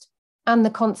used and the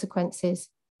consequences.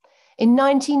 In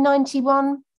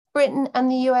 1991, Britain and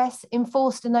the US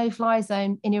enforced a no-fly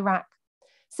zone in Iraq,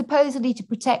 supposedly to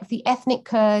protect the ethnic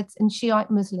Kurds and Shiite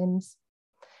Muslims.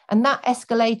 And that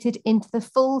escalated into the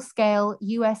full-scale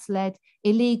US-led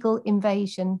illegal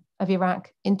invasion of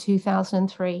Iraq in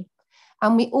 2003.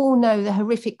 And we all know the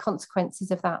horrific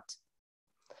consequences of that.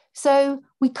 So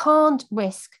we can't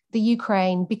risk the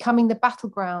Ukraine becoming the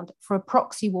battleground for a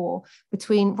proxy war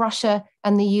between Russia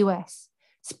and the US,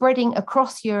 spreading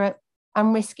across Europe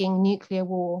and risking nuclear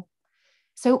war.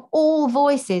 So all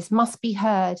voices must be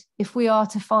heard if we are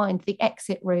to find the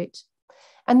exit route.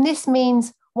 And this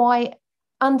means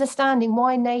understanding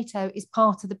why NATO is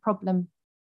part of the problem.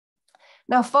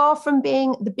 Now, far from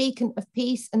being the beacon of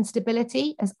peace and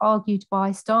stability, as argued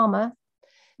by Starmer,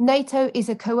 NATO is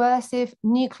a coercive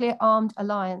nuclear-armed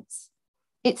alliance.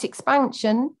 Its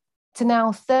expansion to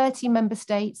now 30 member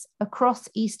states across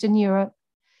Eastern Europe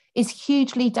is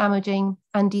hugely damaging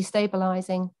and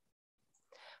destabilizing.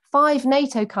 5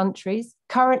 NATO countries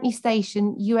currently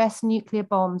station US nuclear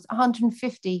bombs,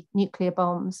 150 nuclear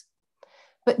bombs.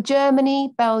 But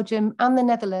Germany, Belgium, and the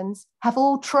Netherlands have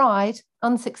all tried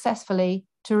unsuccessfully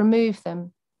to remove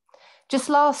them. Just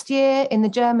last year in the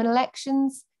German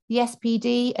elections, the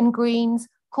SPD and Greens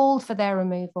called for their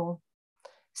removal.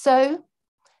 So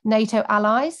NATO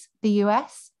allies, the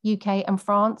US, UK, and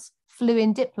France, flew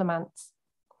in diplomats,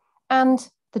 and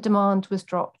the demand was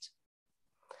dropped.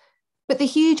 But the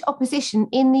huge opposition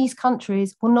in these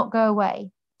countries will not go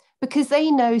away because they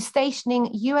know stationing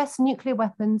US nuclear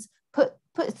weapons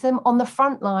puts them on the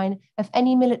front line of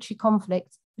any military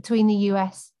conflict between the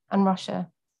US and Russia.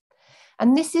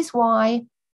 And this is why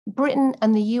Britain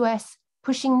and the US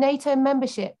pushing NATO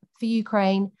membership for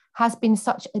Ukraine has been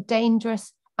such a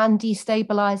dangerous and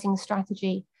destabilizing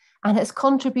strategy and has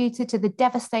contributed to the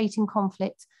devastating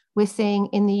conflict we're seeing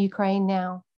in the Ukraine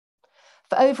now.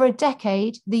 For over a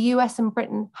decade, the US and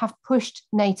Britain have pushed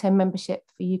NATO membership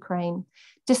for Ukraine,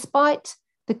 despite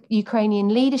the Ukrainian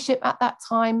leadership at that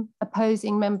time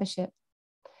opposing membership.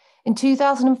 In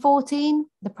 2014,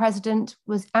 the president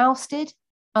was ousted,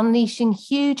 unleashing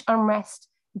huge unrest,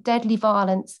 deadly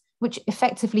violence, which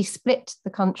effectively split the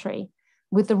country,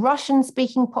 with the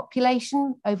Russian-speaking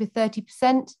population, over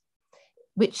 30%,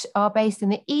 which are based in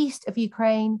the east of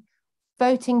Ukraine,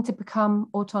 voting to become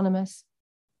autonomous.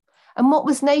 And what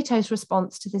was NATO's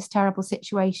response to this terrible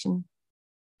situation?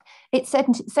 It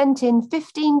sent in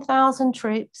 15,000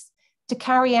 troops to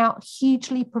carry out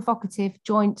hugely provocative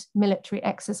joint military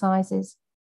exercises.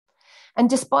 And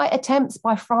despite attempts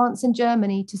by France and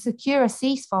Germany to secure a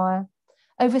ceasefire,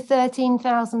 over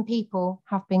 13,000 people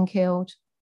have been killed.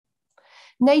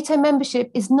 NATO membership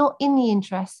is not in the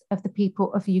interests of the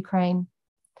people of Ukraine.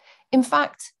 In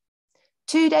fact,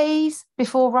 2 days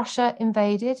before Russia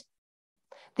invaded,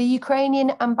 the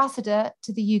Ukrainian ambassador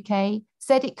to the UK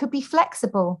said it could be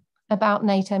flexible about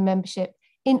NATO membership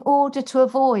in order to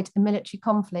avoid a military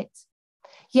conflict.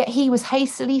 Yet he was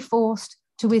hastily forced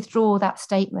to withdraw that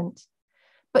statement.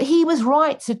 But he was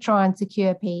right to try and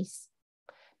secure peace,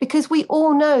 because we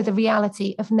all know the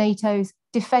reality of NATO's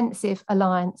defensive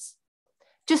alliance.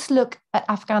 Just look at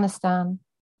Afghanistan.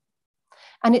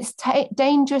 And its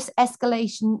dangerous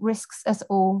escalation risks us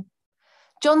all.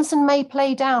 Johnson may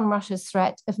play down Russia's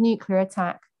threat of nuclear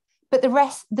attack, but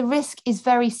the risk is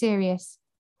very serious.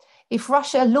 If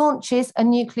Russia launches a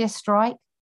nuclear strike,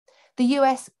 the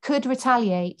US could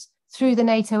retaliate through the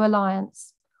NATO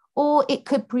alliance, or it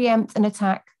could preempt an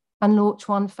attack and launch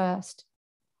one first.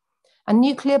 And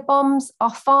nuclear bombs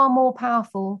are far more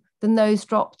powerful than those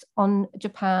dropped on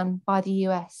Japan by the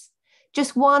US.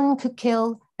 Just one could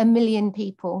kill 1 million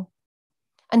people.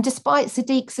 And despite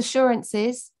Sadiq's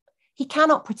assurances, he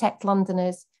cannot protect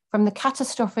Londoners from the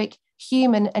catastrophic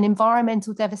human and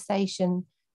environmental devastation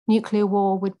nuclear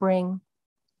war would bring.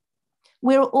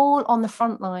 We're all on the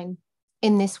front line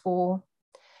in this war,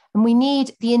 and we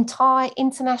need the entire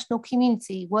international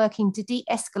community working to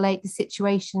de-escalate the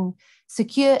situation,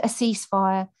 secure a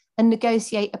ceasefire, and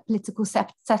negotiate a political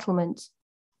settlement.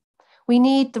 We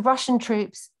need the Russian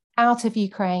troops out of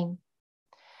Ukraine.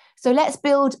 So let's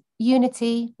build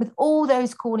unity with all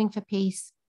those calling for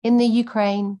peace in the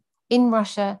Ukraine, in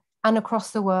Russia, and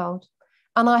across the world.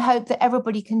 And I hope that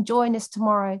everybody can join us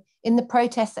tomorrow in the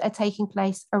protests that are taking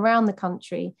place around the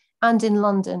country and in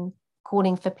London,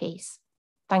 calling for peace.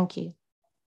 Thank you.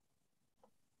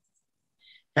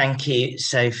 Thank you,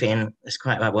 Sophie, and that's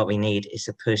quite right. What we need is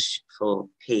a push for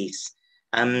peace.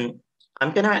 I'm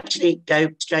going to actually go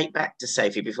straight back to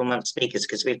Sophie before my speakers,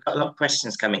 because we've got a lot of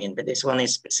questions coming in, but this one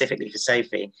is specifically for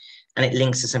Sophie, and it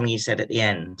links to something you said at the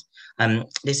end.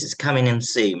 This is coming in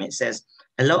Zoom. It says,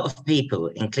 a lot of people,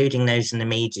 including those in the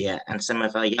media and some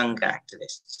of our younger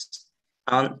activists,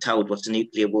 aren't told what a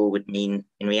nuclear war would mean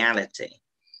in reality.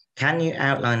 Can you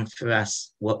outline for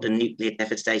us what the nuclear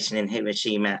devastation in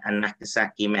Hiroshima and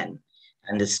Nagasaki meant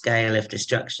and the scale of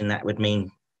destruction that would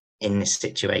mean in this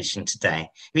situation today?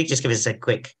 If you could just give us a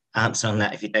quick answer on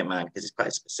that, if you don't mind, because it's quite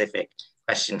a specific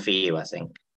question for you, I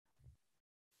think.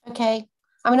 Okay.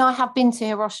 I mean, I have been to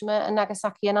Hiroshima and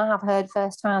Nagasaki, and I have heard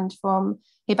firsthand from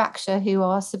Hibakusha, who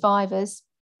are survivors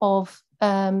of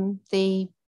the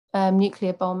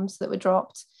nuclear bombs that were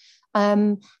dropped.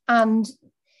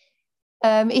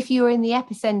 If you were in the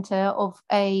epicenter of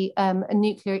a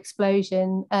nuclear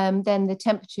explosion, then the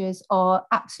temperatures are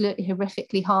absolutely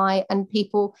horrifically high, and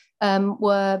people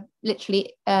were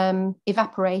literally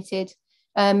evaporated.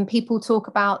 People talk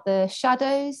about the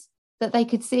shadows that they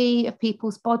could see of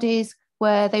people's bodies,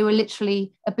 where they were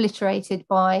literally obliterated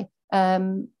by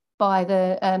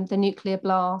the nuclear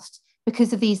blast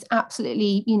because of these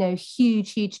absolutely,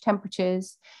 huge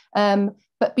temperatures.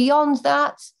 But beyond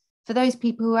that, for those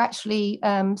people who actually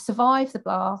survive the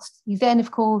blast, you then,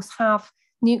 of course, have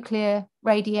nuclear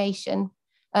radiation,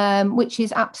 which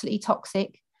is absolutely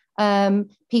toxic.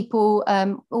 People,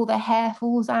 all their hair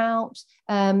falls out,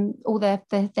 all their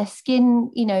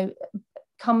skin,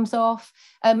 comes off,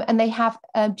 and they have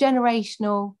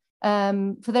generational,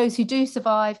 for those who do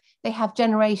survive, they have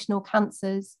generational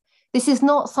cancers. This is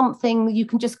not something you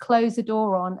can just close the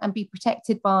door on and be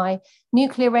protected by.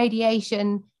 Nuclear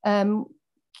radiation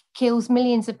kills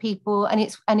millions of people, and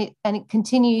it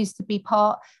continues to be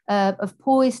part of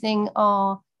poisoning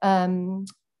our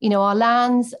our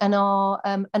lands and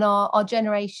our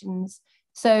generations.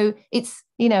 So it's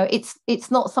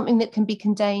not something that can be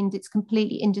contained. It's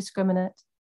completely indiscriminate.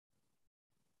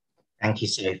 Thank you,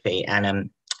 Sophie, and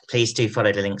please do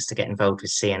follow the links to get involved with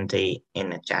CND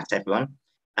in the chat, everyone.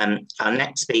 Our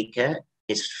next speaker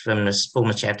is from the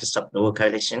former chair of the Stop the War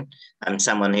Coalition,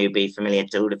 someone who will be familiar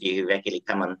to all of you who regularly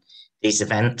come on these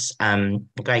events, a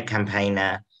great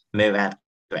campaigner, Murad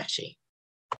Qureshi.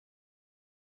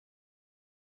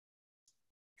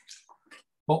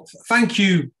 Well, thank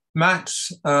you, Matt,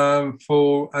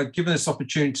 for giving this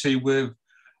opportunity with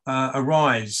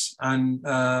Arise and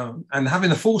having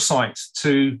the foresight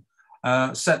to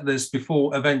set this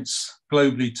before events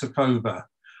globally took over.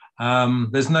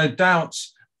 There's no doubt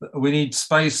that we need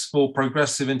space for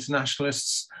progressive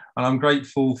internationalists, and I'm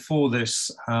grateful for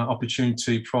this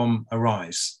opportunity from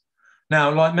Arise.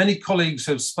 Now, like many colleagues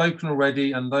who have spoken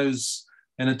already and those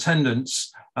in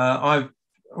attendance, I've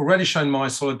already shown my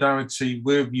solidarity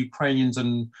with Ukrainians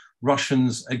and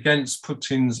Russians against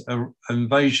Putin's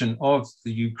invasion of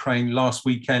the Ukraine last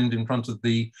weekend in front of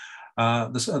the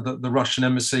Russian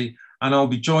embassy, and I'll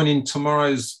be joining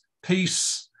tomorrow's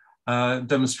peace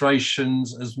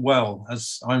demonstrations, as well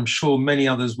as I'm sure many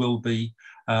others will be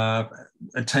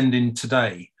attending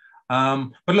today. But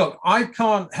look, I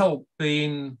can't help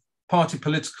being party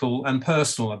political and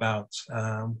personal about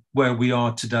where we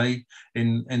are today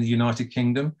in the United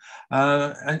Kingdom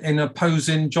in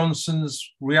opposing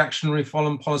Johnson's reactionary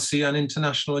foreign policy and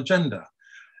international agenda.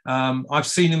 I've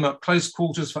seen him at close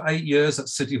quarters for 8 years at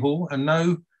City Hall and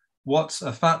know what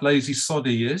a fat, lazy sod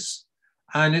he is.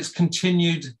 And it's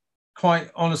continued,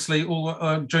 quite honestly, all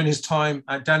during his time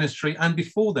at Downing Street and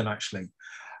before then, actually.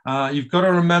 You've got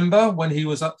to remember when he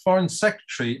was at Foreign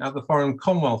Secretary at the Foreign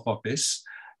Commonwealth Office,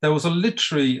 there was a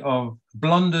litany of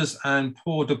blunders and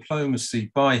poor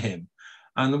diplomacy by him.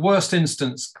 And the worst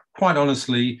instance, quite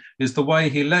honestly, is the way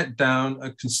he let down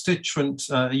a constituent,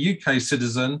 a UK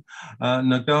citizen,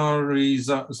 Nagari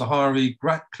Zahari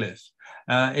Ratcliffe,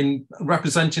 in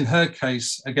representing her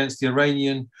case against the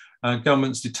Iranian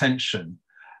government's detention.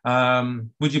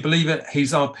 Would you believe it?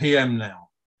 He's our PM now.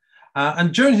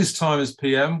 And during his time as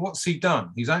PM, what's he done?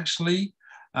 He's actually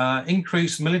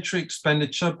increased military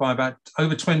expenditure by about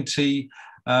over 20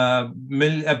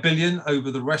 billion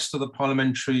over the rest of the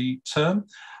parliamentary term.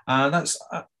 That's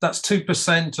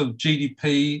 2% of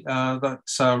GDP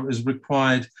that is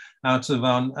required out of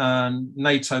our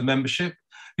NATO membership.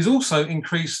 He's also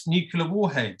increased nuclear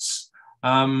warheads.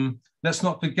 Let's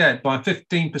not forget, by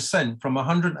 15% from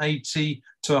 180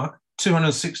 to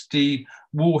 260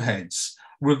 warheads,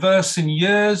 reversing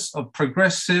years of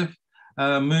progressive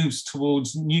moves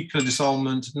towards nuclear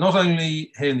disarmament, not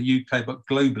only here in the UK, but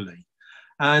globally,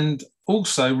 and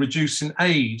also reducing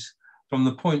aid from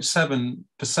the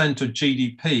 0.7% of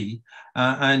GDP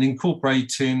and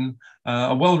incorporating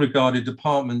a well-regarded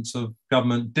Department of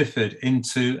Government, DFID,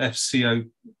 into FCO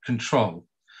control.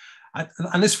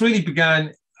 And this really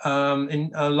began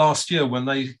in last year when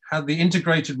they had the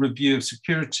integrated review of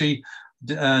security,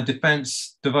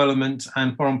 defence, development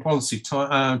and foreign policy,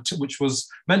 which was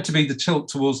meant to be the tilt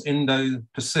towards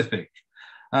Indo-Pacific.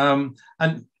 And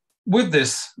with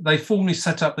this, they formally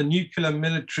set up the nuclear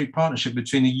military partnership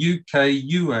between the UK,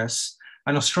 US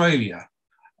and Australia,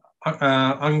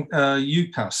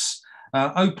 UCAS,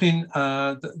 opening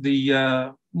a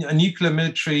nuclear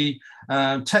military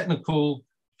technical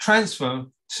transfer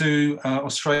to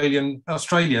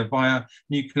Australia via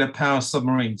nuclear power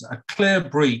submarines, a clear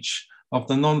breach of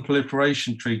the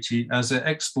non-proliferation treaty as it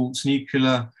exports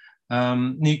nuclear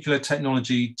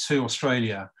technology to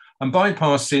Australia, and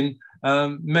bypassing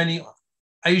many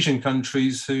Asian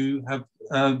countries who have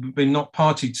been not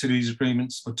party to these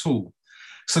agreements at all.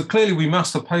 So clearly we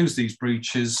must oppose these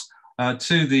breaches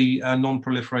to the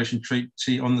non-proliferation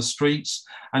treaty on the streets,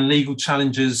 and legal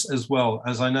challenges as well,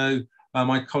 as I know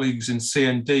my colleagues in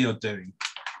CND are doing.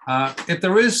 If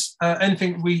there is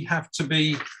anything we have to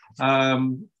be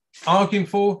arguing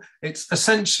for, it's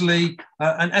essentially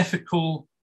an ethical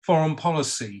foreign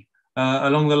policy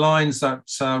along the lines that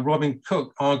Robin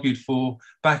Cook argued for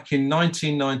back in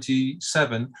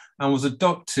 1997 and was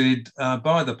adopted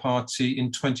by the party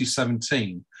in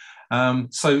 2017.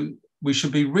 So we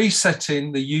should be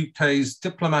resetting the UK's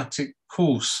diplomatic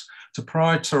course to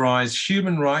prioritise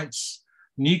human rights,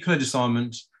 nuclear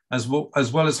disarmament, as well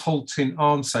as halting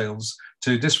arms sales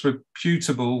to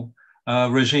disreputable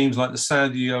regimes like the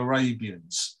Saudi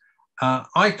Arabians.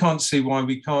 I can't see why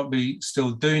we can't be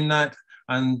still doing that.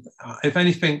 And if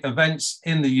anything, events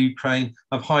in the Ukraine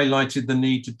have highlighted the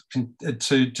need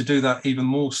to do that even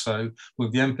more so,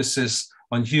 with the emphasis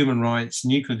on human rights,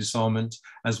 nuclear disarmament,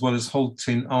 as well as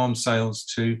halting arms sales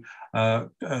to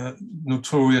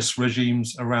notorious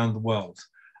regimes around the world.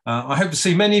 I hope to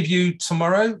see many of you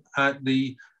tomorrow at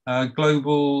the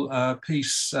global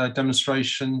peace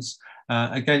demonstrations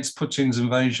against Putin's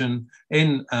invasion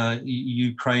in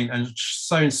Ukraine, and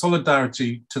showing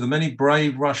solidarity to the many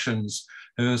brave Russians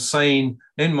who are saying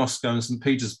in Moscow and St.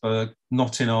 Petersburg,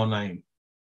 not in our name.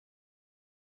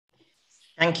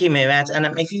 Thank you, Murad. And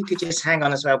if you could just hang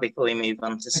on as well before we move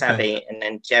on to Sabi and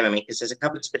then Jeremy, because there's a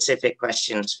couple of specific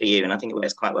questions for you, and I think it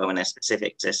works quite well when they're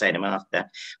specific to say them after.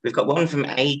 We've got one from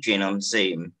Adrian on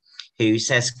Zoom, who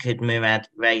says, could Murad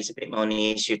raise a bit more on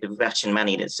the issue of the Russian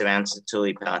money that surrounds the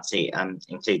Tory party,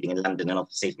 including in London, and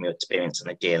obviously from your experience on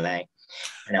the GLA?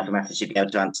 And Alpha should be able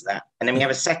to answer that. And then we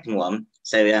have a second one.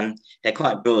 So they're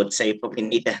quite broad, so you probably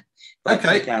need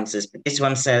quick answers. But this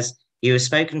one says, you have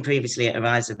spoken previously at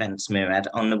Arise events, Murad,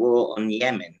 on the war on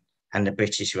Yemen and the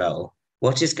British role.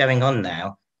 What is going on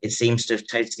now? It seems to have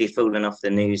totally fallen off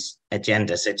the news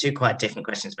agenda. So two quite different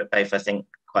questions, but both, I think,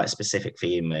 quite specific for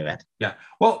you, Murad. Yeah,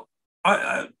 well,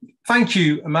 thank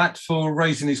you, Matt, for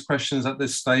raising these questions at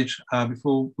this stage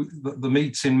before the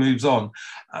meeting moves on.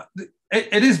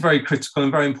 It is very critical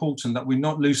and very important that we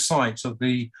not lose sight of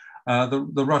the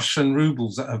Russian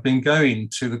rubles that have been going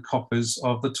to the coffers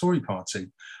of the Tory party.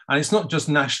 And it's not just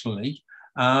nationally,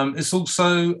 it's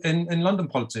also in London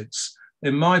politics.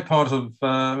 In my part of,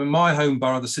 in my home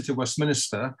borough, the City of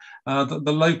Westminster,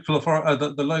 the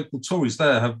local Tories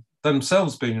there have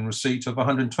themselves been in receipt of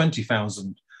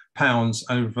 £120,000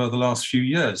 over the last few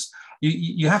years.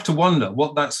 You have to wonder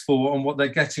what that's for and what they're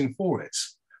getting for it.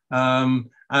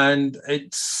 And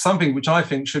it's something which I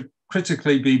think should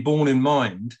critically be borne in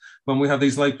mind when we have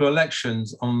these local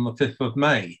elections on the 5th of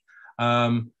May.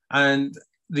 And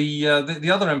the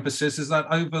other emphasis is that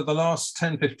over the last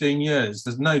 10, 15 years,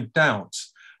 there's no doubt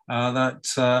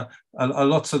that a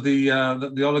lot of the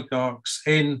oligarchs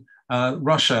in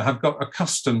Russia have got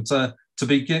accustomed to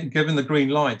be given the green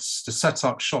lights to set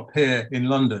up shop here in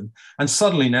London. And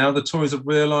suddenly now the Tories have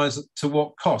realised to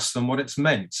what cost and what it's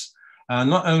meant,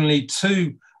 not only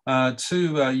to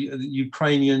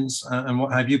Ukrainians and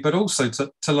what have you, but also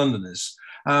to Londoners.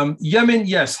 Yemen,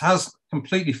 yes, has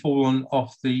completely fallen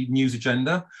off the news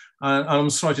agenda. And I'm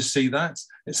sorry to see that.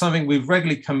 It's something we've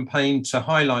regularly campaigned to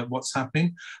highlight what's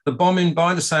happening. The bombing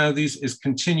by the Saudis is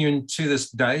continuing to this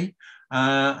day,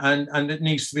 and it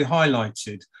needs to be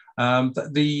highlighted.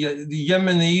 The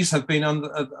Yemenis have been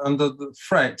under the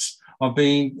threat of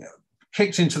being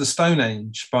kicked into the Stone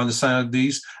Age by the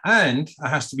Saudis, and it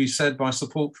has to be said, by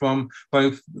support from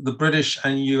both the British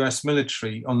and US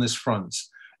military on this front.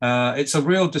 It's a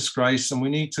real disgrace, and we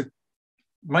need to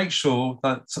make sure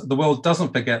that the world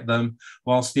doesn't forget them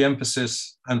whilst the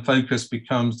emphasis and focus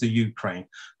becomes the Ukraine.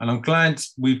 And I'm glad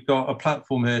we've got a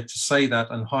platform here to say that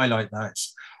and highlight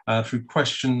that through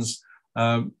questions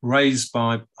raised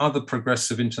by other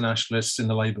progressive internationalists in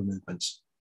the labour movement.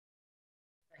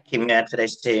 Thank you, Murad, for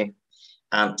those two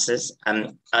answers.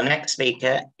 Our next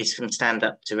speaker is from Stand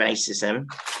Up to Racism,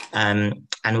 and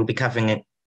we'll be covering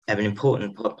an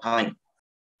important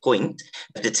point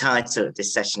of the title of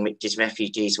this session, which is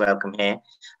Refugees Welcome Here,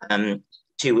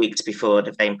 2 weeks before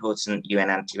the very important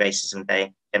UN Anti-Racism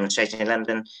Day demonstration in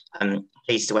London.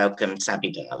 Pleased to welcome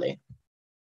Sabi Dalu.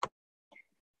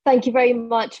 Thank you very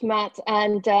much, Matt,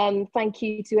 and thank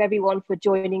you to everyone for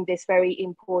joining this very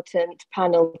important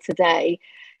panel today.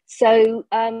 So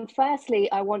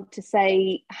firstly, I want to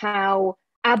say how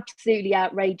absolutely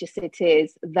outrageous it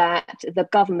is that the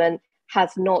government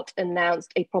has not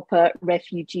announced a proper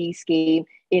refugee scheme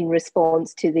in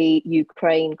response to the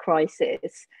Ukraine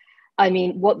crisis. I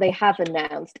mean, what they have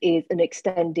announced is an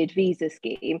extended visa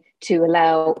scheme to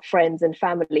allow friends and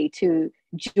family to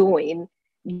join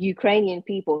Ukrainian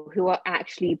people who are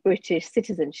actually British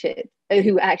citizenship,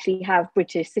 who actually have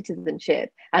British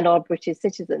citizenship and are British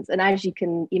citizens. And as you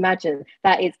can imagine,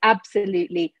 that is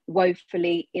absolutely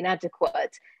woefully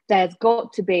inadequate. There's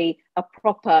got to be a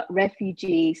proper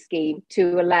refugee scheme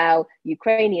to allow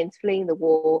Ukrainians fleeing the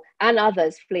war and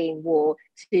others fleeing war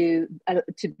to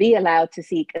be allowed to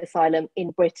seek asylum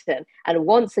in Britain. And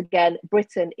once again,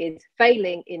 Britain is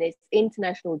failing in its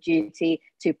international duty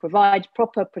to provide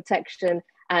proper protection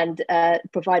and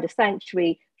provide a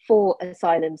sanctuary for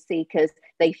asylum seekers.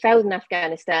 They failed in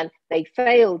Afghanistan, they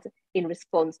failed in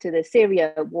response to the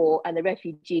Syria war and the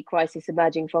refugee crisis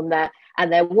emerging from that,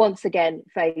 and they're once again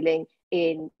failing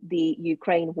in the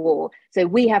Ukraine war. So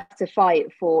we have to fight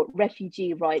for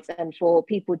refugee rights and for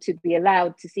people to be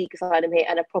allowed to seek asylum here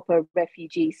and a proper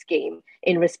refugee scheme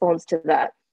in response to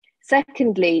that.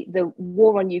 Secondly, the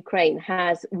war on Ukraine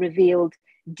has revealed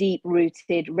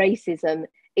deep-rooted racism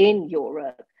in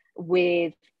Europe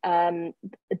with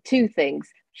two things.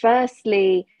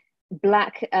 Firstly,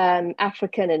 Black,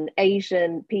 African and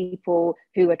Asian people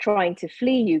who are trying to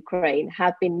flee Ukraine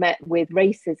have been met with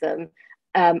racism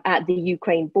at the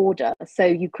Ukraine border. So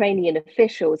Ukrainian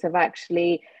officials have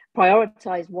actually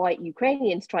prioritized white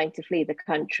Ukrainians trying to flee the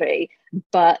country,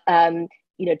 but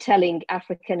telling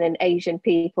African and Asian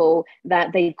people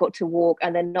that they've got to walk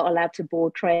and they're not allowed to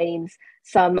board trains.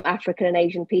 Some African and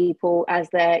Asian people, as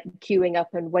they're queuing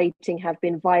up and waiting, have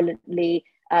been violently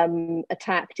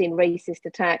attacked in racist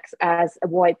attacks as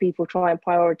white people try and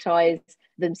prioritize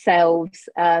themselves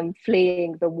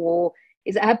fleeing the war.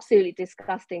 Is absolutely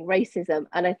disgusting racism.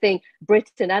 And I think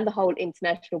Britain and the whole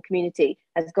international community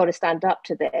has got to stand up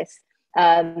to this.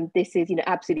 This is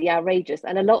absolutely outrageous.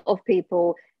 And a lot of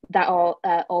people that are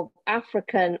of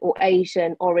African or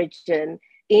Asian origin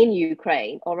in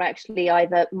Ukraine are actually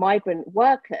either migrant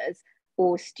workers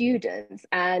or students,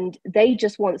 and they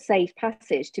just want safe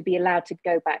passage to be allowed to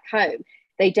go back home.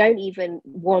 They don't even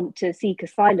want to seek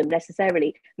asylum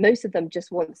necessarily. Most of them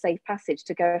just want safe passage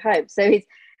to go home. So it's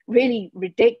really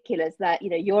ridiculous that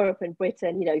Europe and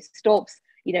Britain stops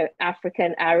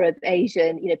African, Arab,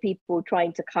 Asian people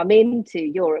trying to come into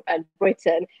Europe and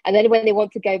Britain, and then when they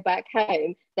want to go back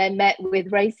home, they're met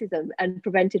with racism and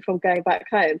prevented from going back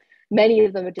home. Many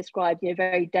of them are described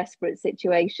very desperate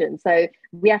situations. So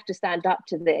we have to stand up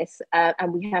to this,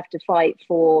 and we have to fight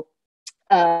for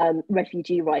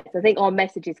refugee rights. I think our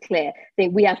message is clear. I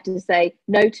think we have to say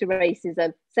no to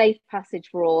racism, safe passage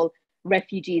for all,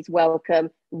 refugees welcome,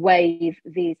 waive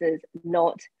visas,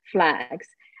 not flags.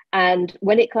 And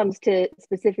when it comes to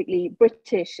specifically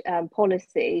British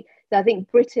policy, so I think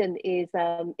Britain is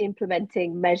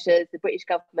implementing measures, the British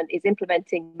government is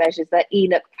implementing measures that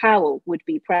Enoch Powell would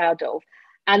be proud of.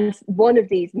 And one of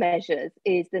these measures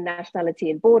is the Nationality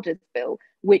and Borders Bill,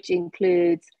 which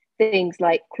includes things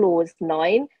like Clause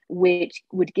 9, which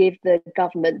would give the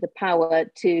government the power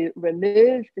to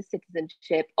remove the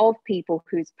citizenship of people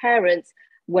whose parents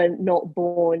were not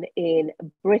born in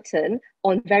Britain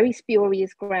on very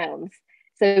spurious grounds.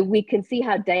 So we can see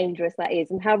how dangerous that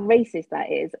is and how racist that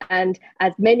is. And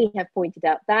as many have pointed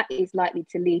out, that is likely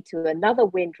to lead to another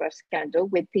Windrush scandal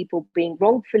with people being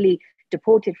wrongfully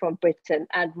deported from Britain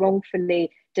and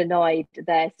wrongfully denied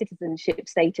their citizenship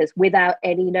status without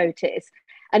any notice.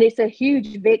 And it's a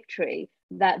huge victory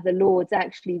that the Lords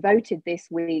actually voted this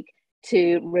week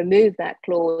to remove that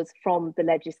clause from the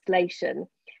legislation.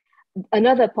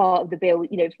 Another part of the bill,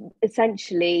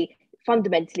 essentially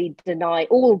fundamentally denies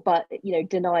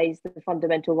the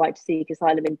fundamental right to seek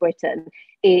asylum in Britain.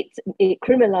 It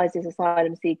criminalises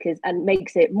asylum seekers and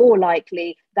makes it more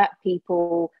likely that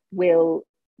people will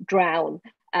drown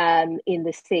in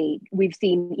the sea. We've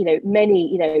seen,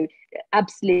 many,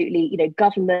 absolutely,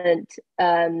 government,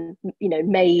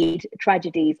 made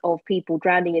tragedies of people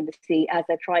drowning in the sea as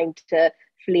they're trying to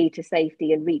flee to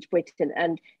safety and reach Britain.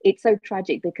 And it's so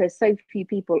tragic because so few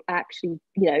people actually,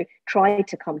 try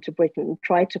to come to Britain,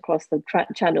 try to cross the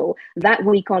channel, that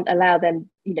we can't allow them,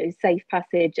 safe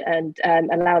passage and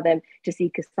allow them to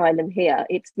seek asylum here.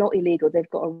 It's not illegal. They've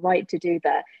got a right to do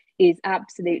that. Is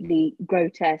absolutely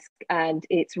grotesque and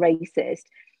it's racist.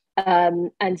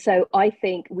 And so I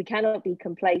think we cannot be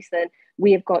complacent.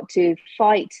 We have got to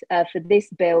fight for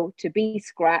this bill to be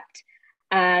scrapped,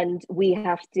 and we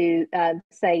have to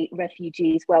say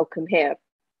refugees welcome here.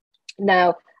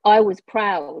 Now, I was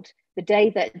proud the day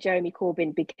that Jeremy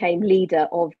Corbyn became leader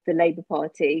of the Labour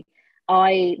Party.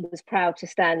 I was proud to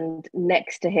stand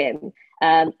next to him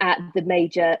at the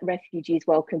major refugees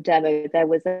welcome demo. There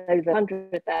was over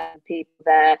 100,000 people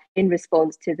there in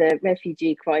response to the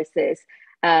refugee crisis.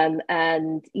 And,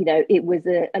 it was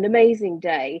an amazing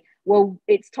day. Well,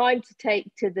 it's time to take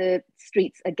to the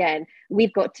streets again.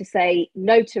 We've got to say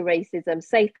no to racism,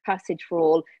 safe passage for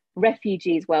all,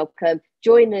 refugees welcome.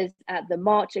 Join us at the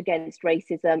March Against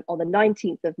Racism on the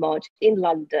 19th of March in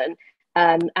London.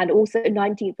 And also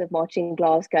 19th of March in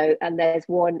Glasgow, and there's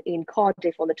one in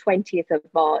Cardiff on the 20th of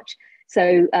March.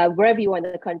 So wherever you are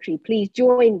in the country, please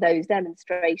join those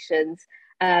demonstrations.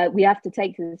 We have to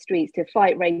take to the streets to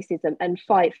fight racism and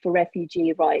fight for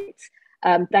refugee rights.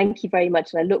 Thank you very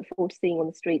much, and I look forward to seeing you on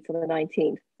the streets on the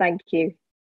 19th. Thank you.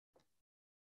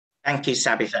 Thank you,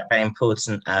 Sabi, for that very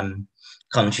important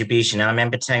contribution. I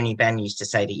remember Tony Benn used to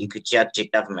say that you could judge a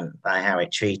government by how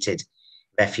it treated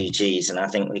refugees, and I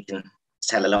think we can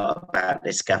tell a lot about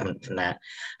this government from that.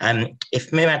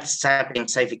 If Murad, Sabi and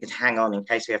Sophie could hang on in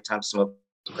case we have time for some more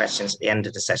questions at the end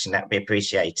of the session, that would be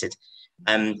appreciated.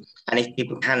 And if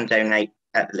people can donate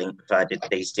at the link provided,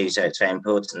 please do so, it's very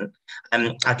important.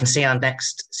 I can see our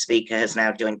next speaker has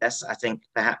now joined us. I think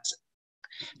perhaps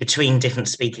between different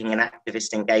speaking and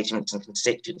activist engagements and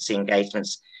constituency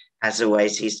engagements, as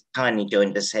always, he's kindly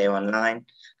joined us here online.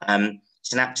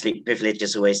 It's an absolute privilege,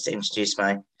 as always, to introduce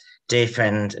my dear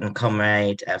friend and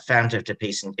comrade, founder of the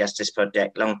Peace and Justice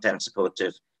Project, long-term supporter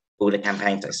of all the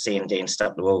campaigns like CND and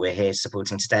Stop the War we're here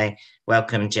supporting today.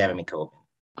 Welcome, Jeremy Corbyn.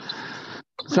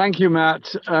 Thank you,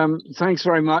 Matt. Thanks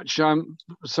very much. I'm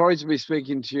sorry to be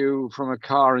speaking to you from a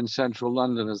car in central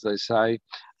London, as they say,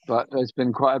 but it's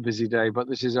been quite a busy day, but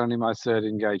this is only my third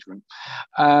engagement.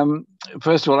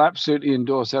 First of all, absolutely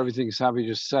endorse everything Sabi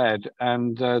just said,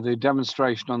 and the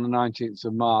demonstration on the 19th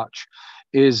of March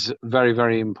is very,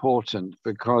 very important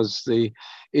because the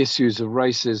issues of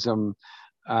racism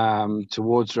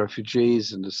towards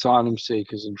refugees and asylum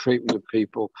seekers and treatment of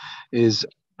people is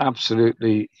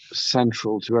absolutely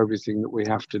central to everything that we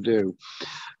have to do.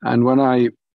 And when I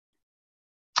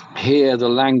hear the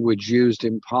language used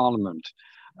in Parliament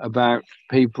about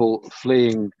people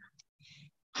fleeing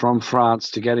from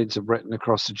France to get into Britain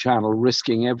across the Channel,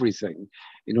 risking everything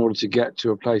in order to get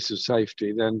to a place of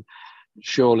safety, then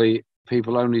surely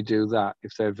people only do that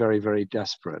if they're very, very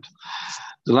desperate.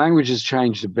 The language has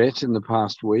changed a bit in the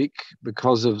past week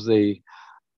because of the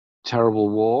terrible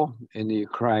war in the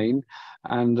Ukraine,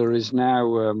 and there is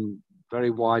now very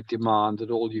wide demand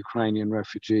that all Ukrainian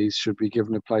refugees should be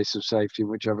given a place of safety in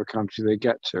whichever country they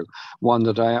get to, one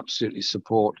that I absolutely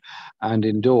support and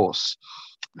endorse.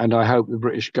 And I hope the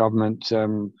British government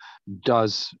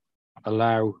does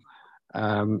allow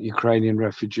Ukrainian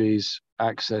refugees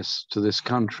access to this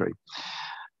country.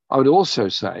 I would also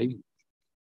say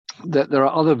that there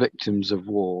are other victims of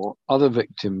war, other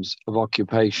victims of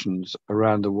occupations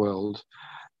around the world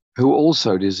who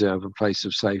also deserve a place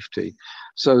of safety.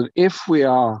 So if we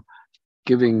are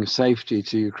giving safety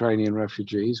to Ukrainian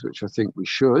refugees, which I think we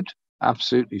should,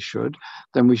 absolutely should,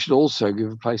 then we should also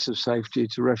give a place of safety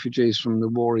to refugees from the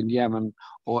war in Yemen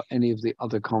or any of the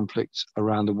other conflicts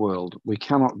around the world. We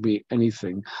cannot be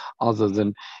anything other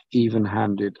than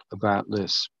even-handed about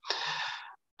this.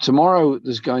 Tomorrow,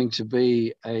 there's going to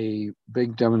be a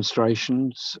big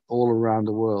demonstrations all around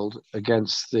the world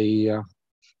against the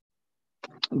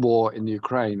war in the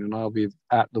Ukraine, and I'll be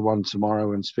at the one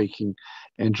tomorrow and speaking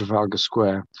in Trafalgar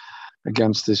Square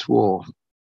against this war.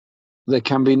 There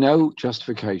can be no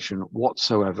justification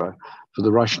whatsoever for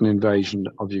the Russian invasion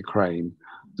of Ukraine,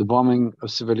 the bombing of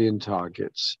civilian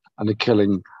targets, and the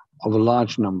killing of a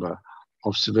large number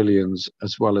of civilians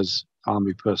as well as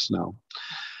army personnel.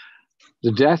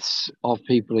 The deaths of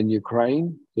people in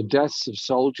Ukraine, the deaths of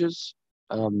soldiers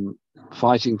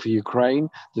fighting for Ukraine,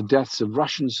 the deaths of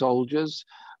Russian soldiers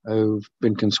who've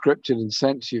been conscripted and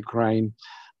sent to Ukraine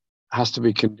has to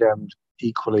be condemned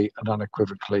equally and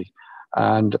unequivocally.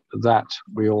 And that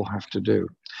we all have to do.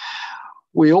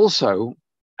 We also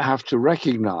have to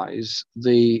recognize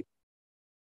the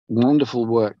wonderful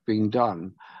work being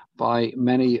done by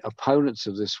many opponents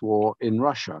of this war in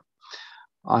Russia.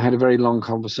 I had a very long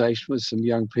conversation with some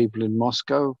young people in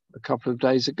Moscow a couple of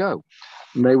days ago,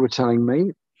 and they were telling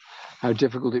me how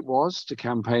difficult it was to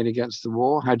campaign against the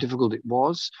war, how difficult it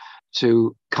was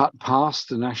to cut past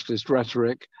the nationalist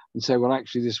rhetoric and say, well,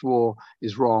 actually, this war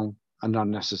is wrong and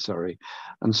unnecessary.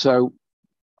 And so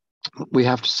we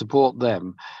have to support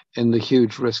them in the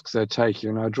huge risks they're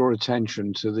taking. And I draw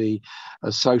attention to the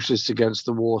Socialists Against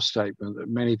the War statement that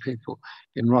many people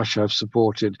in Russia have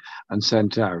supported and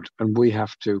sent out. And we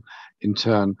have to, in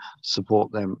turn,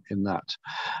 support them in that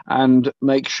and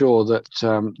make sure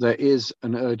that there is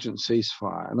an urgent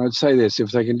ceasefire. And I'd say this,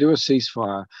 if they can do a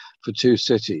ceasefire for 2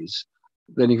 cities,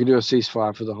 then you can do a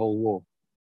ceasefire for the whole war.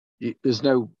 There's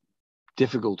no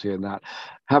difficulty in that.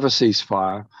 Have a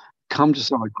ceasefire, come to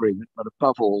some agreement, but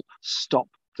above all, stop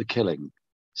the killing.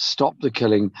 Stop the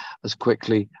killing as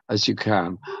quickly as you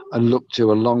can and look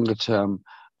to a longer term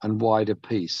and wider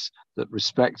peace that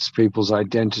respects people's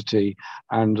identity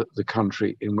and the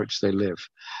country in which they live.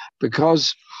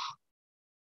 Because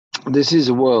this is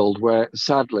a world where,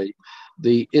 sadly,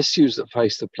 the issues that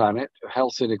face the planet,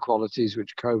 health inequalities,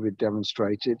 which COVID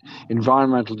demonstrated,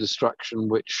 environmental destruction,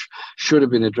 which should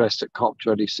have been addressed at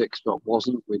COP26 but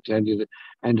wasn't, which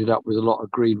ended up with a lot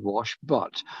of greenwash,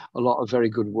 but a lot of very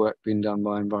good work being done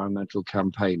by environmental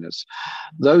campaigners.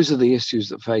 Those are the issues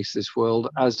that face this world,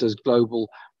 as does global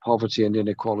poverty and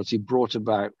inequality brought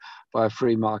about by a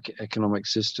free market economic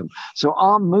system. So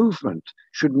our movement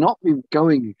should not be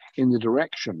going in the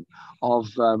direction of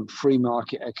free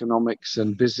market economics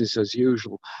and business as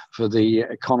usual for the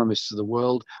economists of the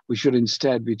world. We should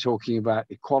instead be talking about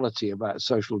equality, about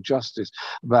social justice,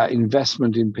 about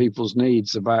investment in people's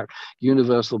needs, about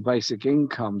universal basic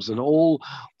incomes and all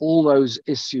those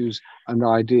issues and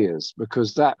ideas,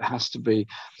 because that has to be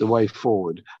the way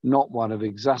forward, not one of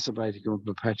exacerbating and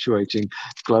perpetuating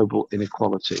global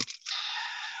inequality.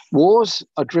 Wars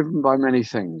are driven by many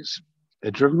things.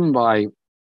 They're driven by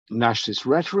nationalist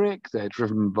rhetoric. They're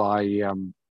driven by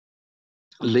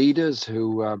leaders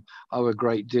who owe a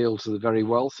great deal to the very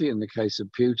wealthy, in the case of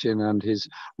Putin and his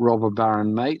robber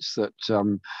baron mates that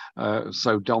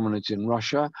so dominant in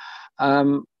Russia.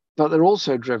 But they're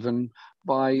also driven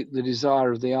by the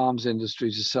desire of the arms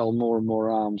industry to sell more and more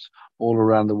arms all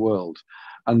around the world.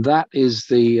 And that is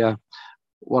the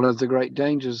one of the great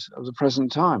dangers of the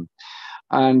present time.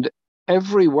 And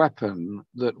every weapon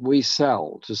that we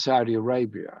sell to Saudi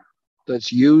Arabia that's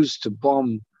used to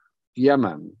bomb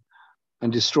Yemen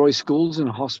and destroy schools and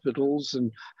hospitals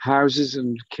and houses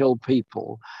and kill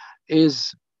people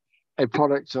is a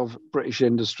product of British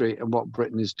industry and what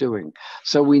Britain is doing.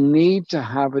 So we need to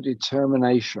have a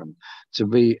determination to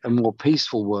be a more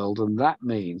peaceful world, and that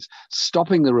means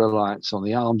stopping the reliance on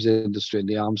the arms industry and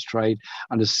the arms trade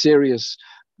and a serious,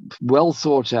 well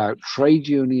thought out, trade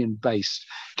union based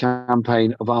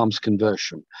campaign of arms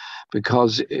conversion.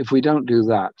 Because if we don't do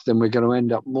that, then we're going to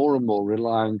end up more and more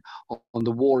relying on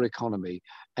the war economy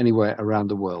anywhere around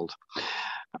the world.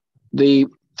 The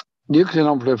Nuclear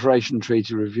Non-Proliferation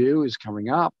Treaty Review is coming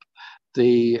up.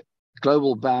 The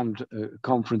Global Ban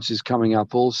Conference is coming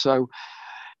up also.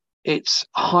 It's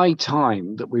high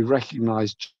time that we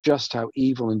recognize just how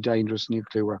evil and dangerous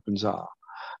nuclear weapons are.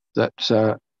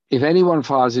 That if anyone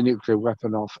fires a nuclear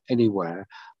weapon off anywhere,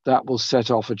 that will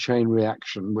set off a chain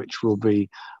reaction which will be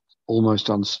almost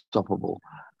unstoppable.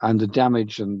 And the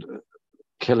damage and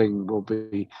killing will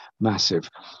be massive.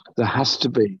 There has to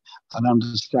be an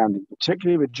understanding,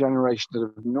 particularly with generation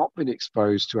that have not been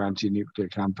exposed to anti-nuclear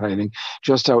campaigning,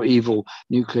 just how evil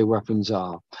nuclear weapons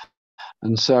are.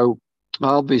 And so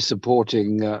I'll be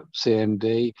supporting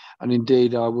CND, and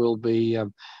indeed I will be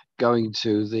going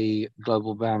to the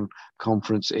Global Ban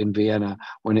Conference in Vienna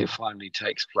when it finally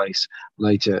takes place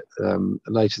later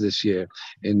this year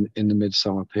in the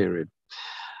midsummer period.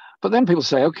 But then people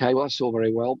say, okay, well, that's all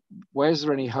very well. Where's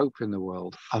there any hope in the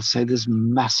world? I'll say there's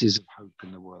masses of hope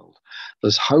in the world.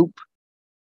 There's hope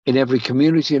in every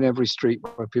community, in every street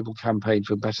where people campaign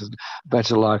for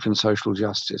better life and social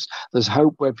justice. There's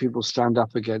hope where people stand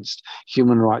up against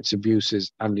human rights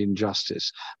abuses and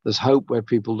injustice. There's hope where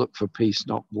people look for peace,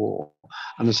 not war.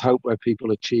 And there's hope where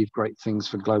people achieve great things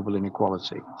for global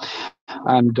inequality.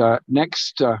 And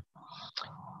next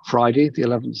Friday, the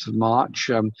 11th of March,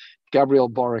 Gabriel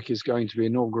Boric is going to be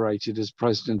inaugurated as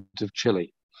president of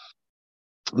Chile.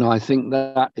 Now, I think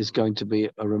that is going to be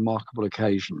a remarkable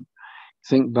occasion.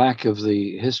 Think back of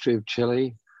the history of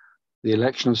Chile, the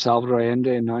election of Salvador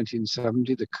Allende in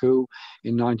 1970, the coup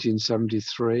in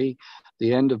 1973,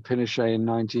 the end of Pinochet in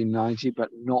 1990, but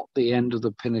not the end of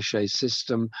the Pinochet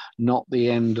system, not the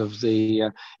end of the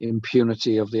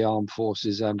impunity of the armed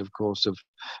forces and, of course, of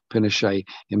Pinochet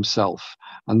himself.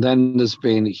 And then there's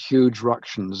been huge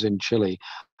ructions in Chile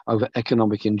over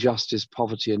economic injustice,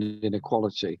 poverty, and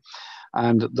inequality.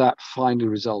 And that finally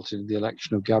resulted in the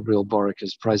election of Gabriel Boric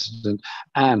as president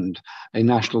and a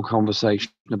national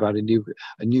conversation about a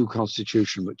new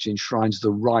constitution which enshrines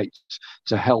the right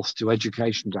to health, to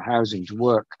education, to housing, to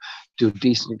work, to a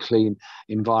decent, clean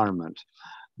environment.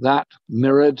 That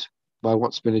mirrored by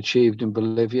what's been achieved in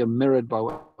Bolivia, mirrored by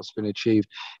what's been achieved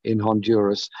in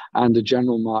Honduras, and the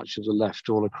general march of the left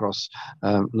all across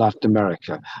Latin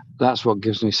America. That's what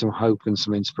gives me some hope and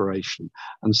some inspiration.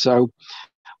 And so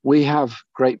we have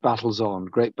great battles on,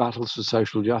 great battles for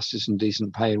social justice and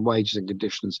decent pay and wages and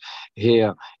conditions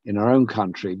here in our own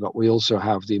country, but we also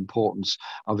have the importance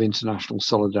of international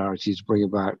solidarity to bring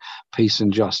about peace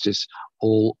and justice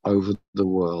all over the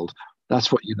world.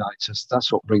 That's what unites us,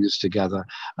 that's what brings us together.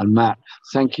 And Matt,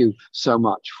 thank you so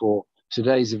much for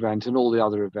today's event and all the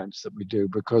other events that we do,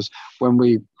 because when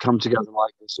we come together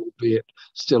like this, albeit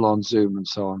still on Zoom and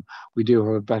so on, we do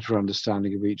have a better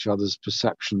understanding of each other's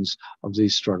perceptions of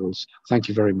these struggles. Thank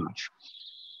you very much.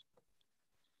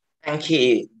 Thank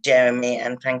you, Jeremy,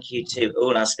 and thank you to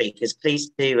all our speakers.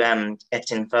 Please do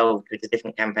get involved with the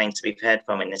different campaigns we've heard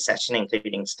from in this session,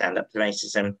 including Stand Up to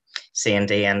Racism,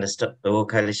 CND, and the Stop the War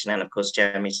Coalition, and of course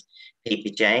Jeremy's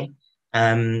PPJ.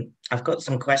 I've got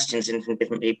some questions in from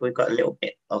different people. We've got a little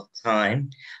bit of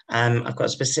time. I've got a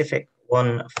specific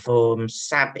one from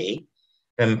Sabi,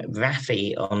 from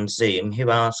Rafi on Zoom,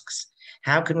 who asks,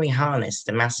 how can we harness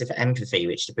the massive empathy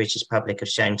which the British public have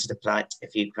shown to the plight of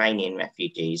Ukrainian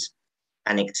refugees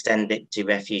and extend it to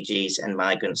refugees and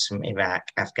migrants from Iraq,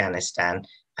 Afghanistan,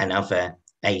 and other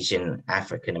Asian,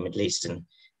 African, and Middle Eastern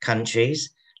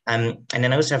countries? And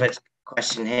then I also have a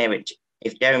question here, which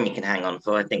if Jeremy can hang on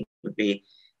for, I think would be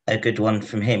a good one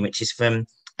from him, which is from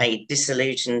a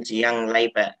disillusioned young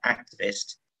Labour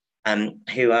activist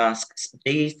who asks,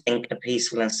 do you think a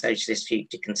peaceful and socialist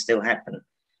future can still happen?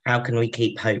 How can we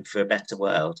keep hope for a better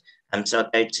world? So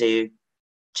I'll go to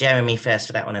Jeremy first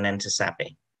for that one and then to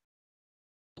Sabi.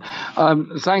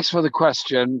 Thanks for the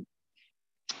question.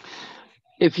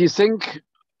 If you think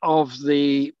of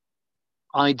the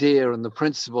idea and the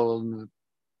principle and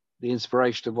the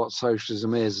inspiration of what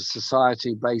socialism is, a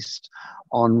society based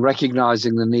on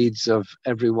recognizing the needs of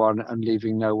everyone and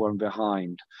leaving no one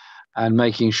behind, and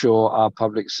making sure our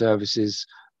public services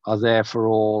are there for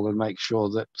all, and make sure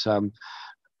that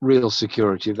real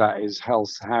security, that is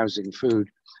health, housing, food,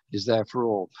 is there for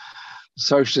all.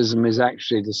 Socialism is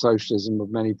actually the socialism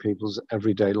of many people's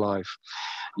everyday life.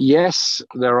 Yes,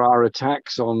 there are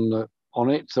attacks on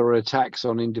it. There are attacks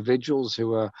on individuals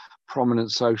who are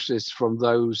prominent socialists from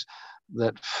those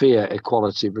that fear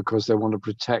equality because they want to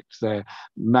protect their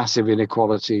massive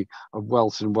inequality of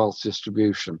wealth and wealth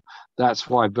distribution. That's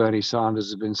why Bernie Sanders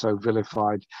has been so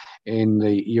vilified in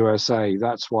the USA.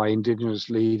 That's why indigenous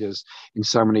leaders in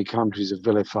so many countries are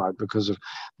vilified, because of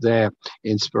their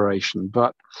inspiration.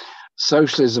 But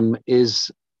socialism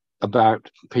is about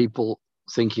people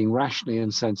thinking rationally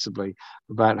and sensibly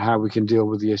about how we can deal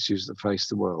with the issues that face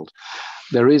the world.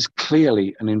 There is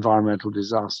clearly an environmental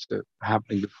disaster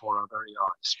happening before our very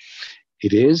eyes.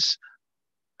 It is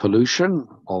pollution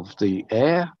of the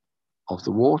air, of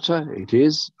the water, it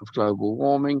is of global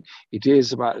warming, it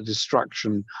is about the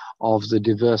destruction of the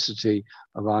diversity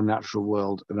of our natural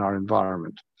world and our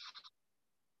environment.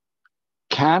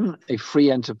 Can a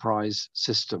free enterprise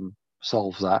system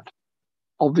solve that?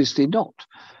 Obviously not.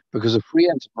 Because a free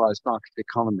enterprise market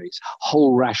economy's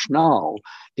whole rationale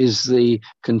is the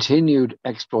continued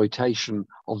exploitation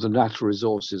of the natural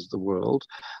resources of the world,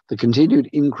 the continued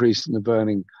increase in the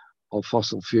burning of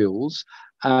fossil fuels,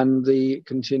 and the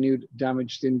continued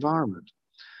damage to the environment.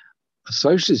 A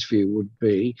socialist view would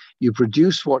be you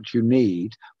produce what you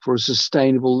need for a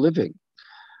sustainable living.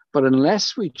 But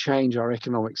unless we change our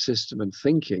economic system and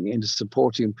thinking into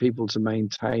supporting people to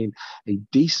maintain a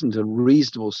decent and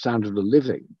reasonable standard of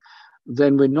living,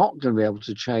 then we're not going to be able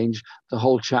to change the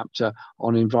whole chapter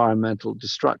on environmental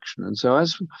destruction. And so,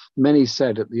 as many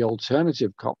said at the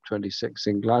alternative COP26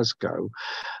 in Glasgow,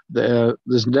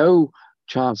 there's no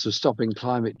chance of stopping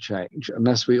climate change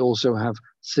unless we also have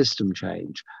system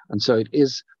change. And so it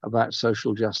is about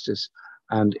social justice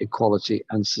and equality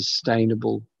and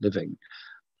sustainable living.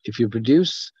 If you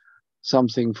produce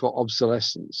something for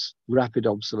obsolescence, rapid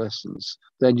obsolescence,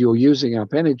 then you're using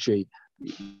up energy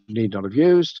you need not have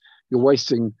used. You're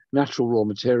wasting natural raw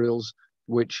materials,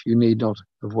 which you need not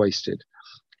have wasted.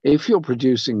 If you're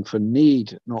producing for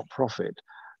need, not profit,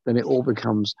 then it all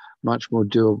becomes much more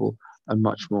doable and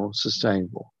much more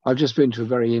sustainable. I've just been to a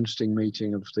very interesting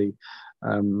meeting of the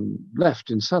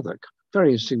left in Southwark. Very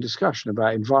interesting discussion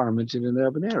about environment in an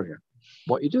urban area,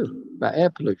 what you do, about air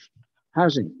pollution,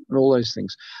 housing, and all those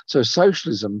things. So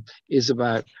socialism is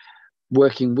about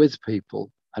working with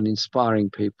people and inspiring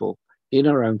people in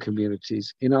our own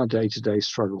communities, in our day-to-day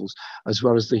struggles, as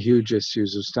well as the huge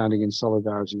issues of standing in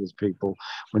solidarity with people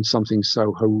when something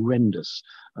so horrendous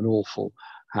and awful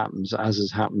happens, as has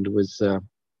happened with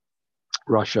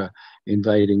Russia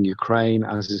invading Ukraine,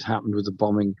 as has happened with the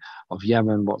bombing of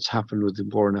Yemen, what's happened with the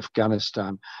war in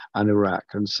Afghanistan and Iraq.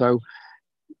 And so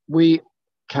we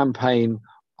campaign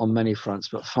on many fronts,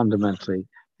 but fundamentally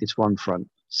it's one front: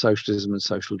 socialism and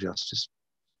social justice.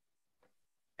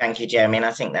 Thank you, Jeremy. And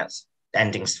I think that's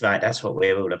ending's right. That's what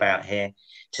we're all about here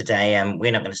today.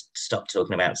 We're not going to stop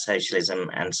talking about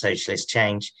socialism and socialist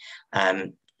change.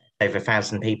 Over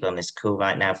 1,000 people on this call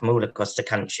right now from all across the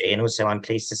country. And also, I'm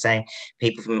pleased to say,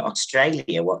 people from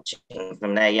Australia watching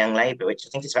from their Young Labour, which I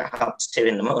think is about 2:30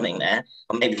 in the morning there,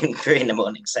 or maybe even 3 in the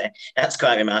morning. So that's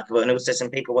quite remarkable. And also some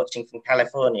people watching from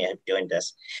California have joined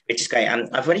us, which is great.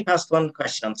 I've already passed one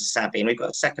question on to Sabi, and we've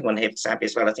got a second one here for Sabi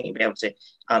as well. I think you'll be able to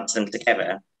answer them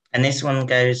together. And this one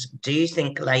goes, do you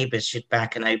think Labour should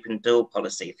back an open door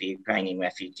policy for Ukrainian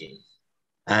refugees?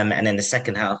 And then the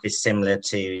second half is similar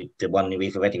to the one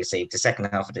we've already received. The second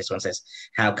half of this one says,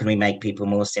 how can we make people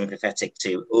more sympathetic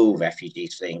to all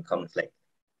refugees fleeing conflict,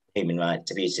 human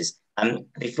rights abuses?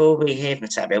 Before we hear from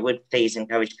Sabi, I would please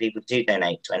encourage people to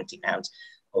donate £20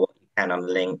 or what you can on the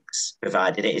links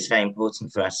provided. It is very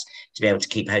important for us to be able to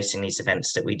keep hosting these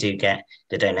events that we do get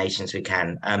the donations we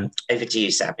can. Over to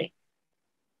you, Sabi.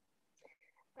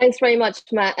 Thanks very much,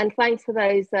 Matt, and thanks for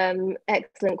those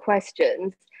excellent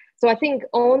questions. So I think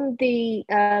on the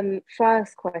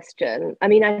first question, I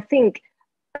mean, I think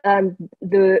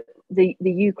the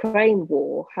Ukraine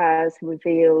war has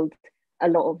revealed a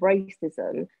lot of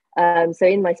racism. So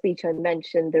in my speech, I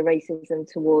mentioned the racism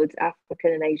towards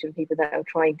African and Asian people that are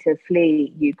trying to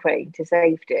flee Ukraine to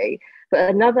safety. But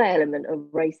another element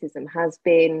of racism has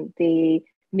been the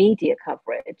media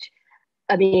coverage.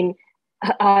 I mean,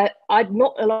 I'd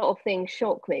not a lot of things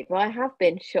shock me, but I have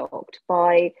been shocked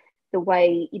by the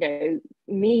way, you know,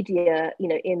 media, you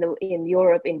know, in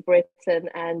Europe, in Britain,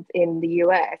 and in the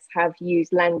US have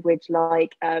used language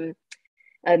like, you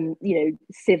know,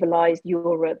 civilized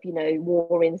Europe, you know,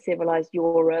 war in civilized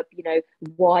Europe, you know,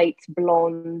 white,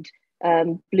 blonde,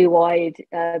 blue-eyed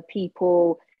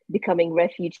people becoming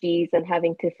refugees and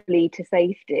having to flee to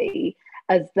safety,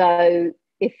 as though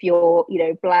if you're, you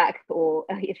know, Black or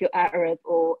if you're Arab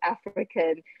or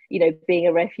African, you know, being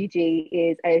a refugee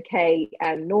is okay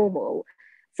and normal.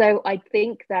 So I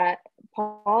think that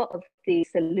part of the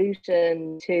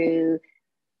solution to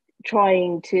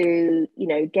trying to, you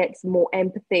know, get more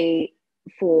empathy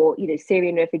for, you know,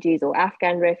 Syrian refugees or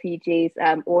Afghan refugees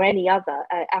or any other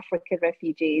African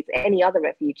refugees, any other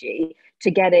refugee,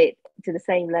 to get it to the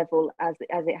same level as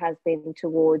it has been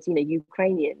towards, you know,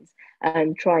 Ukrainians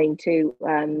trying to,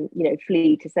 you know,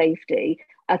 flee to safety.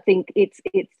 I think it's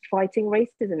fighting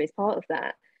racism is part of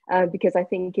that. Because I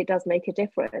think it does make a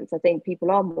difference. I think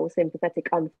people are more sympathetic,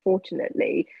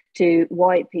 unfortunately, to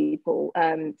white people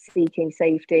seeking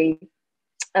safety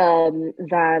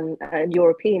than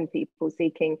European people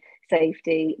seeking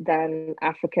safety than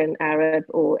African, Arab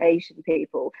or Asian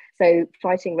people. So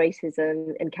fighting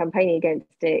racism and campaigning against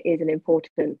it is an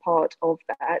important part of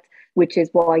that, which is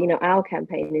why, you know, our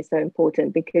campaign is so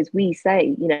important, because we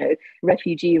say, you know,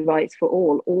 refugee rights for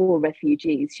all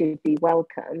refugees should be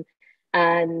welcome.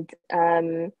 And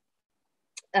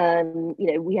you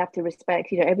know, we have to respect,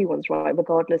 you know, everyone's right,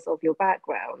 regardless of your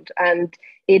background. And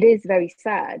it is very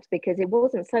sad, because it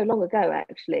wasn't so long ago,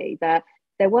 actually, that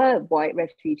there were white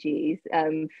refugees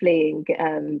fleeing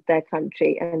their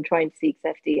country and trying to seek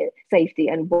safety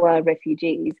and were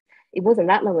refugees. It wasn't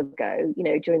that long ago, you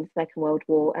know, during the Second World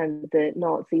War and the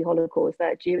Nazi Holocaust,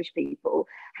 that Jewish people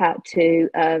had to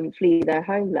flee their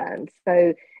homeland.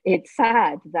 So it's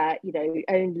sad that, you know,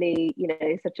 only, you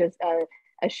know, such as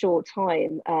a short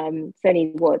time, it's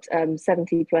only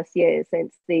 70 plus years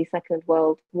since the Second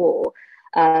World War.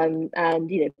 And,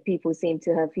 you know, people seem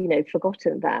to have, you know,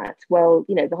 forgotten that. Well,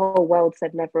 you know, the whole world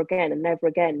said never again, and never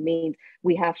again means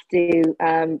we have to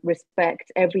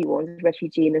respect everyone's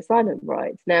refugee and asylum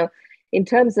rights. Now, in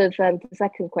terms of the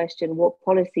second question, what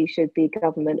policy should the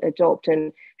government adopt,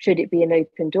 and should it be an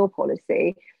open door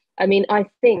policy? I mean, I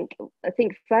think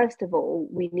first of all,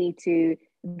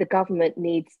 the government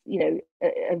needs,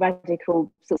 a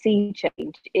radical sort of sea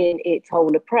change in its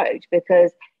whole approach,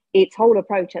 because its whole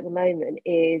approach at the moment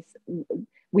is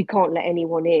we can't let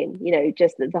anyone in.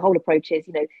 Just the whole approach is,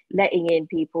 letting in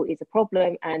people is a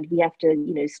problem, and we have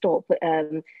to,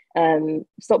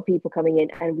 stop people coming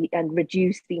in, and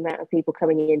reduce the amount of people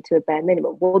coming in to a bare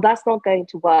minimum. Well, that's not going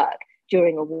to work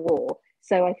during a war.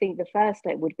 So I think the first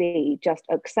step would be just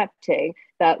accepting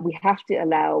that we have to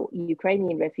allow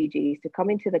Ukrainian refugees to come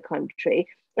into the country.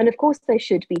 And of course, there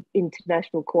should be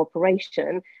international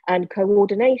cooperation and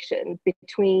coordination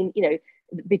between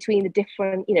the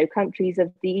different, countries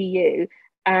of the EU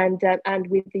and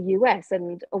with the US.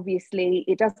 And obviously,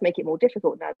 it does make it more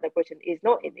difficult now that Britain is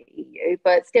not in the EU,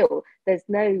 but still, there's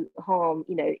no harm,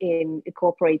 in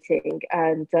cooperating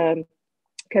and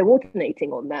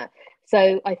coordinating on that.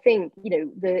 So I think,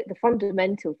 the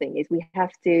fundamental thing is we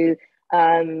have to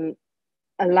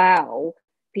allow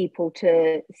people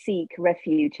to seek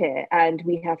refuge here, and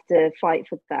we have to fight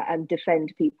for that and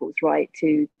defend people's right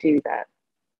to do that.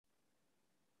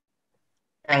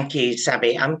 Thank you,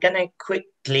 Sabi. I'm going to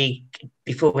quickly,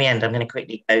 before we end, I'm going to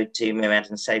quickly go to Murad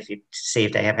and Sophie to see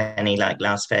if they have any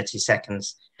last 30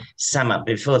 seconds sum up.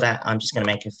 Before that, I'm just going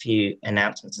to make a few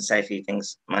announcements and say a few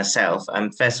things myself.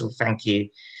 First of all, thank you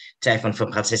to everyone for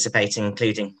participating,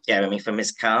 including Jeremy from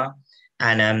his car.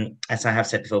 And as I have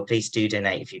said before, please do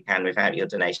donate if you can. Without your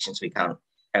donations, we can't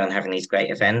go on having these great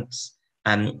events.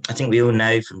 I think we all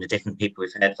know from the different people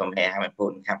we've heard from here how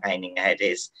important campaigning ahead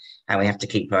is, and we have to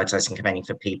keep prioritising campaigning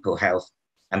for people, health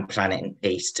and planet and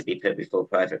peace to be put before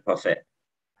private profit.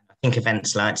 I think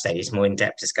events like today's more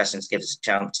in-depth discussions give us a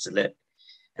chance to look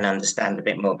and understand a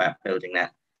bit more about building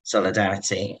that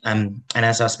solidarity. And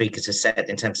as our speakers have said,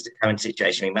 in terms of the current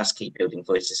situation, we must keep building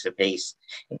voices for peace,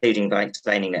 including by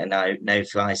explaining that a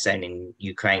no-fly zone in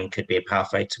Ukraine could be a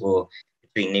pathway to war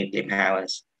between nuclear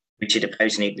powers. We should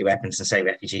oppose nuclear weapons and say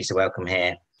refugees are welcome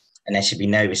here, and there should be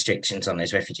no restrictions on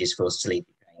those refugees forced to leave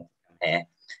Ukraine to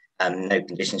come here. No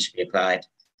conditions should be applied.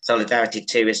 Solidarity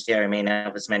too, as Jeremy and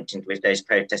others mentioned, with those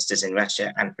protesters in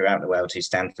Russia and throughout the world who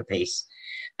stand for peace,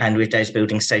 and with those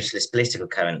building socialist political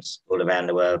currents all around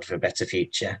the world for a better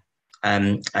future.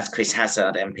 As Chris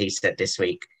Asad MP said this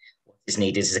week, what is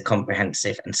needed is a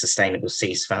comprehensive and sustainable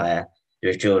ceasefire, the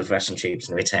withdrawal of Russian troops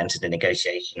and return to the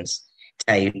negotiations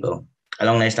table.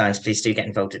 Along those lines, please do get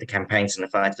involved with the campaigns and the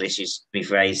vital issues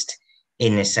we've raised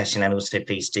in this session, and also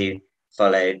please do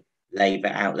follow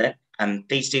Labour Outlook.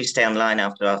 Please do stay online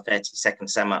after our 30-second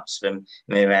sum-ups from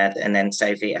Murad and then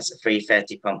Sophie. At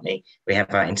 3:30 promptly, we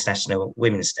have our International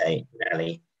Women's Day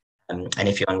rally. And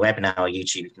if you're on webinar or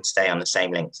YouTube, you can stay on the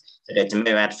same links. So go to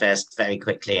Murad first very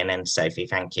quickly, and then Sophie.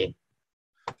 Thank you.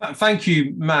 Thank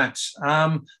you, Matt.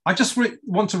 I just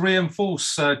want to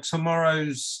reinforce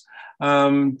tomorrow's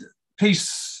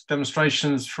peace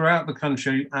demonstrations throughout the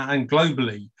country and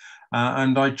globally.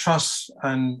 And I trust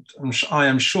and I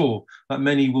am sure that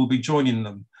many will be joining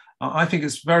them. I think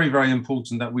it's very, very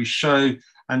important that we show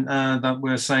and that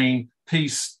we're saying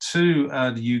peace to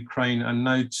the Ukraine and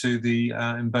no to the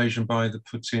invasion by the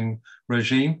Putin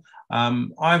regime.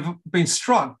 I've been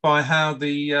struck by how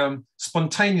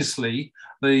spontaneously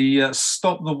the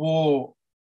Stop the War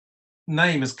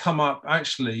name has come up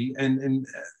actually in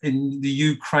the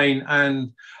Ukraine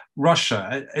and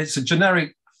Russia. It's a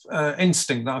generic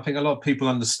instinct that I think a lot of people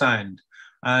understand.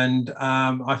 And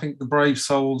I think the brave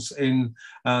souls in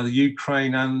the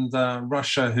Ukraine and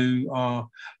Russia who are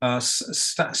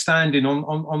standing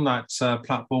on that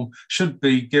platform should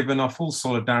be given our full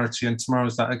solidarity, and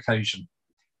tomorrow's that occasion.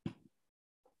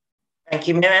 Thank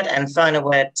you, Murad. And final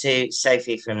word to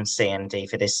Sophie from CND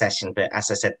for this session. But as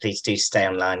I said, please do stay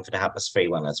online for the HubBus free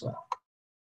one as well.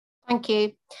 Thank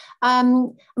you. I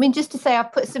mean, just to say,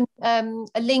 I've put some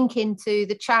a link into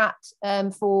the chat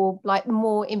for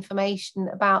more information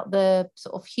about the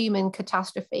sort of human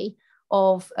catastrophe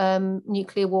of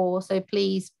nuclear war. So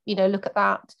please, look at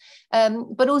that.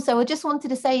 But also, I just wanted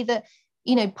to say that,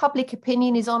 public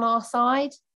opinion is on our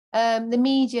side. The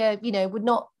media, would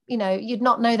not, you'd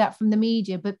not know that from the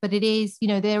media, but it is,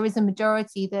 there is a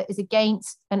majority that is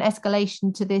against an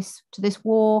escalation to this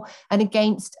war and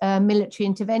against military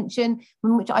intervention,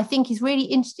 which I think is really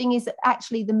interesting, is that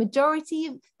actually the majority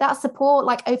of that support,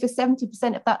 like over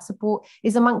 70% of that support,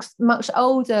 is amongst much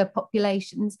older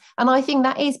populations. And I think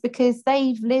that is because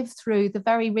they've lived through the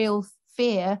very real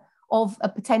fear of a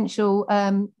potential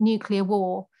nuclear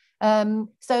war.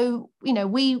 So,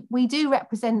 we do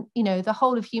represent, the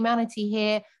whole of humanity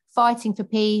here fighting for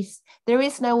peace. There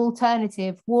is no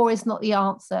alternative. War is not the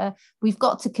answer. We've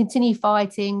got to continue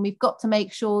fighting. We've got to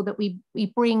make sure that we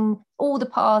bring all the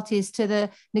parties to the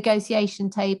negotiation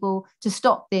table to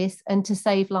stop this and to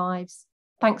save lives.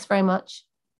 Thanks very much.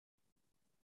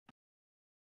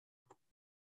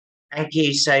 Thank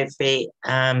you, Sophie.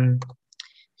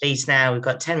 Please now, we've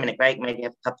got a 10-minute break, maybe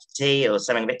have a cup of tea or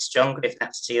something a bit stronger if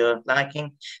that's to your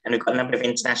liking. And we've got a number of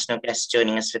international guests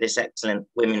joining us for this excellent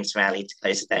women's rally to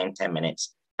close the day in 10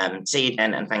 minutes. See you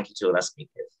then, and thank you to all our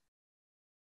speakers.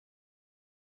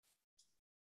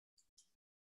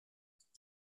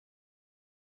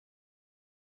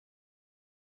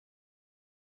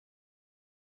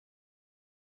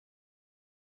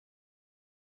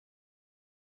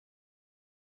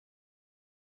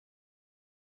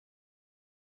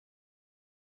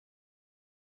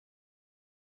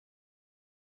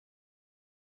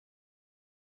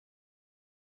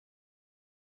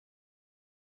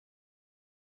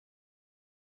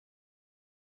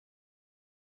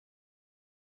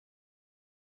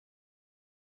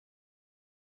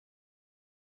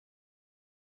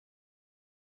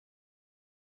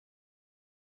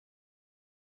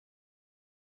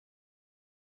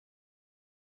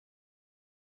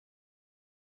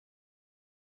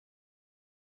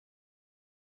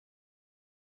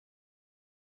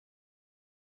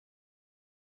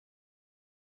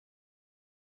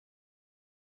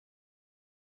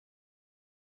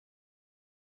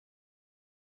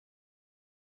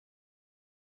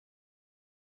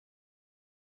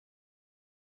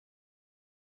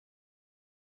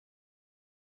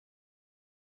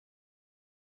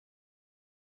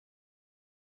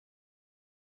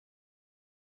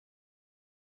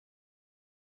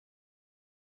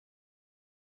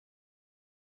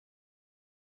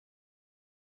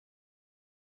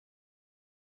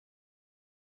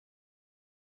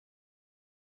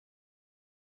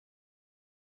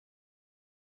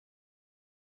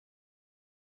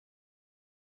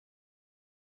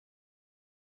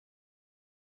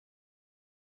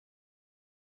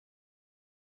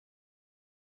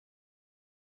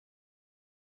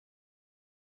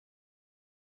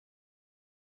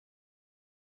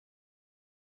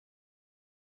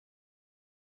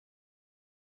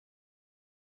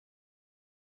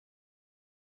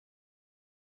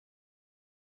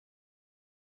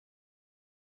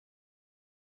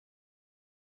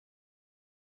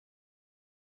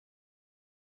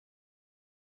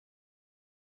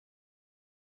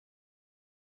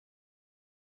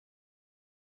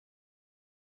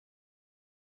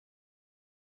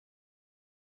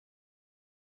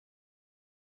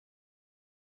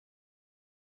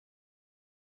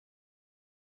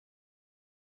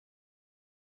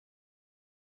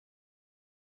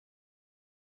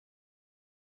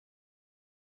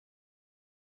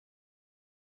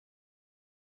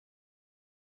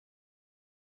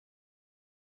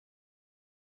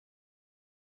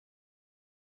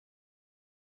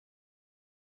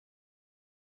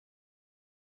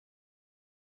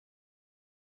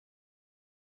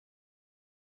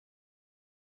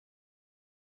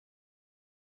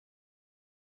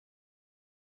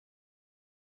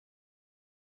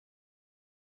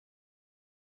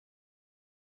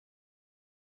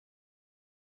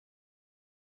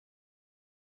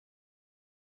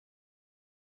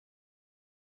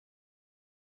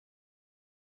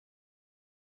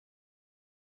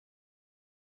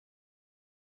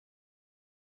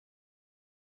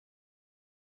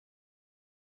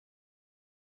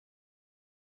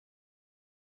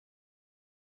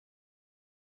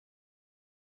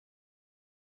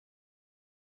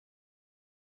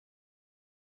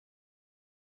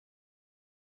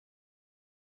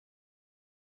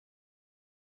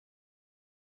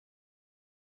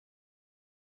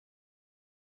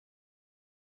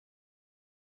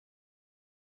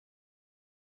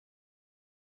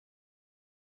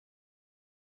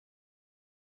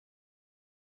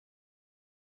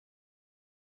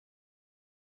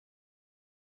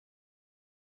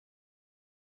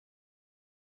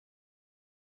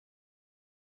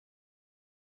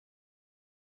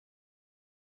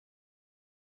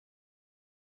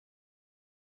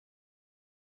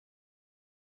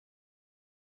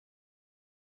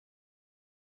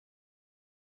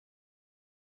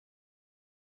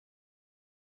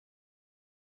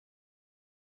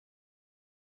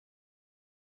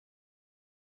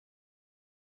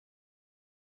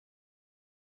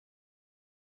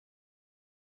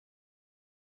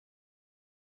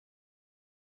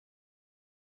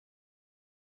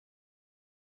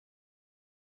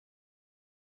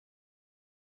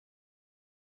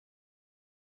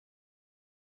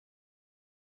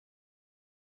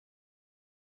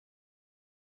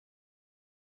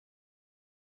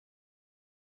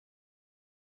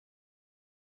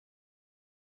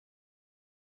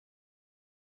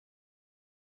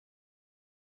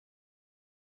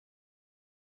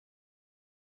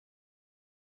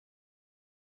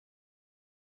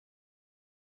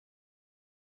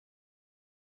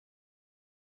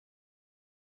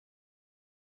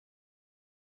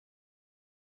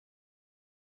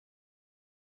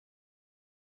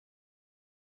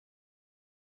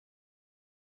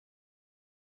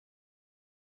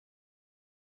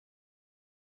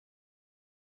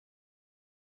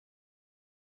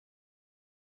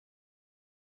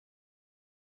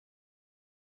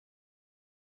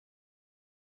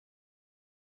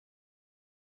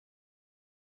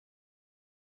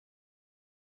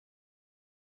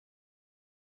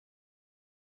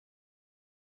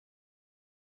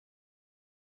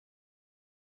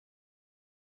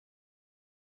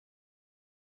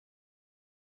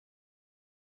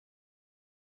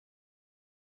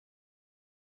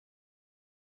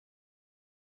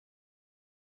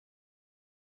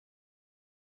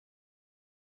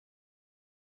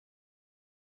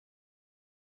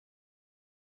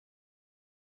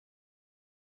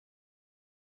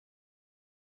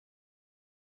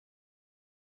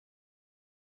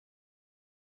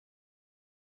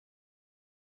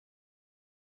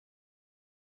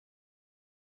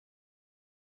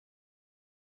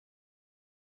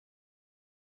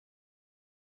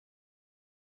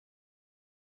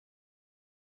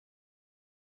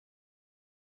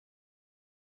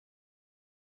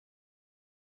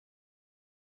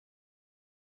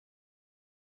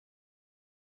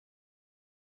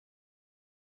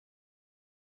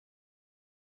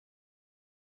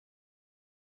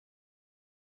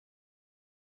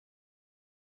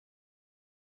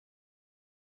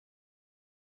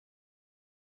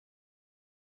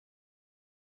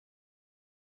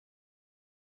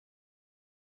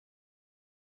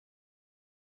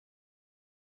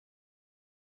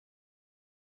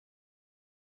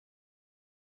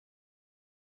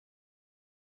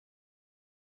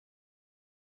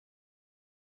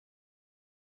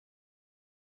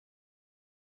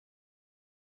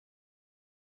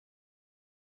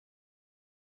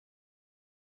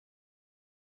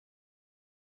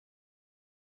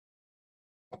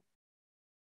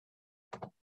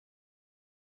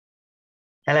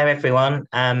 Hello, everyone.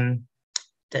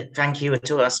 Thank you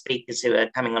to our speakers who are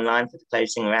coming online for the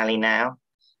closing rally now.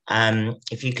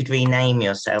 If you could rename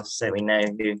yourself so we know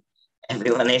who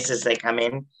everyone is as they come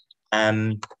in.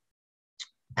 And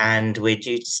we're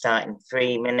due to start in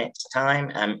 3 minutes'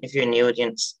 time. If you're in the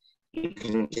audience, you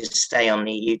can just stay on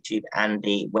the YouTube and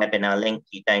the webinar link.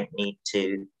 You don't need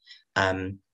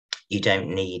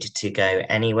to go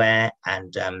anywhere.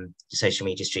 And the social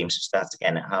media streams will start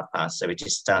again at past. So we're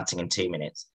just starting in 2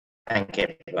 minutes. Thank you,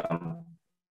 everyone.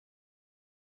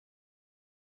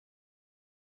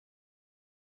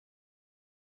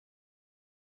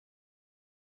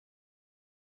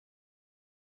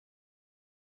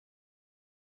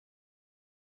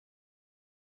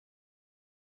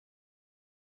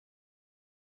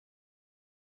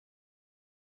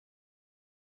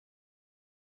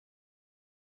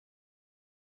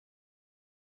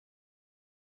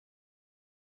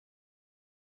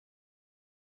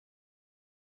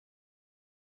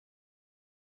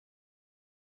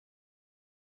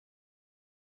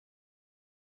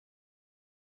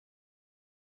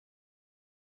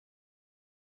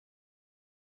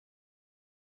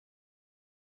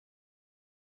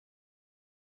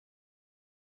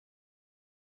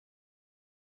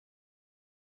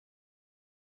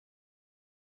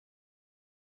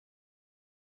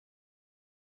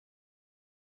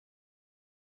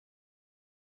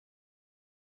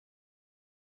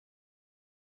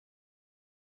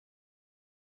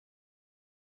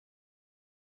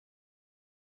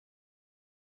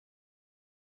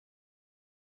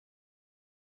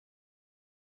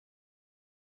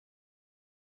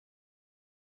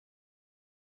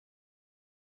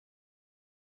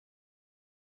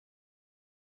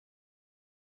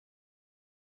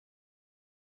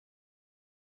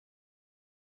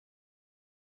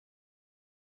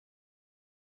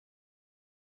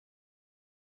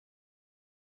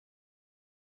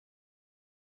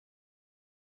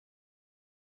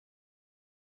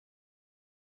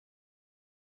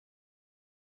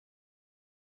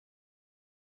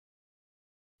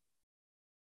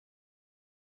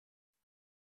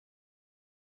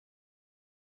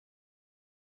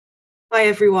 Hi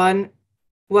everyone,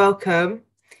 welcome.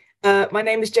 My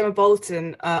name is Gemma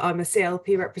Bolton. I'm a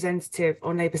CLP representative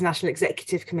on Labour's National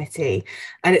Executive Committee,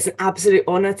 and it's an absolute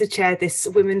honour to chair this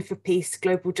Women for Peace,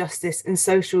 Global Justice and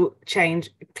Social Change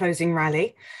closing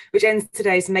rally, which ends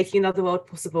today's Making Another World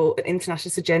Possible, an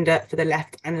internationalist agenda for the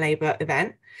left and Labour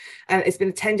event. And it's been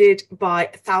attended by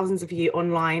thousands of you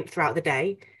online throughout the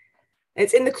day.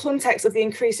 It's in the context of the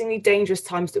increasingly dangerous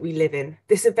times that we live in.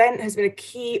 This event has been a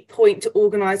key point to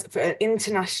organise for an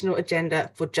international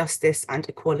agenda for justice and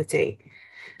equality.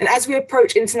 And as we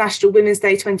approach International Women's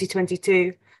Day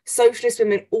 2022, socialist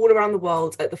women all around the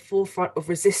world are at the forefront of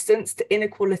resistance to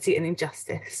inequality and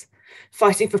injustice,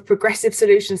 fighting for progressive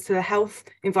solutions to the health,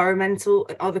 environmental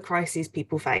and other crises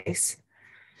people face.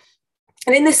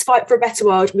 And in this fight for a better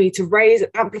world, we need to raise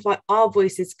and amplify our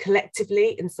voices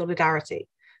collectively in solidarity,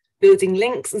 building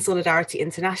links and solidarity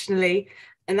internationally.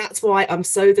 And that's why I'm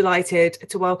so delighted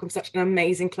to welcome such an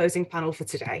amazing closing panel for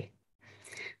today.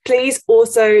 Please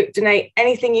also donate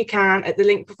anything you can at the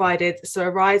link provided so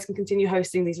Arise can continue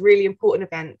hosting these really important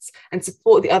events and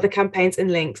support the other campaigns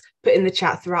and links put in the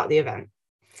chat throughout the event.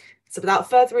 So without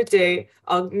further ado,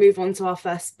 I'll move on to our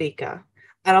first speaker.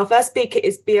 And our first speaker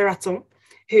is Ratton,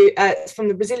 who is from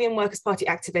the Brazilian Workers' Party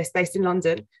activist based in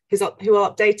London, who will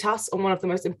update us on one of the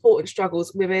most important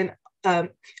struggles women are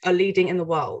leading in the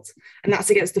world. And that's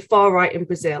against the far right in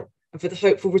Brazil and for the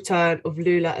hopeful return of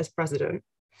Lula as president.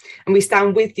 And we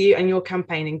stand with you and your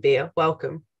campaigning, Bia.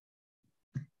 Welcome.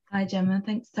 Hi, Gemma.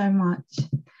 Thanks so much.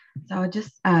 So I'll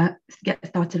just get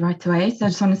started right away. So I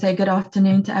just want to say good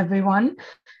afternoon to everyone.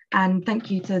 And thank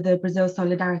you to the Brazil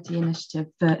Solidarity Initiative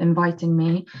for inviting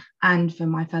me and for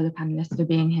my fellow panelists for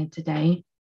being here today.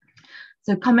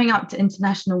 So coming up to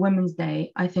International Women's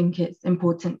Day, I think it's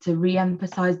important to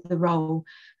re-emphasize the role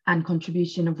and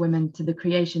contribution of women to the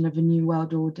creation of a new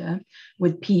world order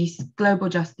with peace, global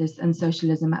justice and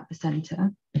socialism at the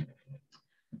center.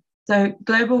 So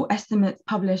global estimates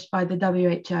published by the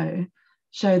WHO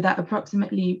show that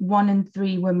approximately 1 in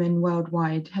 3 women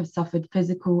worldwide have suffered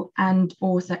physical and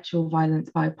or sexual violence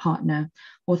by a partner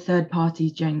or third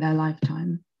parties during their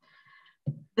lifetime.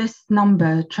 This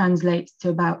number translates to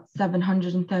about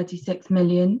 736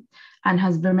 million and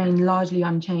has remained largely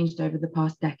unchanged over the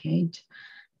past decade.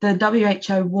 The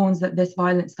WHO warns that this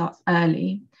violence starts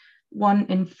early. 1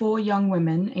 in 4 young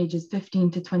women ages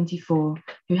 15 to 24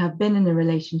 who have been in a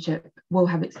relationship will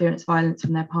have experienced violence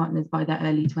from their partners by their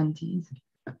early 20s.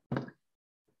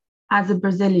 As a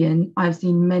Brazilian, I've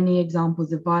seen many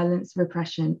examples of violence,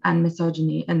 repression, and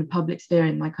misogyny in the public sphere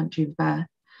in my country of birth,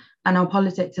 and our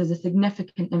politics has a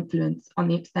significant influence on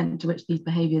the extent to which these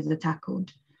behaviours are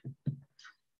tackled.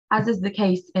 As is the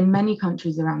case in many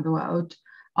countries around the world,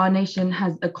 our nation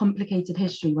has a complicated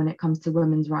history when it comes to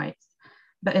women's rights.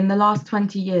 But in the last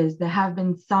 20 years, there have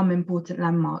been some important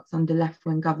landmarks under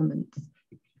left-wing governments.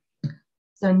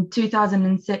 So in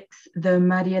 2006, the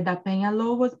Maria da Penha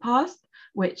law was passed,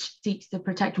 which seeks to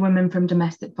protect women from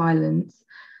domestic violence.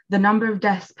 The number of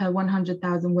deaths per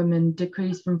 100,000 women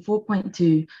decreased from 4.2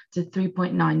 to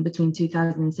 3.9 between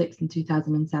 2006 and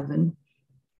 2007.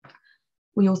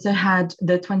 We also had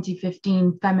the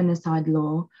 2015 feminicide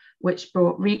law, which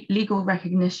brought legal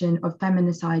recognition of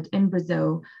feminicide in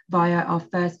Brazil via our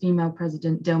first female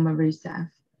president, Dilma Rousseff.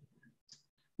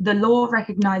 The law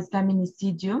recognized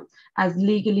feminicídio as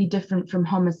legally different from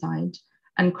homicide,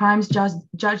 and crimes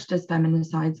judged as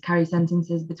feminicides carry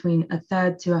sentences between a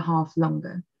third to a half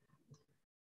longer.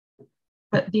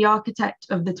 But the architect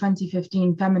of the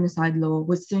 2015 feminicide law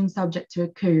was soon subject to a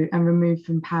coup and removed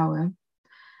from power.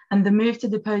 And the move to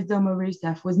depose Dilma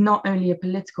Rousseff was not only a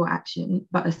political action,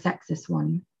 but a sexist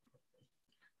one.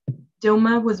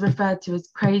 Dilma was referred to as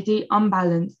crazy,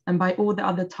 unbalanced, and by all the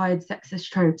other tired sexist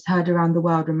tropes heard around the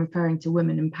world when referring to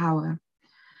women in power.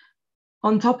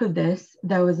 On top of this,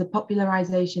 there was a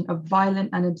popularization of violent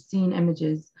and obscene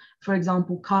images, for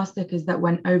example, car stickers that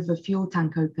went over fuel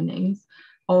tank openings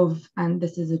of, and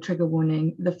this is a trigger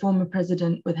warning, the former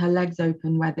president with her legs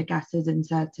open where the gas is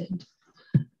inserted.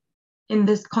 In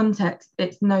this context,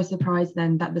 it's no surprise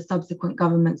then that the subsequent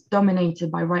governments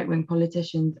dominated by right-wing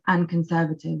politicians and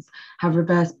conservatives have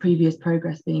reversed previous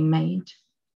progress being made.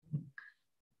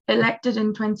 Elected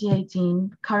in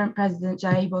 2018, current President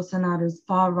Jair Bolsonaro's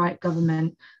far-right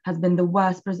government has been the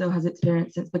worst Brazil has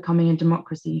experienced since becoming a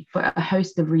democracy for a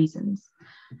host of reasons.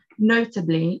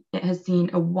 Notably, it has seen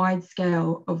a wide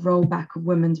scale of rollback of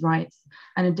women's rights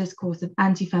and a discourse of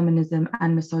anti-feminism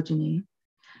and misogyny.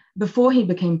 Before he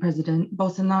became president,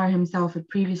 Bolsonaro himself had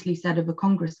previously said of a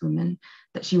congresswoman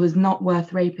that she was not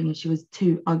worth raping as she was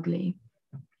too ugly.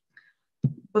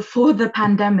 Before the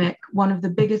pandemic, one of the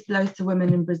biggest blows to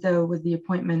women in Brazil was the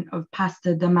appointment of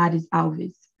Pastor Damares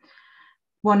Alves.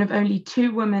 One of only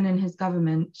 2 women in his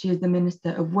government, she is the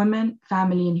Minister of Women,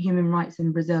 Family and Human Rights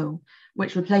in Brazil,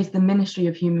 which replaced the Ministry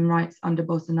of Human Rights under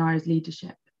Bolsonaro's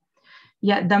leadership.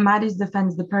 Yet Damares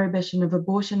defends the prohibition of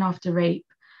abortion after rape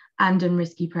and in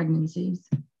risky pregnancies.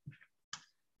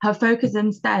 Her focus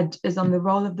instead is on the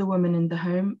role of the woman in the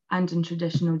home and in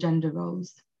traditional gender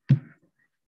roles.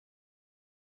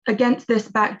 Against this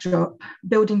backdrop,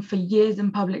 building for years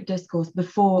in public discourse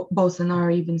before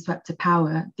Bolsonaro even swept to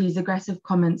power, these aggressive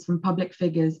comments from public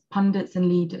figures, pundits and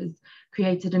leaders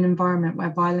created an environment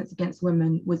where violence against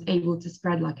women was able to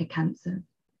spread like a cancer.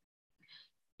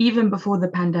 Even before the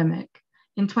pandemic,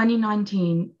 in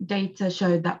 2019, data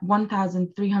showed that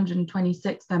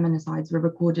 1,326 feminicides were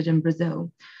recorded in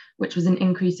Brazil, which was an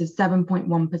increase of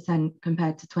 7.1%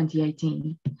 compared to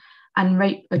 2018, and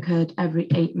rape occurred every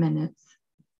 8 minutes.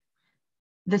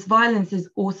 This violence is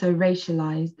also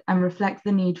racialized and reflects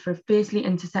the need for a fiercely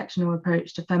intersectional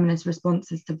approach to feminist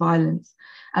responses to violence,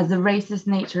 as the racist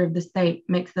nature of the state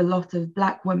makes the lot of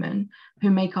Black women, who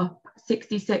make up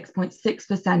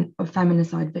 66.6% of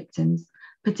feminicide victims,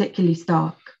 particularly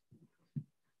stark.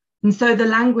 And so the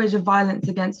language of violence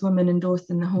against women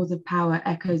endorsed in the halls of power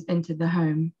echoes into the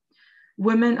home.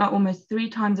 Women are almost 3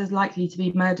 times as likely to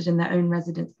be murdered in their own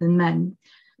residence than men,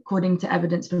 according to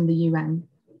evidence from the UN.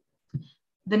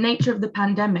 The nature of the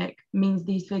pandemic means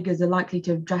these figures are likely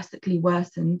to have drastically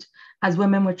worsened as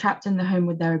women were trapped in the home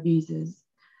with their abusers.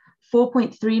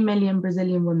 4.3 million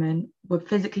Brazilian women were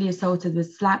physically assaulted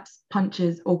with slaps,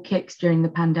 punches, or kicks during the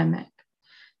pandemic.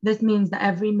 This means that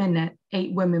every minute,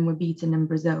 8 women were beaten in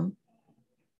Brazil.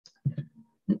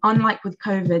 And unlike with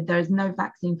COVID, there is no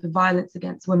vaccine for violence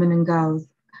against women and girls,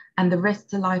 and the risk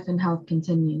to life and health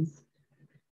continues.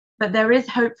 But there is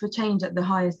hope for change at the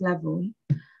highest level.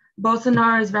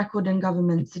 Bolsonaro's record in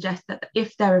government suggests that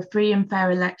if there are free and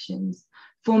fair elections,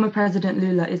 former President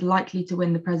Lula is likely to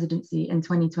win the presidency in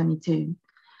 2022,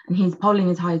 and he's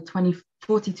polling as high as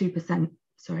 42%.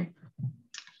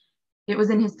 It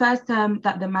was in his first term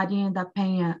that the Maria da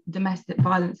Penha domestic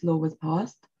violence law was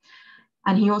passed,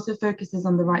 and he also focuses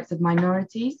on the rights of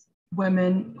minorities,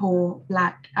 women, poor,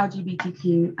 Black,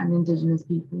 LGBTQ, and Indigenous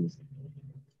peoples.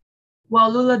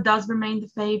 While Lula does remain the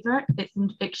favorite, it's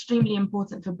extremely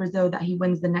important for Brazil that he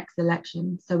wins the next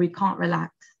election, so we can't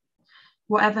relax.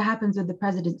 whatever happens with the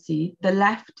presidency, the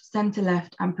left,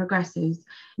 centre-left and progressives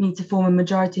need to form a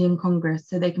majority in Congress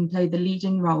so they can play the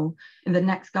leading role in the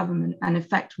next government and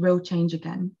effect real change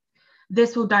again.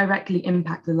 This will directly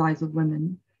impact the lives of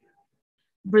women.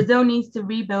 Brazil needs to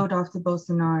rebuild after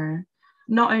Bolsonaro,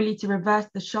 not only to reverse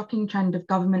the shocking trend of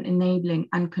government enabling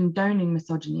and condoning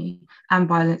misogyny and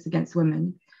violence against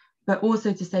women, but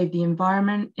also to save the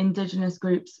environment, indigenous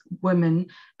groups, women,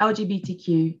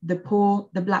 LGBTQ, the poor,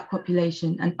 the Black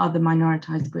population, and other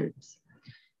minoritized groups.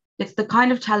 It's the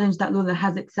kind of challenge that Lula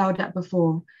has excelled at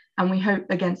before, and we hope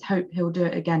against hope he'll do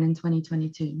it again in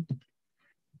 2022.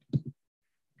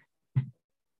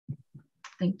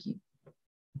 Thank you.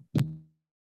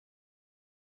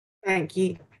 Thank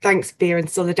you. Thanks, Beer and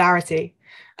Solidarity.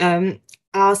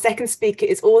 Our second speaker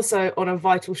is also on a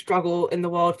vital struggle in the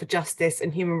world for justice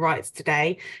and human rights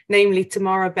today, namely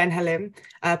Tamara Ben-Halim,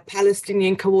 a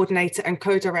Palestinian coordinator and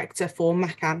co-director for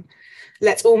Makan.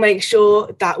 Let's all make sure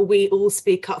that we all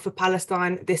speak up for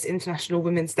Palestine this International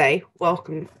Women's Day.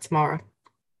 Welcome, Tamara.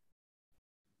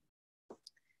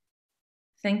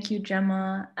 Thank you,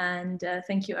 Gemma, and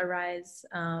thank you, Arise,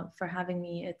 for having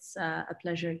me. It's a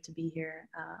pleasure to be here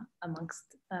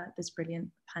amongst this brilliant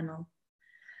panel.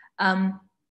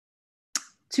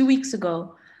 2 weeks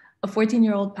ago, a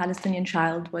 14-year-old Palestinian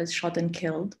child was shot and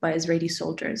killed by Israeli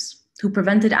soldiers who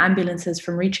prevented ambulances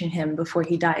from reaching him before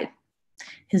he died.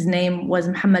 His name was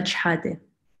Mohammed Shahade.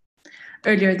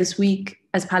 Earlier this week,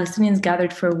 as Palestinians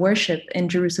gathered for worship in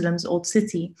Jerusalem's Old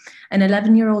City, an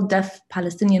 11-year-old deaf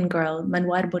Palestinian girl,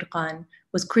 Manwar Burgon,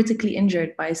 was critically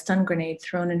injured by a stun grenade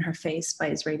thrown in her face by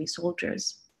Israeli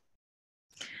soldiers.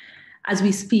 As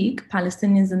we speak,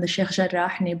 Palestinians in the Sheikh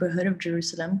Jarrah neighborhood of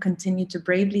Jerusalem continue to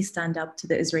bravely stand up to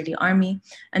the Israeli army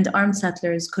and armed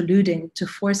settlers colluding to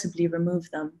forcibly remove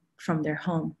them from their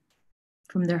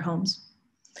homes.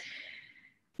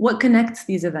 What connects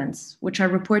these events, which are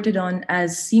reported on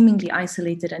as seemingly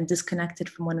isolated and disconnected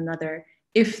from one another,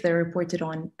 if they're reported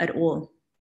on at all?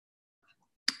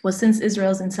 Well, since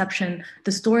Israel's inception,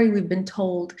 the story we've been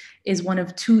told is one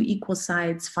of two equal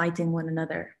sides fighting one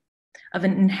another, of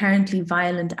an inherently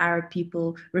violent Arab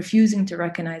people refusing to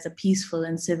recognize a peaceful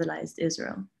and civilized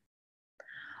Israel.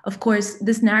 Of course,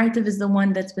 this narrative is the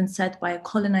one that's been set by a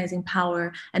colonizing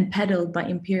power and peddled by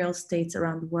imperial states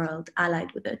around the world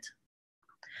allied with it.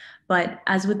 But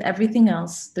as with everything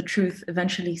else, the truth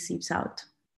eventually seeps out.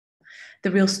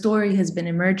 The real story has been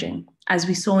emerging, as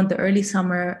we saw in the early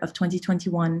summer of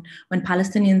 2021, when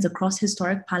Palestinians across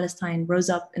historic Palestine rose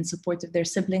up in support of their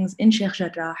siblings in Sheikh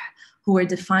Jarrah, who were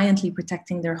defiantly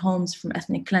protecting their homes from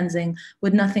ethnic cleansing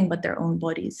with nothing but their own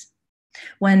bodies.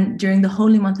 When, during the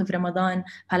holy month of Ramadan,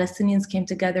 Palestinians came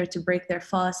together to break their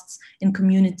fasts in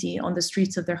community on the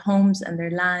streets of their homes and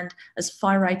their land, as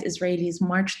far-right Israelis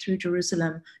marched through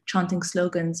Jerusalem, chanting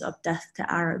slogans of death to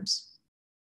Arabs.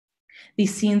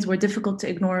 These scenes were difficult to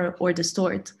ignore or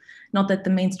distort, not that the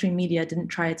mainstream media didn't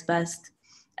try its best,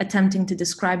 attempting to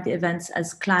describe the events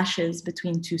as clashes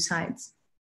between two sides.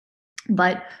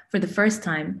 But for the first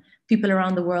time, people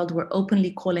around the world were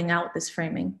openly calling out this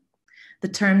framing. The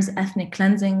terms ethnic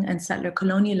cleansing and settler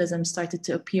colonialism started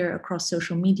to appear across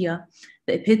social media,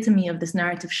 the epitome of this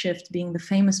narrative shift being the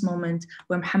famous moment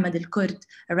where Mohammed al-Kurd,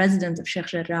 a resident of Sheikh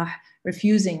Jarrah,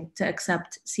 refusing to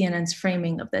accept CNN's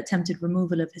framing of the attempted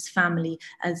removal of his family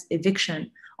as eviction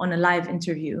on a live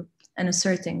interview, and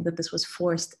asserting that this was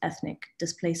forced ethnic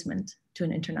displacement to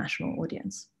an international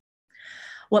audience.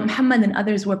 What Mohammed and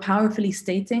others were powerfully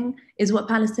stating is what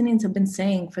Palestinians have been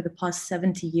saying for the past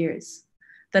 70 years.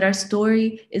 That our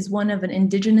story is one of an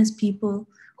indigenous people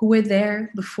who were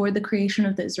there before the creation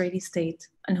of the Israeli state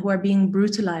and who are being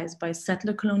brutalized by a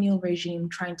settler colonial regime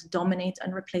trying to dominate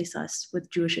and replace us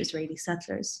with Jewish Israeli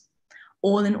settlers,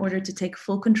 all in order to take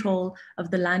full control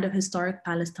of the land of historic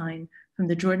Palestine from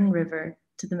the Jordan River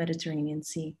to the Mediterranean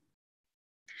Sea.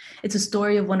 It's a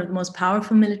story of one of the most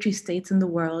powerful military states in the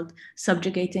world,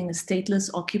 subjugating a stateless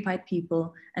occupied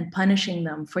people and punishing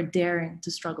them for daring to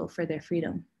struggle for their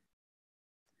freedom.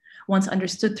 Once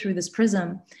understood through this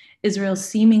prism, Israel's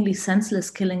seemingly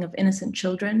senseless killing of innocent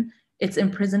children, its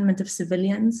imprisonment of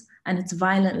civilians, and its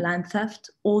violent land theft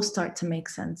all start to make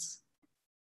sense.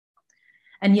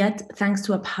 And yet, thanks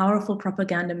to a powerful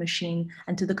propaganda machine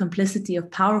and to the complicity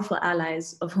of powerful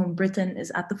allies of whom Britain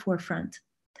is at the forefront,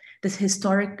 this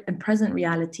historic and present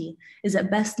reality is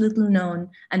at best little known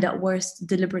and at worst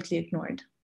deliberately ignored.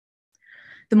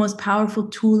 The most powerful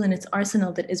tool in its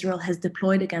arsenal that Israel has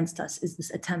deployed against us is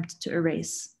this attempt to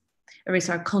erase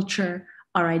our culture,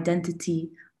 our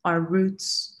identity, our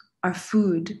roots, our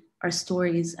food, our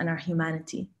stories, and our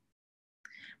humanity.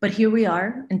 But here we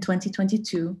are in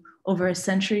 2022, over a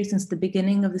century since the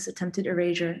beginning of this attempted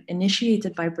erasure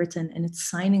initiated by Britain in its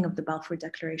signing of the Balfour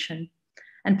Declaration.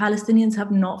 And Palestinians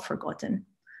have not forgotten,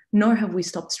 nor have we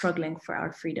stopped struggling for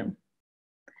our freedom.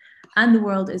 And the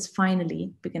world is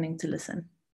finally beginning to listen.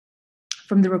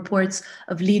 From the reports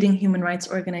of leading human rights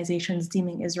organizations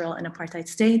deeming Israel an apartheid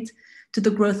state, to the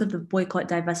growth of the boycott,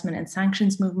 divestment, and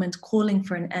sanctions movement calling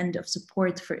for an end of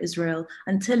support for Israel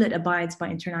until it abides by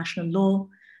international law,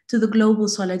 to the global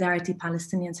solidarity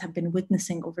Palestinians have been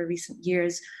witnessing over recent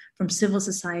years from civil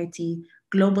society,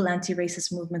 global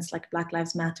anti-racist movements like Black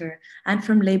Lives Matter, and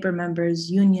from labor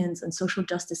members, unions, and social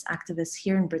justice activists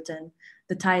here in Britain,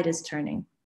 the tide is turning.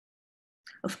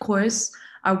 Of course,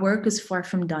 our work is far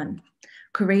from done.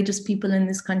 Courageous people in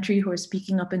this country who are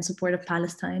speaking up in support of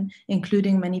Palestine,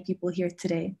 including many people here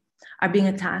today, are being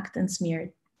attacked and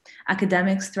smeared.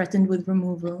 Academics threatened with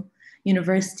removal,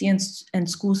 university and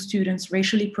school students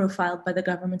racially profiled by the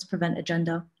government's Prevent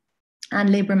agenda, and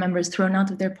labor members thrown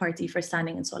out of their party for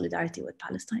standing in solidarity with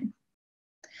Palestine.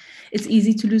 It's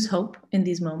easy to lose hope in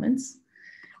these moments,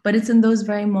 but it's in those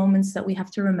very moments that we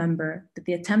have to remember that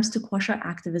the attempts to quash our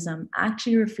activism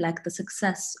actually reflect the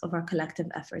success of our collective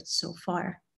efforts so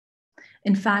far.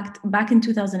 In fact, back in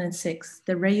 2006,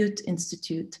 the Rayut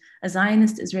Institute, a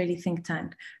Zionist Israeli think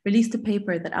tank, released a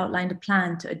paper that outlined a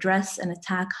plan to address and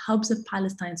attack hubs of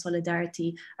Palestine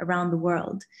solidarity around the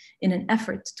world in an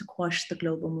effort to quash the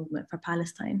global movement for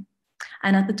Palestine.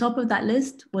 And at the top of that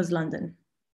list was London.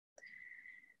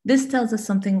 This tells us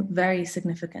something very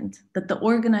significant, that the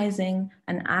organizing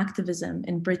and activism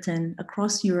in Britain,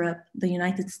 across Europe, the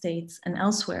United States, and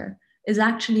elsewhere is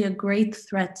actually a great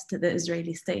threat to the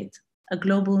Israeli state, a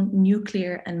global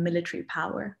nuclear and military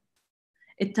power.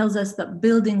 It tells us that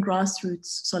building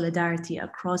grassroots solidarity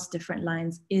across different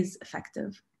lines is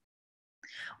effective.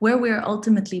 Where we are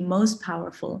ultimately most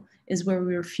powerful is where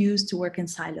we refuse to work in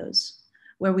silos,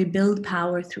 where we build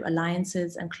power through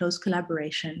alliances and close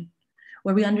collaboration,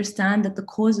 where we understand that the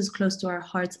causes close to our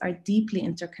hearts are deeply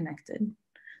interconnected,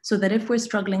 so that if we're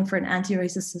struggling for an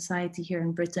anti-racist society here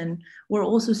in Britain, we're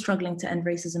also struggling to end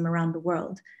racism around the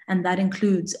world, and that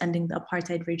includes ending the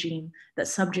apartheid regime that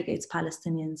subjugates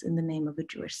Palestinians in the name of a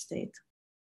Jewish state.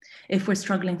 If we're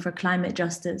struggling for climate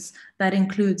justice, that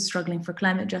includes struggling for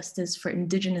climate justice for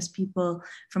Indigenous people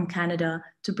from Canada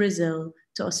to Brazil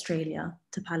to Australia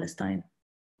to Palestine.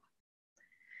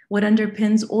 What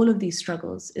underpins all of these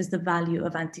struggles is the value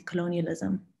of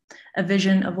anti-colonialism. A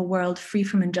vision of a world free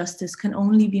from injustice can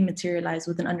only be materialized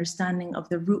with an understanding of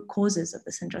the root causes of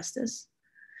this injustice.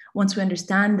 Once we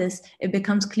understand this, it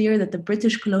becomes clear that the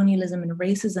British colonialism and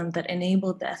racism that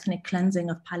enabled the ethnic cleansing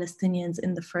of Palestinians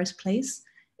in the first place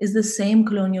is the same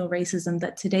colonial racism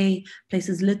that today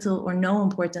places little or no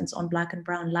importance on Black and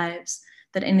brown lives,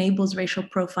 that enables racial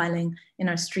profiling in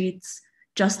our streets,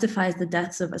 justifies the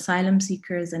deaths of asylum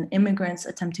seekers and immigrants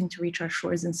attempting to reach our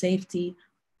shores in safety,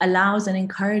 allows and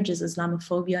encourages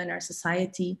Islamophobia in our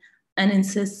society, and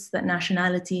insists that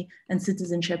nationality and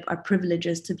citizenship are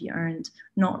privileges to be earned,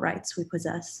 not rights we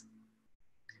possess.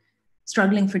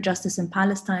 Struggling for justice in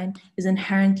Palestine is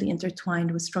inherently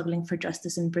intertwined with struggling for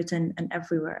justice in Britain and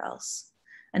everywhere else.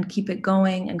 And keep it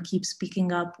going and keep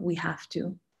speaking up, we have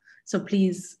to. So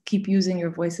please keep using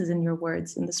your voices and your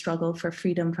words in the struggle for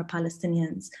freedom for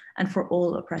Palestinians and for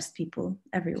all oppressed people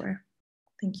everywhere.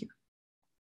 Thank you.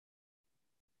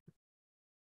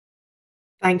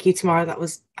 Thank you, Tamara. That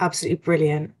was absolutely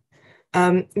brilliant.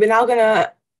 We're now going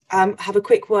to have a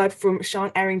quick word from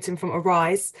Sean Errington from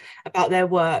Arise about their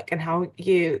work and how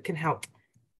you can help.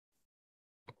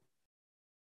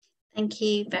 Thank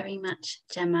you very much,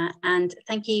 Gemma, and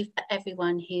thank you for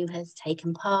everyone who has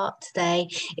taken part today.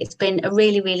 It's been a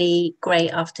really, really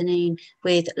great afternoon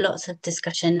with lots of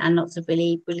discussion and lots of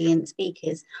really brilliant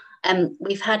speakers.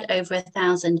 We've had over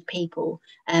 1,000 people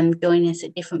join us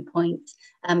at different points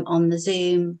on the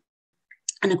Zoom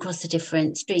and across the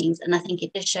different streams. And I think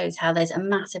it just shows how there's a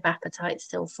massive appetite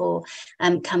still for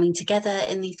coming together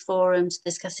in these forums,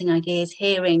 discussing ideas,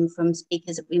 hearing from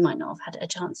speakers that we might not have had a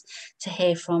chance to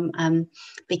hear from,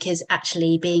 because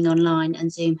actually being online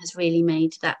and Zoom has really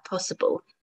made that possible.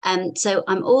 So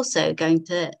I'm also going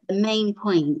to, the main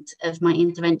point of my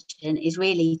intervention is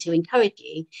really to encourage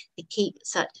you to keep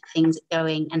such things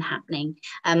going and happening.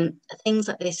 Things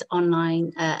like this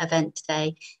online event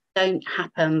today don't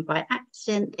happen by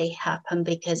accident, they happen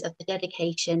because of the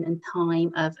dedication and time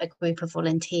of a group of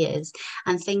volunteers.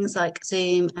 And things like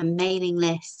Zoom and mailing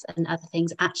lists and other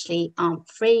things actually aren't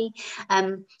free.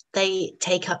 They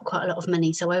take up quite a lot of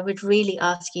money. So I would really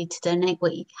ask you to donate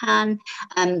what you can.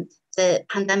 the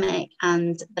pandemic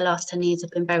and the last 10 years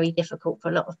have been very difficult for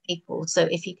a lot of people. So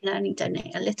if you can only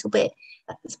donate a little bit,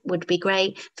 that would be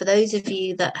great. For those of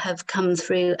you that have come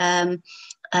through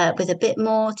with a bit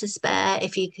more to spare,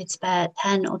 if you could spare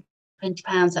 10 or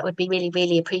 £20, that would be really,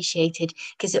 really appreciated,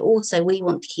 because we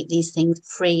want to keep these things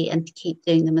free and to keep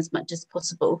doing them as much as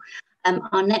possible.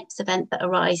 Our next event that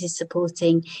Arise is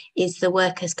supporting is the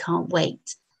Workers Can't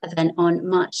Wait event on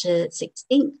March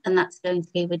 16th, and that's going to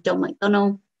be with Don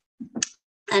McDonnell.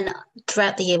 And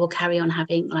throughout the year, we'll carry on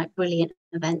having like brilliant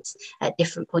events at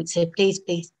different points. So please,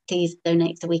 please, please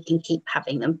donate so we can keep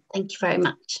having them. Thank you very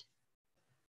much.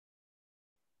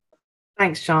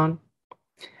 Thanks, Sean.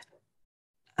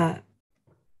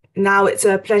 Now it's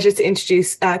a pleasure to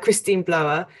introduce Christine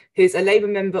Blower, who's a Labour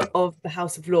member of the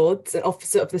House of Lords, an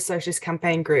officer of the Socialist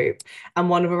Campaign Group, and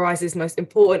one of Arise's most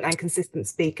important and consistent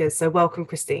speakers. So welcome,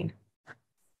 Christine.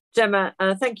 Gemma,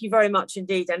 thank you very much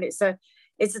indeed. And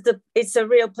it's a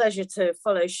real pleasure to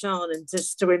follow Sean and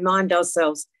just to remind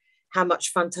ourselves how much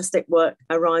fantastic work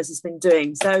Arise has been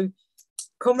doing. So,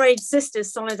 comrades,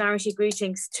 sisters, solidarity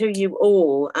greetings to you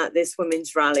all at this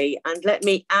women's rally. And let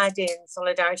me add in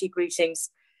solidarity greetings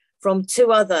from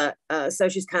two other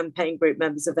Socialist Campaign Group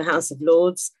members of the House of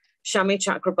Lords, Shami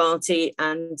Chakrabarti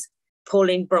and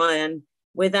Pauline Bryan,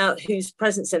 without whose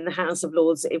presence in the House of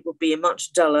Lords it would be a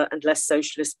much duller and less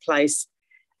socialist place.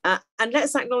 And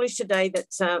let's acknowledge today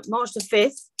that March the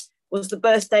 5th was the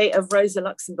birthday of Rosa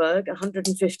Luxemburg,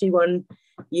 151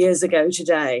 years ago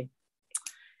today.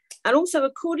 And also,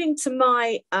 according to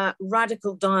my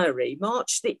radical diary,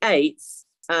 March the 8th,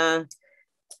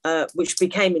 which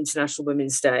became International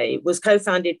Women's Day, was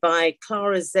co-founded by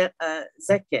Clara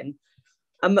Zetkin,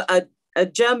 a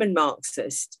German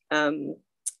Marxist.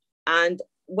 And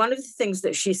one of the things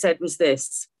that she said was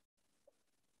this: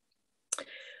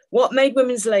 what made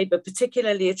women's labour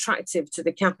particularly attractive to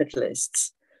the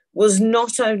capitalists was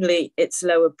not only its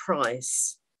lower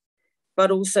price,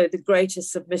 but also the greater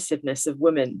submissiveness of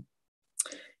women.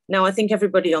 Now, I think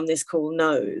everybody on this call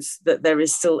knows that there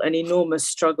is still an enormous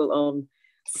struggle on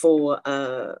for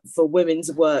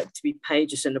women's work to be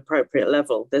paid at an appropriate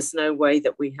level. There's no way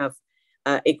that we have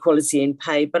equality in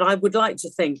pay, but I would like to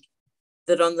think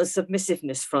that on the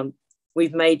submissiveness front,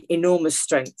 we've made enormous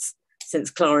strides since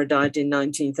Clara died in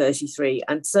 1933.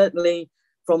 And certainly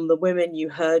from the women you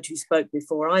heard who spoke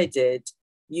before I did,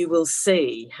 you will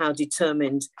see how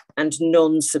determined and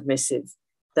non-submissive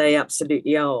they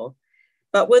absolutely are.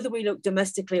 But whether we look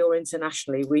domestically or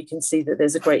internationally, we can see that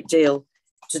there's a great deal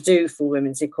to do for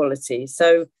women's equality.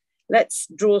 So let's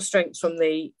draw strength from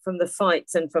the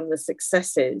fights and from the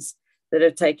successes that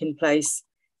have taken place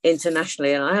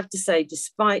internationally. And I have to say,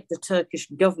 despite the Turkish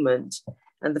government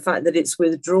and the fact that it's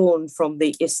withdrawn from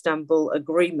the Istanbul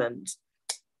Agreement,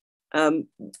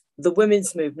 the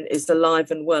women's movement is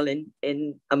alive and well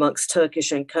in amongst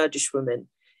Turkish and Kurdish women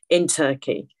in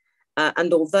Turkey.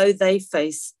 And although they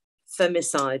face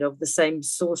femicide of the same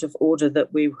sort of order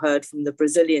that we heard from the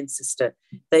Brazilian sister,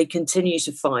 they continue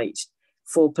to fight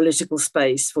for political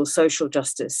space, for social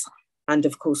justice, and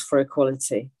of course for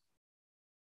equality.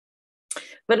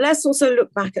 But let's also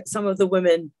look back at some of the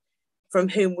women from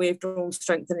whom we've drawn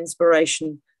strength and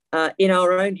inspiration in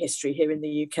our own history here in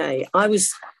the UK. I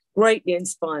was greatly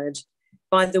inspired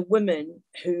by the women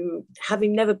who,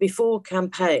 having never before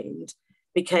campaigned,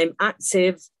 became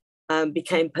active,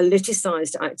 became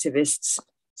politicised activists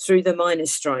through the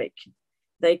miners' strike.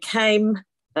 They came,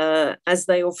 as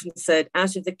they often said,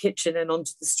 out of the kitchen and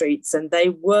onto the streets, and they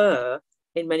were,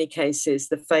 in many cases,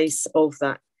 the face of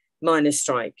that miners'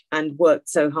 strike and worked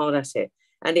so hard at it.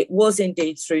 And it was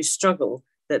indeed through struggle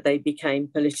that they became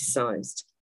politicised.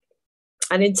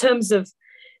 And in terms of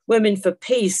women for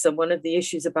peace, and one of the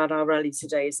issues about our rally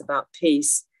today is about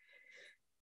peace,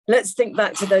 let's think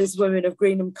back to those women of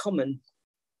Greenham Common.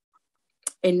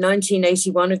 In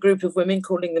 1981, a group of women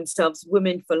calling themselves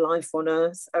Women for Life on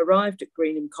Earth arrived at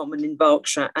Greenham Common in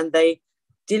Berkshire, and they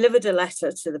delivered a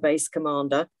letter to the base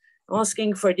commander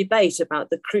asking for a debate about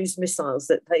the cruise missiles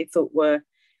that they thought were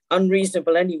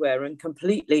unreasonable anywhere and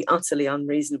completely, utterly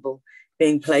unreasonable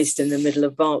being placed in the middle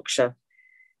of Berkshire.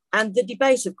 And the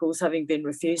debate, of course, having been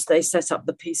refused, they set up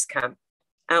the peace camp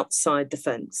outside the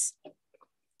fence.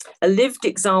 A lived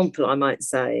example, I might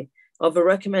say, of a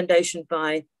recommendation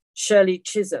by Shirley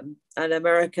Chisholm, an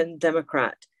American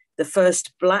Democrat, the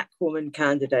first Black woman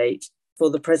candidate for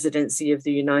the presidency of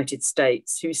the United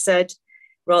States, who said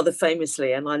rather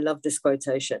famously, and I love this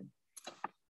quotation,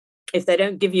 "If they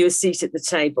don't give you a seat at the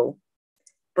table,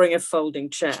 bring a folding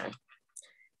chair."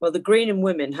 Well, the Greenham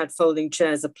women had folding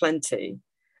chairs aplenty,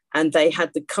 and they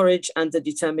had the courage and the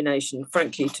determination,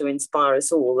 frankly, to inspire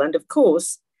us all. And of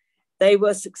course, They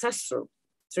were successful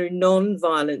through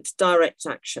non-violent direct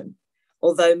action,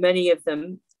 although many of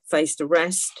them faced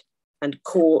arrest and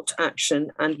court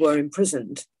action and were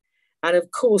imprisoned. And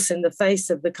of course, in the face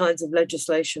of the kinds of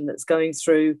legislation that's going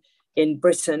through in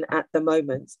Britain at the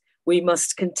moment, we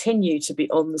must continue to be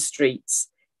on the streets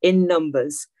in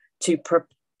numbers to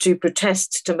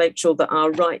protest, to make sure that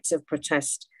our right of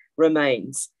protest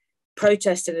remains.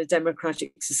 Protest in a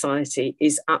democratic society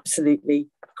is absolutely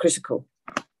critical.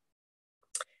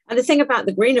 And the thing about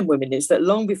the Greenham women is that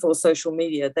long before social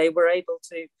media, they were able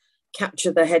to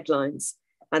capture the headlines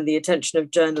and the attention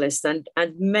of journalists, and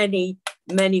many,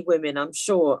 many women, I'm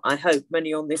sure, I hope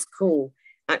many on this call,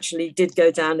 actually did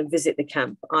go down and visit the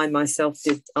camp. I myself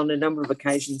did on a number of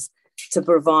occasions to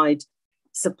provide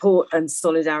support and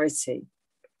solidarity.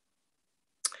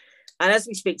 And as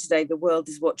we speak today, the world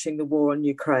is watching the war on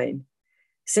Ukraine.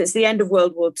 Since the end of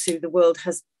World War II, the world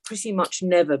has pretty much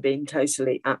never been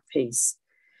totally at peace.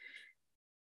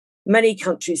 Many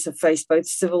countries have faced both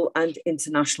civil and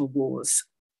international wars.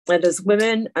 And as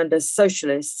women and as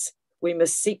socialists, we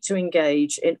must seek to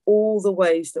engage in all the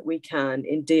ways that we can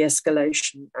in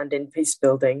de-escalation and in peace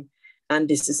building and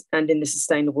in a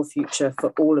sustainable future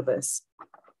for all of us.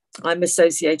 I'm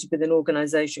associated with an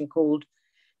organisation called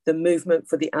the Movement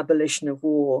for the Abolition of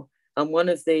War. And one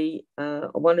of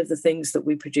the things that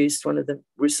we produced, one of the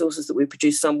resources that we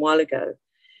produced some while ago,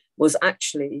 was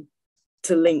actually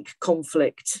to link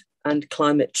conflict and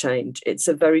climate change. It's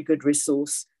a very good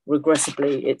resource.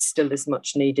 Regrettably, it's still as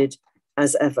much needed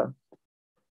as ever.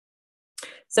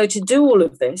 So to do all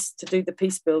of this, to do the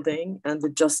peace building and the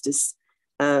justice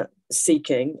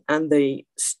seeking and the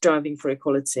striving for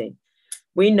equality,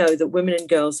 we know that women and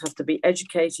girls have to be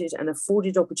educated and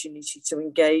afforded opportunity to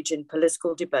engage in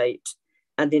political debate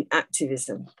and in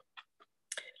activism.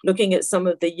 Looking at some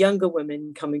of the younger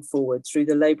women coming forward through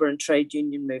the labour and trade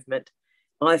union movement,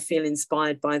 I feel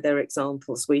inspired by their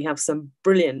examples. We have some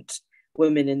brilliant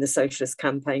women in the Socialist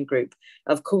Campaign Group.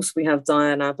 Of course, we have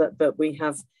Diane Abbott, but we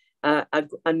have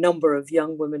a number of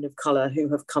young women of colour who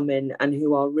have come in and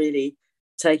who are really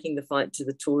taking the fight to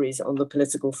the Tories on the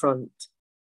political front.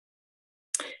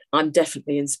 I'm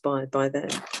definitely inspired by them.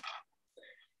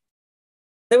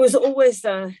 There's always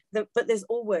a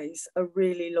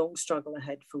really long struggle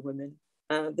ahead for women.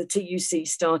 The TUC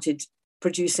started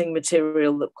producing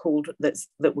material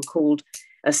that were called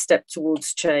A Step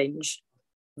Towards Change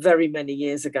very many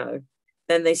years ago.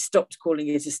 Then they stopped calling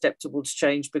it A Step Towards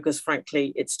Change because,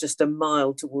 frankly, it's just a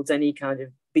mile towards any kind of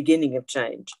beginning of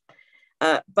change.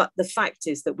 But the fact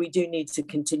is that we do need to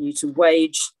continue to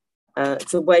wage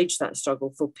that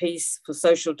struggle for peace, for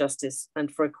social justice,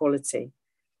 and for equality.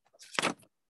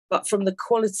 But from the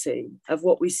quality of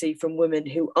what we see from women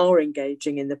who are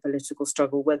engaging in the political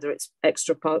struggle, whether it's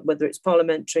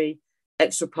parliamentary,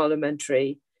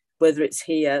 extra-parliamentary, whether it's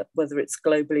here, whether it's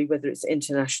globally, whether it's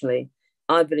internationally,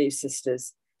 I believe,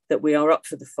 sisters, that we are up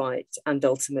for the fight and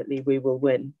ultimately we will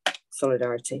win.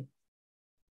 Solidarity.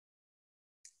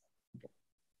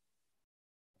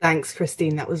 Thanks,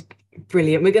 Christine. That was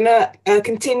brilliant. We're going to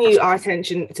continue our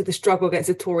attention to the struggle against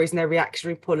the Tories and their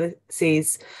reactionary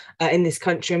policies in this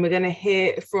country. And we're going to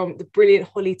hear from the brilliant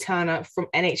Holly Turner from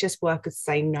NHS Workers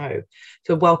Say No.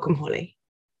 So welcome, Holly.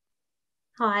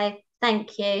 Hi,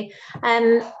 thank you.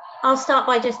 I'll start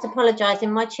by just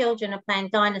apologising. My children are playing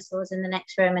dinosaurs in the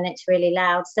next room and it's really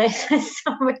loud. So it's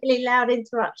some really loud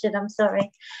interruption. I'm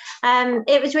sorry.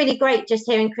 It was really great just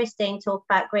hearing Christine talk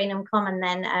about Greenham Common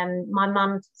then. My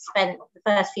mum spent the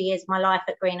first few years of my life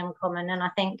at Greenham Common, and I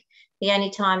think the only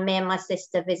time me and my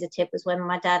sister visited was when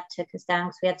my dad took us down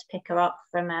because we had to pick her up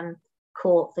from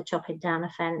court for chopping down a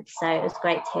fence. So it was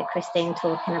great to hear Christine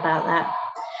talking about that.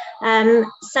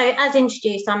 So as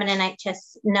introduced, I'm an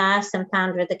NHS nurse and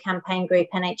founder of the campaign group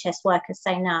NHS Workers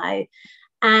Say No.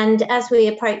 And as we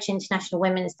approach International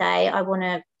Women's Day, I want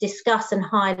to discuss and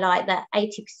highlight that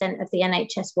 80% of the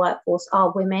NHS workforce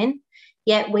are women,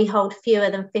 yet we hold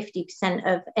fewer than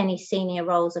 50% of any senior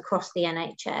roles across the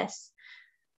NHS,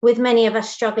 with many of us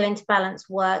struggling to balance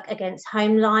work against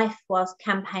home life whilst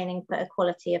campaigning for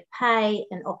equality of pay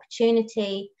and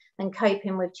opportunity, and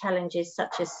coping with challenges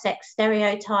such as sex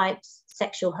stereotypes,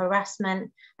 sexual harassment,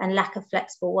 and lack of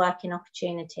flexible working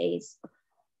opportunities.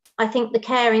 I think the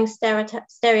caring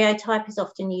stereotype is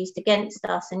often used against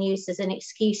us and used as an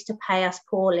excuse to pay us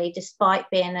poorly, despite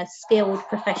being a skilled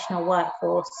professional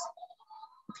workforce.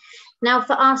 Now,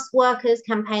 for us workers,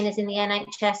 campaigners in the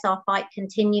NHS, our fight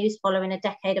continues following a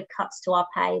decade of cuts to our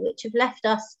pay, which have left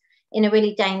us in a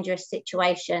really dangerous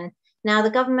situation, Now,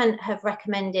 the government have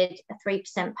recommended a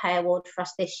 3% pay award for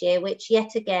us this year, which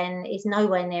yet again is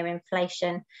nowhere near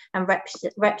inflation and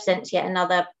represents yet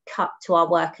another cut to our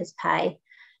workers' pay.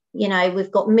 You know,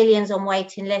 we've got millions on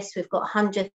waiting lists, we've got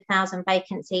 100,000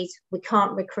 vacancies, we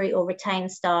can't recruit or retain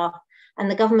staff, and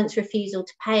the government's refusal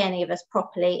to pay any of us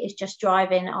properly is just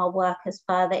driving our workers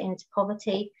further into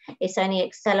poverty. It's only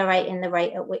accelerating the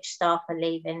rate at which staff are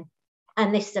leaving.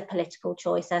 And this is a political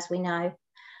choice, as we know.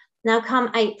 Now, come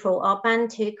April, our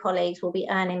Band 2 colleagues will be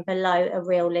earning below a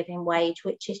real living wage,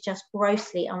 which is just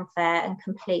grossly unfair and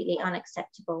completely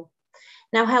unacceptable.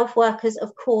 Now, health workers,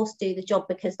 of course, do the job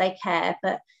because they care,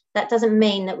 but that doesn't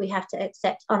mean that we have to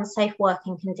accept unsafe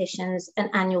working conditions and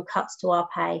annual cuts to our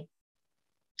pay.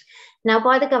 Now,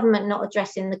 by the government not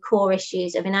addressing the core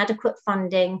issues of inadequate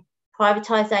funding,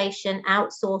 privatisation,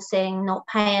 outsourcing, not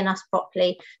paying us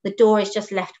properly, the door is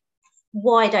just left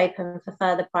wide open for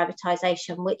further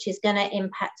privatisation, which is going to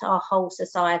impact our whole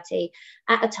society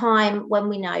at a time when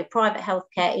we know private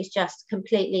healthcare is just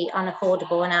completely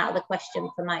unaffordable and out of the question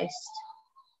for most.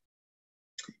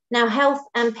 Now, health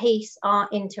and peace are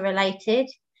interrelated.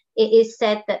 It is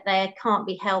said that there can't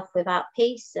be health without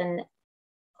peace, and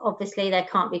obviously there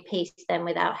can't be peace then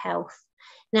without health.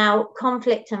 Now,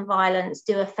 conflict and violence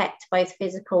do affect both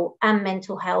physical and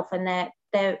mental health, and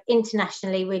they're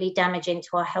internationally really damaging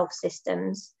to our health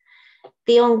systems.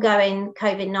 The ongoing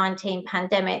COVID-19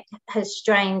 pandemic has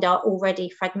strained our already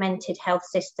fragmented health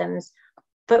systems,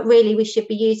 but really we should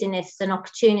be using this as an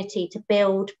opportunity to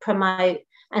build, promote,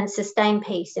 and sustain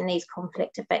peace in these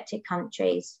conflict-affected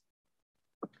countries.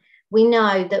 We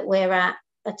know that we're at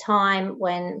a time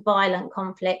when violent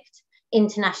conflict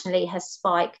internationally has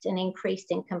spiked and increased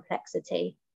in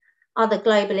complexity. Other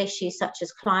global issues such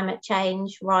as climate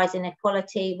change, rising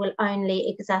inequality will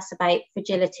only exacerbate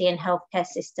fragility in healthcare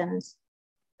systems.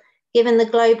 Given the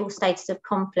global status of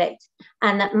conflict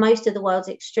and that most of the world's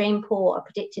extreme poor are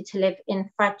predicted to live in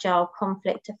fragile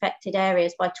conflict-affected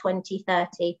areas by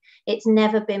 2030, it's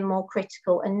never been more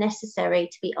critical and necessary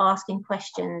to be asking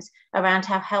questions around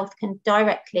how health can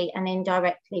directly and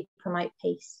indirectly promote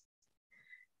peace.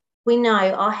 We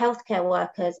know our healthcare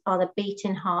workers are the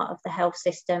beating heart of the health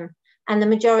system, and the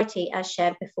majority, as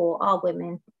shared before, are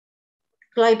women.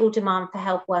 Global demand for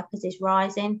health workers is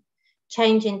rising.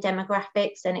 Changing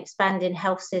demographics and expanding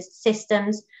health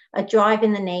systems are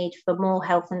driving the need for more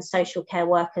health and social care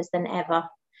workers than ever.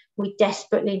 We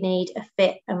desperately need a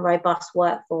fit and robust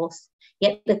workforce,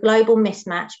 yet the global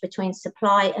mismatch between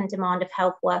supply and demand of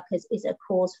health workers is a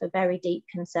cause for very deep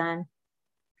concern.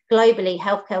 Globally,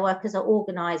 healthcare workers are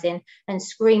organising and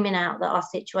screaming out that our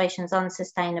situation is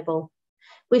unsustainable.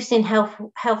 We've seen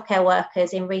healthcare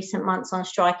workers in recent months on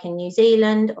strike in New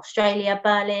Zealand, Australia,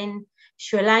 Berlin,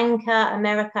 Sri Lanka,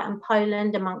 America and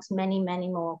Poland, amongst many, many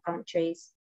more countries.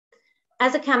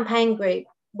 As a campaign group,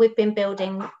 we've been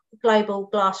building global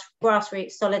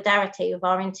grassroots solidarity with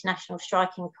our international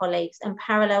striking colleagues, and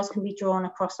parallels can be drawn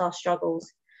across our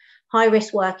struggles.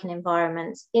 High-risk working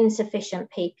environments, insufficient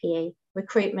PPE,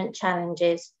 recruitment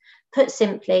challenges. Put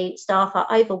simply, staff are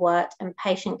overworked and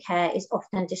patient care is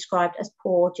often described as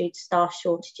poor due to staff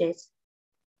shortages.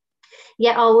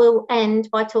 Yet I will end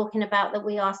by talking about that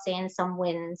we are seeing some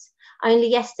wins. Only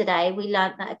yesterday, we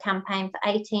learned that a campaign for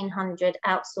 1,800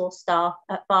 outsourced staff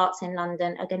at Bart's in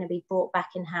London are going to be brought back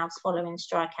in-house following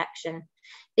strike action.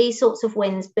 These sorts of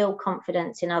wins build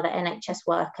confidence in other NHS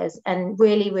workers and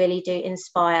really, really do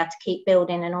inspire to keep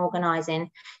building and organising.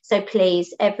 So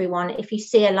please, everyone, if you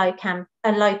see a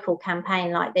local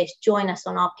campaign like this, join us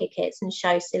on our pickets and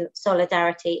show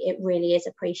solidarity. It really is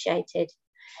appreciated.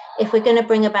 If we're going to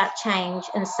bring about change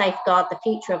and safeguard the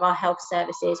future of our health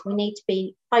services, we need to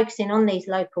be focusing on these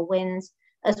local wins,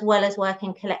 as well as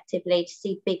working collectively to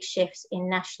see big shifts in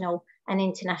national and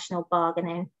international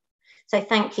bargaining. So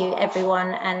thank you,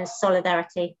 everyone, and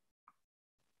solidarity.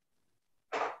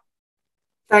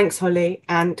 Thanks, Holly,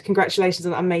 and congratulations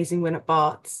on that amazing win at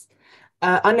Bart's.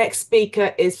 Our next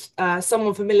speaker is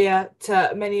someone familiar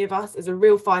to many of us as a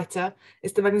real fighter.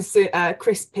 It's the magnificent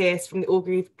Chris Pearce from the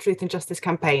Orgreave Truth and Justice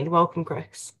campaign. Welcome,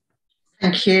 Chris.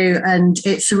 Thank you, and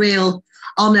it's a real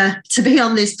honour to be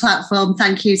on this platform.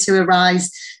 Thank you to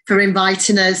Arise for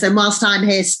inviting us. And whilst I'm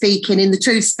here speaking in the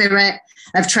true spirit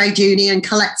of trade union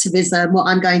collectivism, what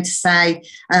I'm going to say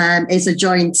is a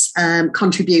joint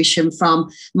contribution from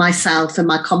myself and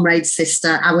my comrade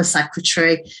sister, our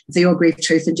secretary of the Orgreave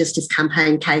Truth and Justice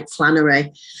campaign, Kate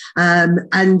Flannery.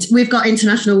 And we've got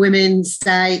International Women's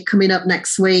Day coming up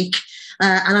next week.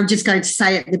 And I'm just going to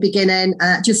say at the beginning,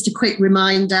 just a quick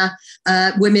reminder,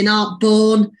 women aren't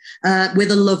born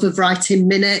with a love of writing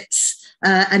minutes.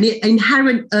 an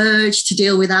inherent urge to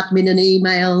deal with admin and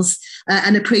emails,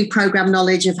 and a pre-programmed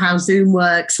knowledge of how Zoom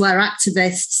works. We're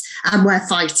activists and we're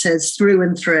fighters through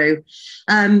and through.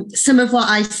 Some of what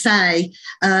I say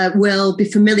will be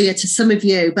familiar to some of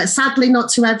you, but sadly not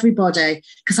to everybody,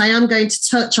 because I am going to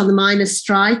touch on the miners'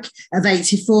 strike of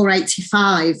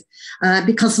 84-85,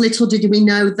 because little did we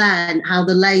know then how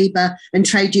the labour and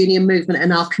trade union movement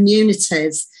and our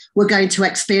communities were going to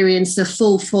experience the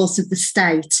full force of the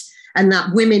state, and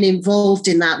that women involved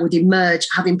in that would emerge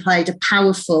having played a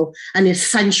powerful and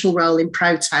essential role in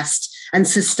protest and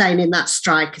sustaining that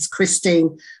strike, as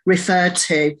Christine referred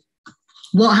to.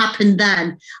 What happened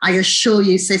then, I assure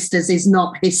you, sisters, is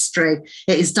not history.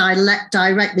 It is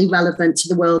directly relevant to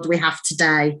the world we have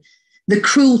today. The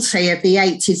cruelty of the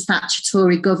 80s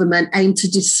statutory government aimed to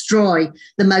destroy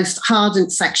the most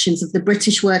ardent sections of the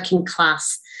British working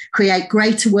class, create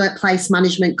greater workplace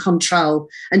management control,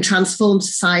 and transform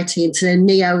society into a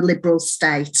neoliberal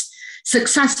state.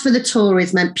 Success for the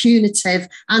Tories meant punitive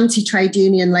anti-trade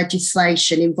union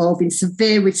legislation involving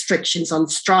severe restrictions on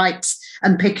strikes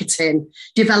and picketing,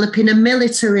 developing a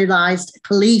militarised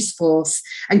police force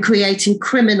and creating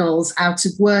criminals out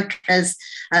of workers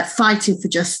fighting for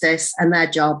justice and their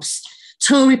jobs.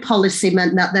 Tory policy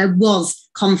meant that there was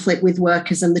conflict with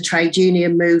workers and the trade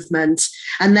union movement,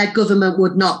 and their government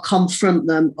would not confront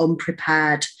them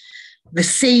unprepared. The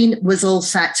scene was all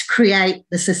set to create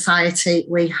the society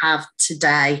we have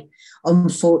today.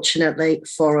 Unfortunately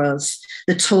for us,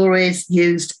 the Tories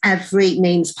used every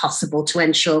means possible to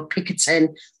ensure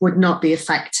picketing would not be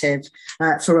effective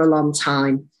for a long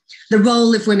time. The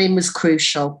role of women was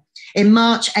crucial. In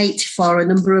March 84, a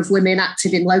number of women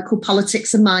active in local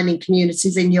politics and mining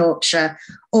communities in Yorkshire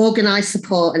organised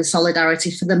support and solidarity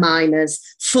for the miners,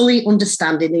 fully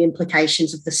understanding the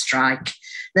implications of the strike.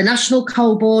 The National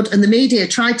Coal Board and the media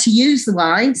tried to use the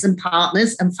wives and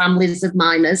partners and families of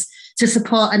miners to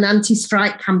support an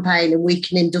anti-strike campaign and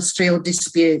weaken industrial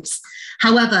disputes.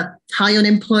 However, high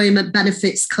unemployment,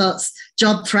 benefits cuts,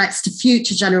 job threats to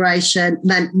future generation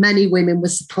meant many women were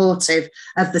supportive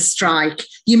of the strike.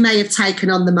 You may have taken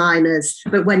on the miners,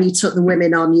 but when you took the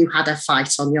women on, you had a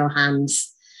fight on your hands.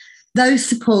 Those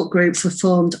support groups were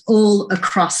formed all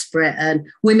across Britain.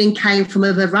 Women came from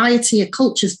a variety of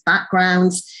cultures,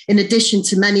 backgrounds, in addition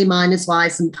to many miners'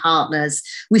 wives and partners.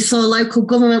 We saw local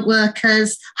government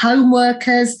workers, home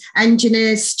workers,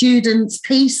 engineers, students,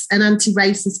 peace and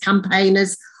anti-racist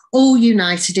campaigners, all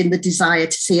united in the desire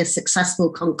to see a successful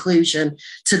conclusion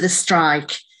to the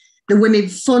strike. The women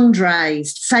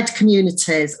fundraised, fed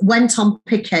communities, went on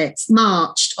pickets,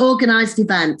 marched, organised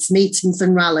events, meetings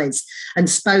and rallies, and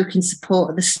spoke in support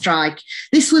of the strike.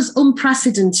 This was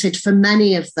unprecedented for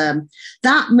many of them.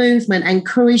 That movement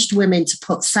encouraged women to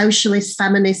put socialist,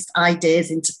 feminist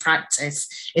ideas into practice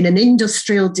in an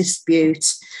industrial dispute,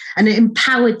 and it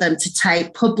empowered them to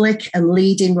take public and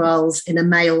leading roles in a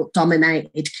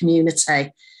male-dominated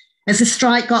community. As the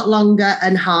strike got longer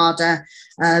and harder,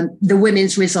 the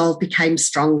women's resolve became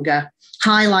stronger,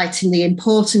 highlighting the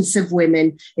importance of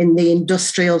women in the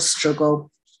industrial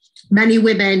struggle. Many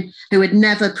women who had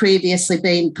never previously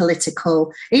been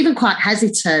political, even quite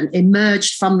hesitant,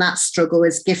 emerged from that struggle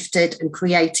as gifted and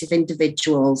creative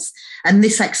individuals. And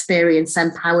this experience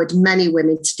empowered many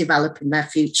women to develop in their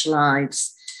future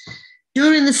lives.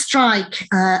 During the strike,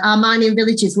 our mining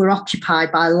villages were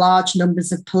occupied by large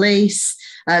numbers of police.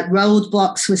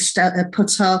 Roadblocks were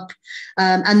put up,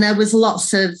 and there was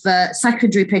lots of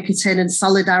secondary picketing and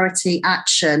solidarity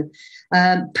action.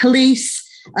 Police,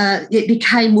 it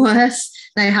became worse.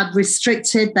 They had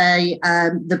restricted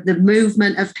the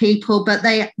movement of people, but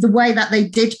the way that they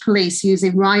did police,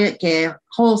 using riot gear,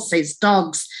 horses,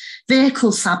 dogs,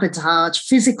 vehicle sabotage,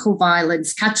 physical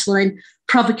violence, kettling,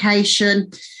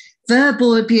 provocation,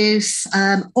 verbal abuse,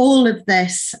 all of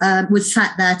this was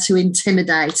set there to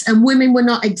intimidate, and women were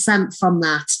not exempt from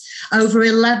that. Over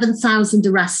 11,000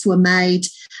 arrests were made,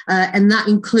 and that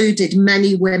included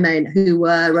many women who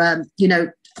were,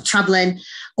 travelling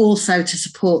also to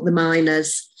support the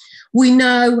miners. We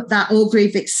know that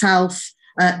Orgreave itself,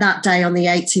 that day on the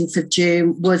 18th of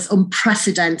June, was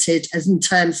unprecedented as in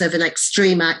terms of an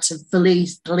extreme act of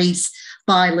police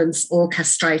violence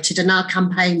orchestrated, and our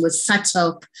campaign was set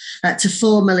up to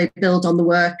formally build on the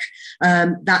work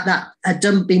that had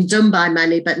been done by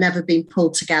many but never been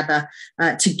pulled together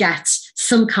to get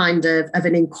some kind of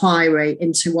an inquiry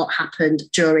into what happened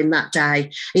during that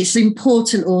day. It's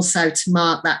important also to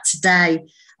mark that today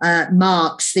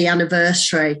marks the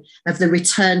anniversary of the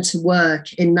return to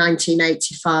work in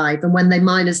 1985. And when the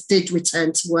miners did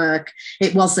return to work,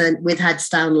 it wasn't with heads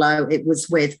down low, it was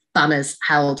with banners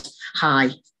held high.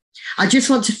 I just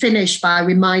want to finish by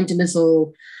reminding us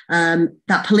all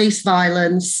that police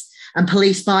violence and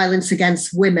police violence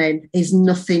against women is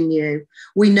nothing new.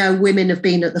 We know women have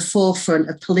been at the forefront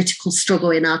of political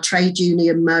struggle in our trade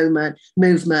union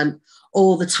movement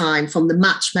all the time, from the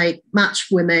match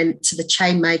women to the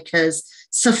chain makers,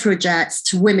 suffragettes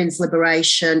to women's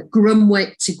liberation,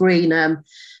 Grumwick to Greenham,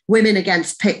 women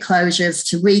against pit closures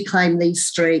to reclaim these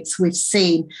streets. We've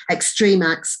seen extreme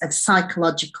acts of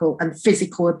psychological and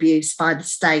physical abuse by the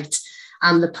state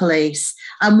and the police.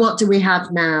 And what do we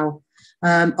have now?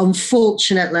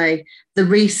 Unfortunately, the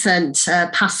recent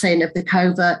passing of the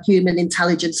Covert Human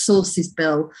Intelligence Sources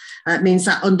Bill means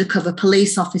that undercover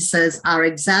police officers are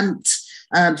exempt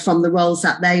from the roles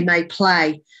that they may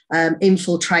play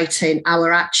infiltrating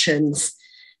our actions.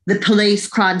 The Police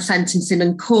Crime Sentencing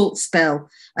and Courts Bill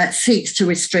seeks to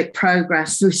restrict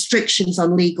progress, restrictions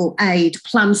on legal aid,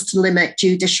 plans to limit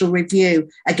judicial review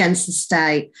against the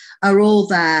state are all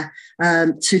there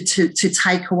to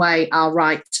take away our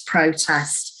right to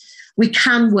protest. We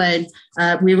can win.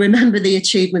 We remember the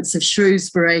achievements of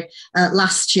Shrewsbury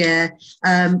last year.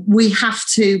 We have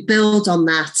to build on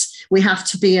that. We have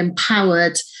to be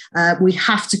empowered. We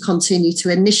have to continue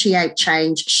to initiate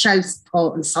change, show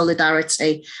support and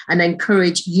solidarity, and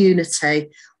encourage unity.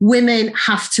 Women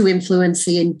have to influence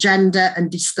the agenda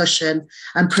and discussion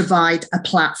and provide a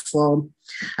platform.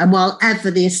 And while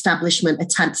ever the establishment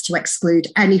attempts to exclude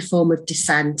any form of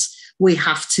dissent, we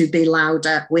have to be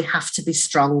louder, we have to be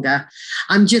stronger.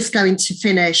 I'm just going to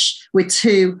finish with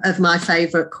two of my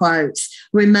favourite quotes.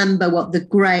 Remember what the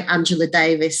great Angela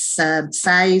Davis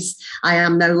says, I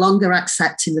am no longer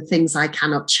accepting the things I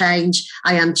cannot change,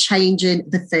 I am changing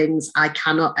the things I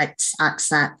cannot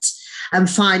accept. And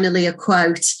finally, a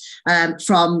quote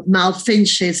from Mal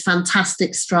Finch's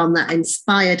fantastic Strong that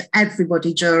inspired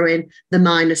everybody during the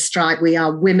miners' strike. We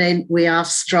are women, we are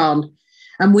strong.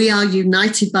 And we are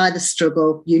united by the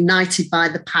struggle, united by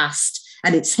the past.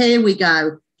 And it's here we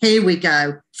go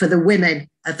for the women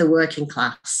of the working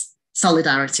class.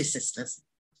 Solidarity, sisters.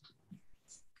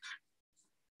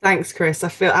 Thanks, Chris. I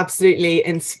feel absolutely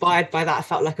inspired by that. I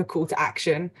felt like a call to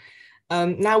action.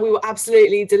 Now we were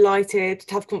absolutely delighted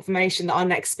to have confirmation that our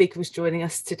next speaker was joining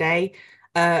us today.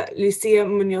 Lucía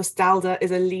Muñoz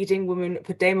is a leading woman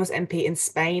Podemos MP in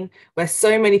Spain, where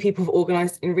so many people have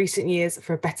organised in recent years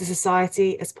for a better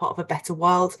society as part of a better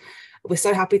world. We're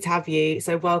so happy to have you.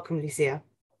 So welcome, Lucía.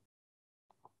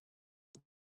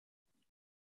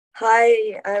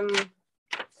 Hi,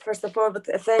 first of all,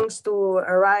 thanks to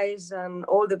Arise and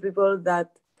all the people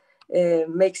that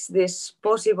makes this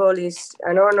possible. It's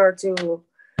an honor to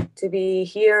be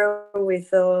here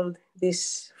with all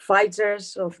these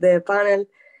fighters of the panel.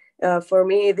 For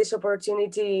me, this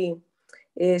opportunity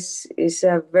is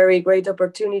a very great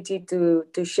opportunity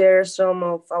to share some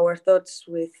of our thoughts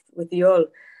with you all.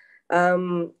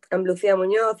 I'm Lucía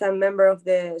Muñoz. I'm member of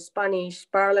the Spanish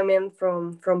Parliament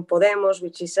from Podemos,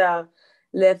 which is a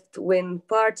left-wing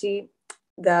party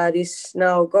that is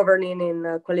now governing in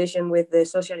a coalition with the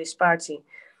Socialist Party.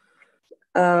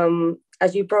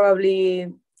 As you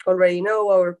probably already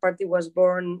know, our party was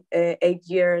born 8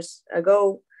 years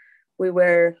ago. We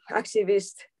were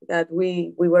activists that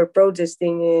we were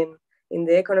protesting in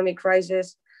the economic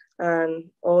crisis,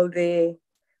 and all the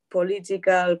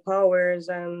political powers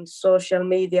and social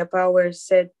media powers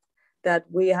said that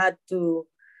we had to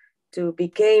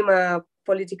become a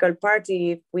political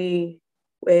party if we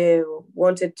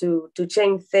wanted to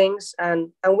change things,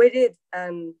 and we did,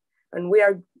 and we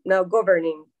are now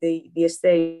governing the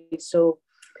state. So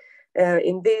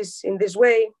in this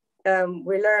way,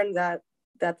 we learned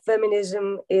that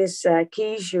feminism is a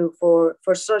key issue for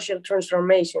social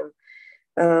transformation.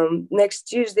 Next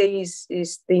Tuesday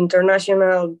is the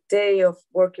International Day of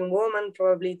Working Women,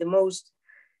 probably the most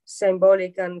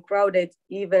symbolic and crowded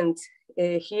event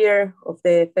here of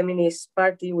the Feminist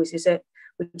Party, which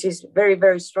is very,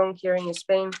 very strong here in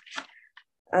Spain.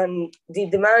 And the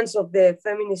demands of the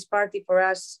Feminist Party for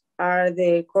us are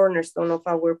the cornerstone of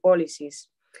our policies.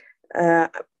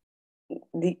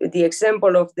 The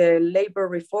example of the labor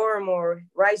reform or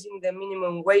raising the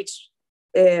minimum wage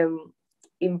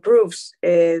improves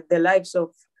the lives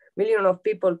of millions of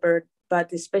people,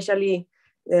 but especially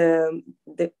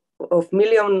of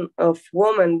millions of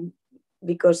women,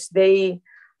 because they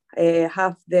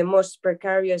have the most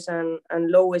precarious and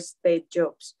lowest paid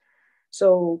jobs.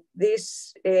 So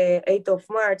this 8th of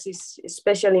March is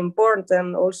especially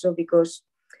important also because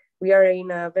we are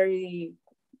in a very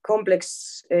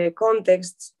complex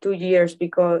context, 2 years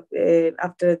because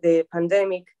after the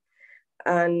pandemic,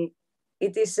 and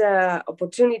it is an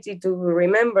opportunity to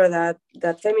remember that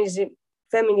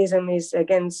feminism is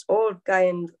against all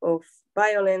kind of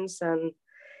violence, and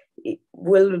it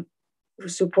will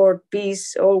support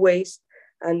peace always.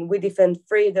 And we defend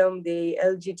freedom, the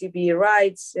LGBT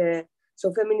rights.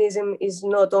 So feminism is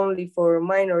not only for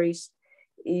minorities,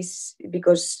 is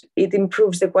because it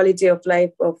improves the quality of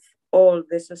life of all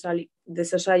the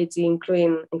society,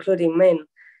 including men.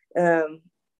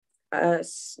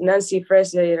 As Nancy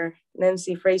Fraser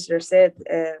said,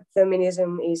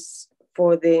 feminism is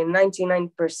for the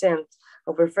 99%.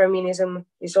 Over feminism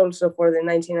is also for the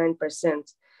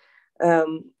 99%.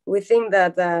 We think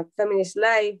that feminist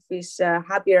life is a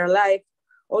happier life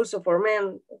also for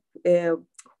men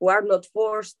who are not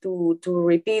forced to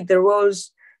repeat the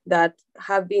roles that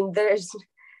have been theirs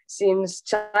since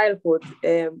childhood.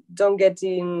 Don't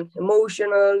getting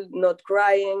emotional, not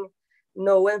crying,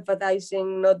 no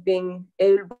empathizing, not being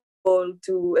able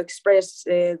to express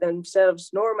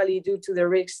themselves normally due to the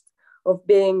risk of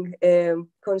being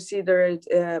considered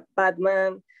a bad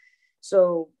man.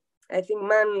 So I think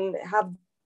men have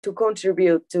to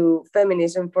contribute to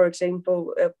feminism, for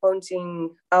example,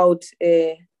 pointing out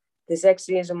the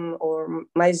sexism or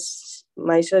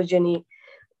misogyny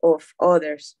of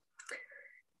others.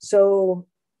 So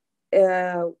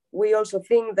we also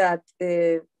think that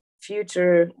the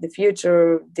future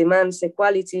demands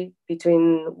equality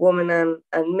between women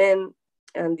and men,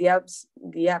 and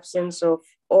the absence of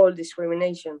all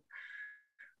discrimination.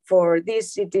 For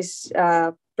this, it is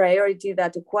a priority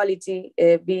that equality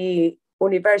be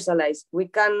universalized. We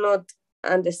cannot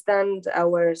understand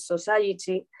our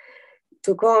society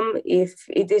to come if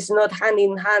it is not hand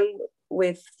in hand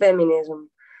with feminism,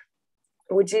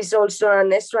 which is also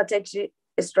an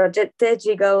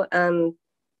strategical and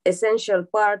essential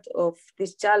part of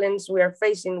this challenge we are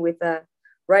facing with a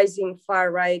rising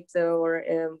far right or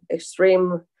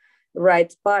extreme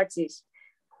right parties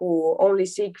who only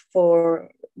seek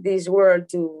for this world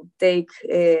to take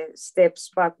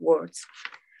steps backwards.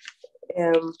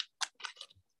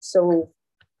 So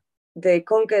the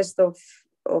conquest of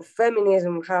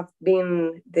feminism have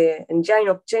been the engine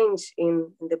of change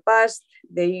in the past,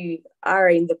 they are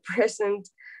in the present,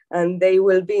 and they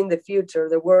will be in the future.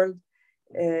 The world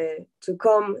to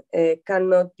come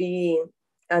cannot be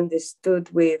understood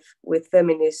with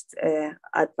feminist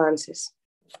advances.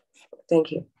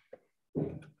 Thank you.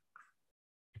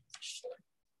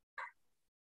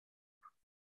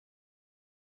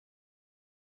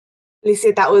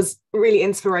 Lucía, that was really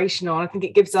inspirational. I think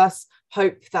it gives us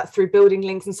hope that through building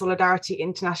links and solidarity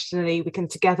internationally, we can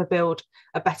together build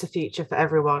a better future for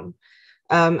everyone.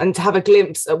 And to have a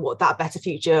glimpse at what that better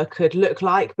future could look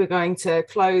like, we're going to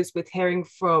close with hearing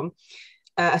from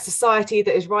a society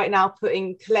that is right now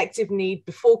putting collective need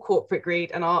before corporate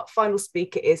greed. And our final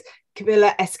speaker is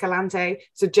Camila Escalante,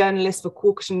 a journalist for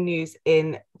Caucasian News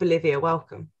in Bolivia.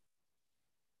 Welcome.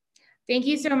 Thank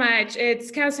you so much.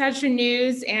 It's Caucasian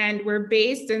News, and we're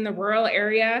based in the rural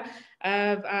area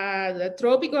of the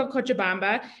Tropico of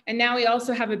Cochabamba. And now we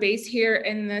also have a base here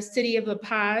in the city of La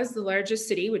Paz, the largest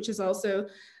city, which is also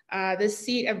the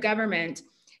seat of government.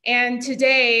 And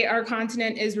today our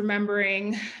continent is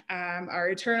remembering our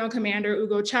eternal commander,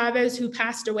 Hugo Chavez, who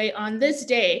passed away on this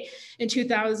day in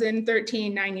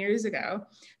 2013, 9 years ago.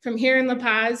 From here in La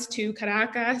Paz to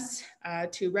Caracas,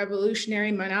 to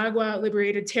revolutionary Managua,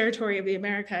 liberated territory of the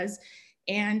Americas,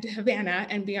 and Havana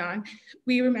and beyond,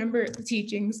 we remember the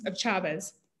teachings of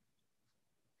Chavez.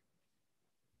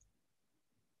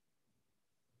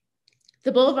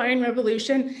 The Bolivarian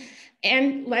Revolution,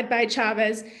 and led by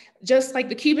Chavez, just like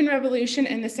the Cuban Revolution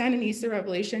and the Sandinista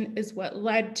Revolution, is what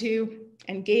led to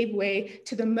and gave way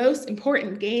to the most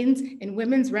important gains in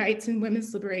women's rights and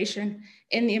women's liberation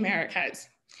in the Americas.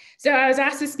 So I was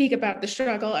asked to speak about the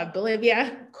struggle of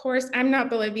Bolivia. Of course, I'm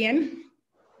not Bolivian.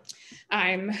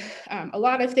 I'm a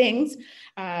lot of things,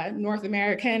 North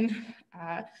American,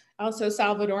 also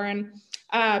Salvadoran,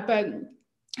 but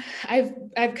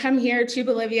I've come here to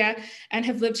Bolivia and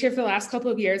have lived here for the last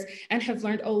couple of years and have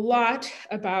learned a lot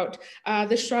about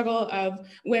the struggle of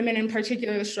women, in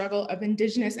particular the struggle of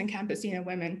Indigenous and Campesina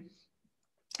women.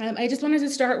 I just wanted to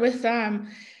start with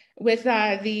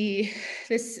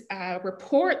this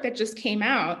report that just came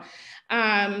out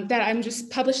that I'm just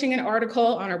publishing an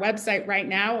article on our website right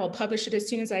now. I'll publish it as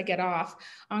soon as I get off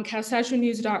on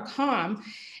CaucasianNews.com.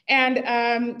 And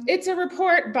it's a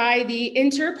report by the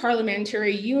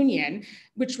Interparliamentary Union,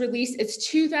 which released its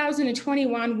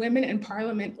 2021 Women in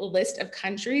Parliament list of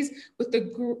countries with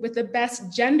the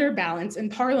best gender balance in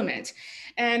parliament.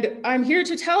 And I'm here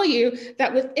to tell you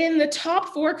that within the top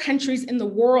 4 countries in the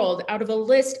world, out of a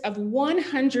list of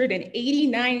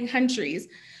 189 countries,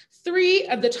 3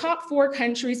 of the top 4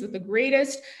 countries with the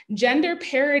greatest gender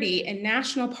parity in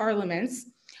national parliaments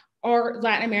are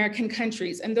Latin American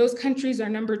countries. And those countries are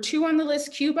number 2 on the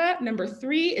list, Cuba, number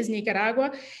 3 is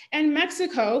Nicaragua, and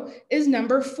Mexico is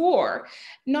number 4.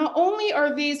 Not only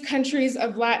are these countries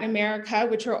of Latin America,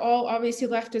 which are all obviously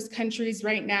leftist countries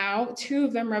right now, 2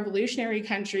 of them revolutionary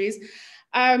countries,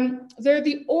 they're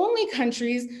the only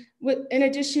countries, in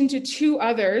addition to 2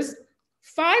 others,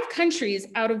 5 countries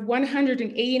out of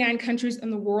 189 countries in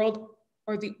the world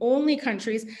are the only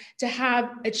countries to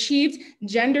have achieved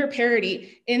gender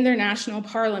parity in their national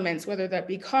parliaments, whether that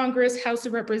be Congress, House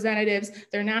of Representatives,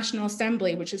 their National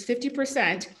Assembly, which is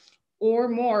 50% or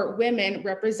more women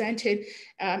represented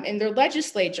in their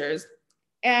legislatures.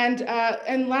 And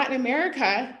Latin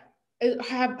America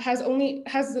has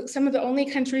some of the only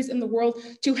countries in the world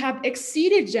to have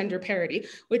exceeded gender parity,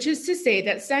 which is to say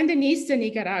that Sandinista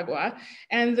Nicaragua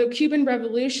and the Cuban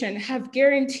Revolution have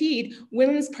guaranteed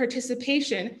women's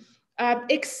participation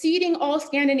exceeding all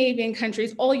Scandinavian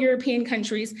countries, all European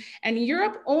countries, and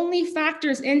Europe only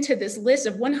factors into this list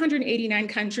of 189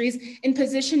 countries in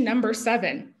position number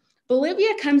 7.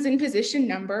 Bolivia comes in position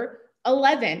number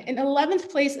 11, in 11th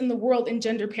place in the world in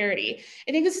gender parity.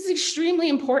 I think this is extremely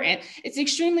important. It's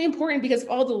extremely important because of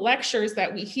all the lectures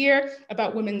that we hear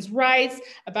about women's rights,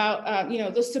 about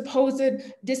the supposed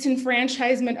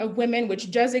disenfranchisement of women, which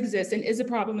does exist and is a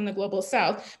problem in the global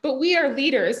South. But we are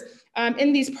leaders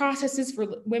in these processes for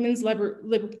women's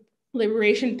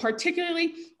liberation,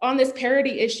 particularly on this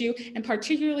parity issue, and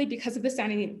particularly because of the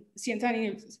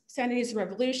Sandinista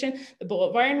Revolution, the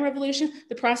Bolivarian Revolution,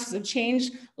 the process of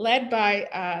change led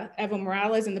by Evo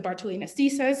Morales and the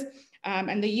Bartolinas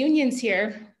and the unions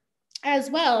here, as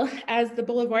well as the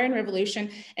Bolivarian Revolution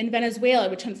in Venezuela,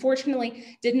 which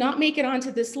unfortunately did not make it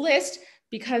onto this list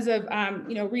because of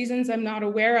reasons I'm not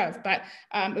aware of, but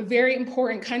a very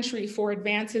important country for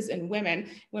advances in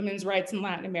women's rights in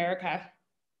Latin America.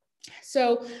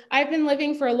 So I've been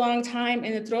living for a long time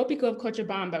in the Tropico of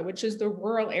Cochabamba, which is the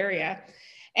rural area.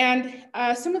 And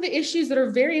some of the issues that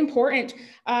are very important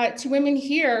to women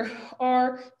here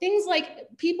are things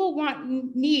like people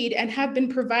need and have been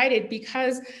provided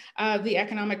because of the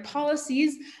economic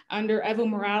policies under Evo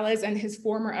Morales and his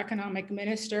former economic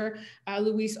minister,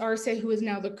 Luis Arce, who is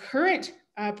now the current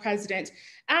president,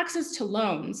 access to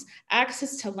loans,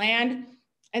 access to land.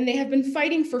 And they have been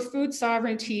fighting for food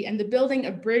sovereignty and the building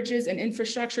of bridges and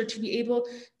infrastructure to be able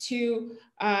to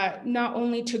not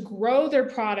only to grow their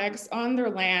products on their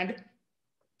land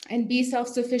and be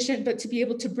self-sufficient, but to be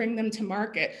able to bring them to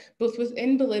market, both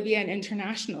within Bolivia and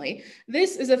internationally.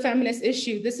 This is a feminist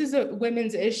issue. This is a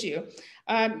women's issue.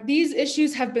 These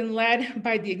issues have been led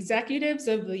by the executives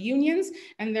of the unions,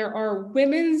 and there are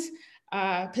women's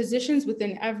positions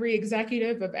within every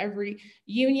executive of every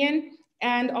union,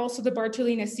 and also the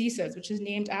Bartolinas, which is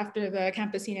named after the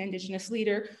Campesina indigenous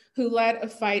leader who led a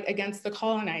fight against the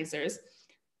colonizers.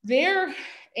 Their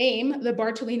aim, the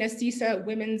Bartolinas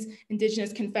Women's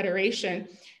Indigenous Confederation,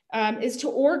 is to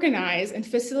organize and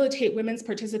facilitate women's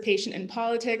participation in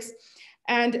politics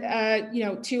and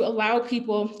to allow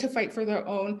people to fight for their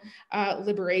own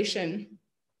liberation.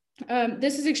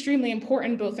 This is extremely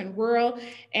important both in rural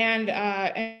and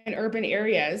urban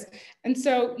areas. And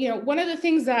so, one of the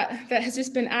things that has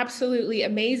just been absolutely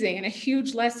amazing and a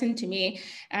huge lesson to me,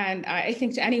 and I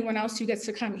think to anyone else who gets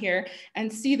to come here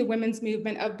and see the women's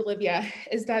movement of Bolivia,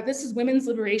 is that this is women's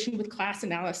liberation with class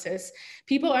analysis.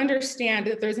 People understand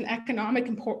that there's an economic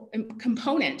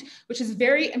component, which is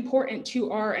very important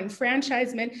to our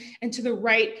enfranchisement and to the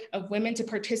right of women to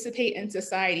participate in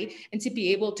society and to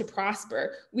be able to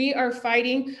prosper. We are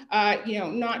fighting,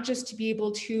 not just to be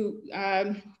able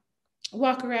to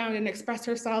walk around and express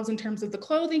ourselves in terms of the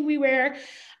clothing we wear,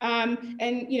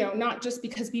 and not just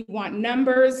because we want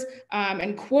numbers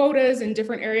and quotas in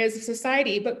different areas of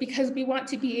society, but because we want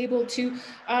to be able to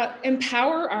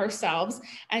empower ourselves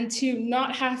and to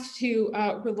not have to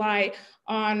rely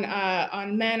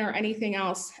on men or anything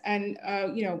else. And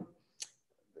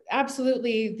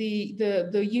absolutely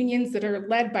the unions that are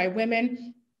led by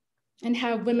women and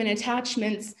have women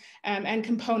attachments and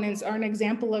components are an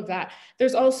example of that.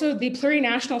 There's also the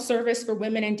Plurinational Service for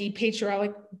Women and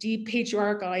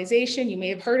Depatriarchalization. You may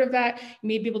have heard of that. You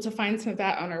may be able to find some of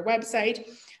that on our website.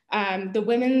 The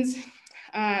women's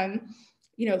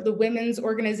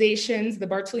organizations, the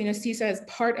Bartolinas is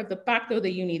part of the Pacto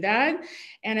de Unidad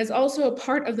and is also a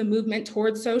part of the movement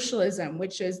towards socialism,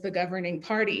 which is the governing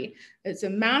party. It's a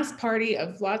mass party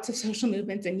of lots of social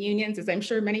movements and unions, as I'm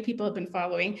sure many people have been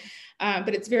following,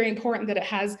 but it's very important that it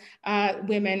has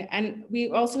women. And we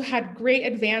also had great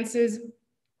advances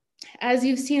as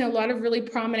you've seen, a lot of really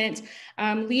prominent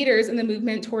leaders in the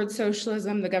movement towards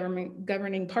socialism, the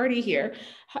governing party here,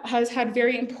 has had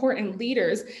very important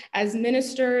leaders as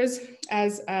ministers,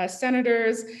 as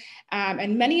senators,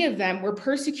 and many of them were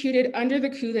persecuted under the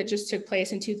coup that just took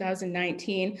place in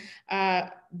 2019,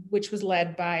 which was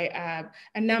led by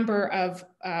a number of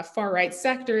far-right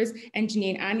sectors, and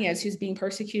Janine Áñez, who's being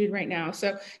persecuted right now.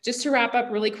 So just to wrap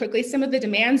up really quickly, some of the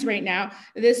demands right now,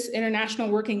 this International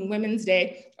Working Women's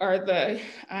Day, are the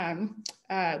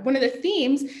one of the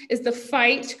themes is the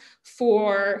fight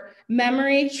for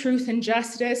memory, truth, and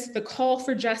justice, the call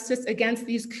for justice against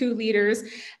these coup leaders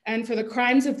and for the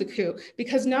crimes of the coup.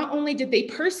 Because not only did they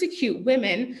persecute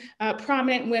women,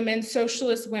 prominent women,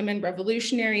 socialist women,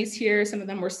 revolutionaries here, some of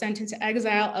them were sent into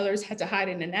exile, others had to hide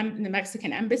in the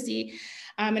Mexican embassy,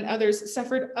 and others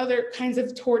suffered other kinds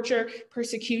of torture,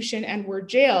 persecution, and were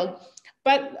jailed.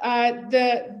 But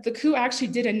the coup actually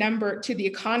did a number to the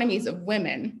economies of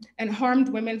women and harmed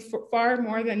women far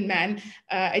more than men.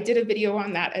 I did a video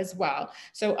on that as well.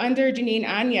 So under Janine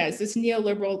Áñez, this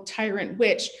neoliberal tyrant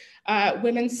witch,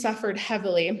 women suffered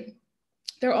heavily.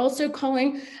 They're also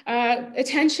calling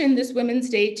attention this Women's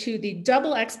Day to the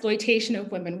double exploitation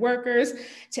of women workers,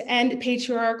 to end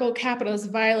patriarchal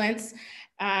capitalist violence,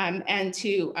 and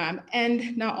to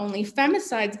end not only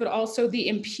femicides, but also the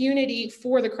impunity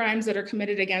for the crimes that are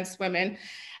committed against women.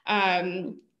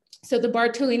 So the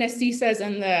Bartolina Cisas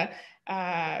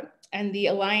and the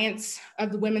Alliance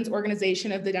of the Women's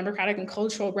Organization of the Democratic and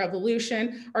Cultural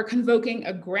Revolution are convoking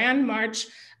a grand march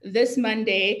this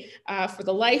Monday for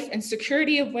the life and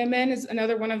security of women is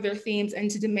another one of their themes,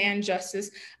 and to demand justice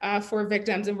for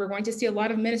victims. And we're going to see a lot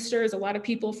of ministers, a lot of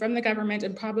people from the government,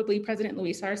 and probably President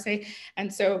Luis Arce.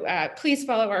 And so please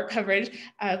follow our coverage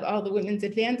of all the women's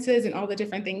advances and all the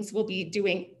different things we'll be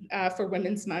doing for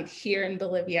Women's Month here in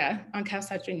Bolivia on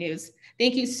Calsatra News.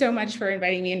 Thank you so much for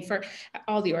inviting me and for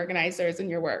all the organizers and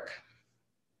your work.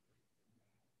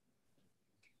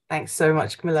 Thanks so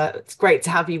much, Camilla. It's great to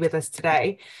have you with us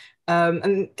today.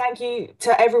 And thank you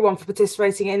to everyone for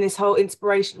participating in this whole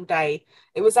inspirational day.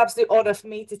 It was an absolute honour for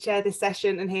me to chair this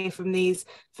session and hear from these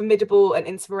formidable and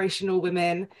inspirational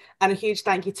women. And a huge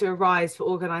thank you to Arise for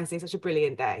organising such a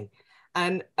brilliant day.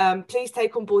 And please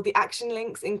take on board the action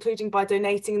links, including by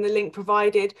donating in the link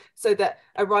provided, so that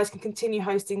Arise can continue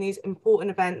hosting these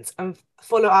important events, and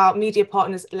follow our media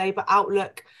partners Labour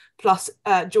Outlook, plus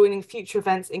joining future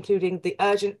events, including the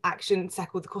Urgent Action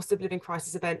Tackle the Cost of Living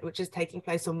Crisis event, which is taking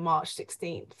place on March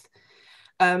 16th.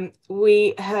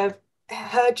 We have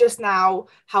heard just now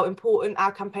how important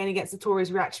our campaign against the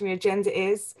Tories' reactionary agenda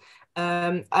is,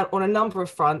 on a number of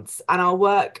fronts, and our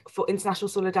work for international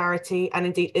solidarity, and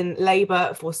indeed in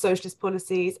Labour for socialist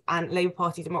policies and Labour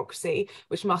Party democracy,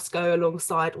 which must go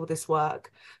alongside all this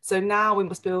work. So now we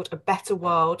must build a better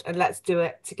world, and let's do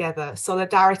it together.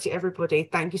 Solidarity, everybody.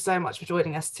 Thank you so much for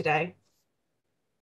joining us today.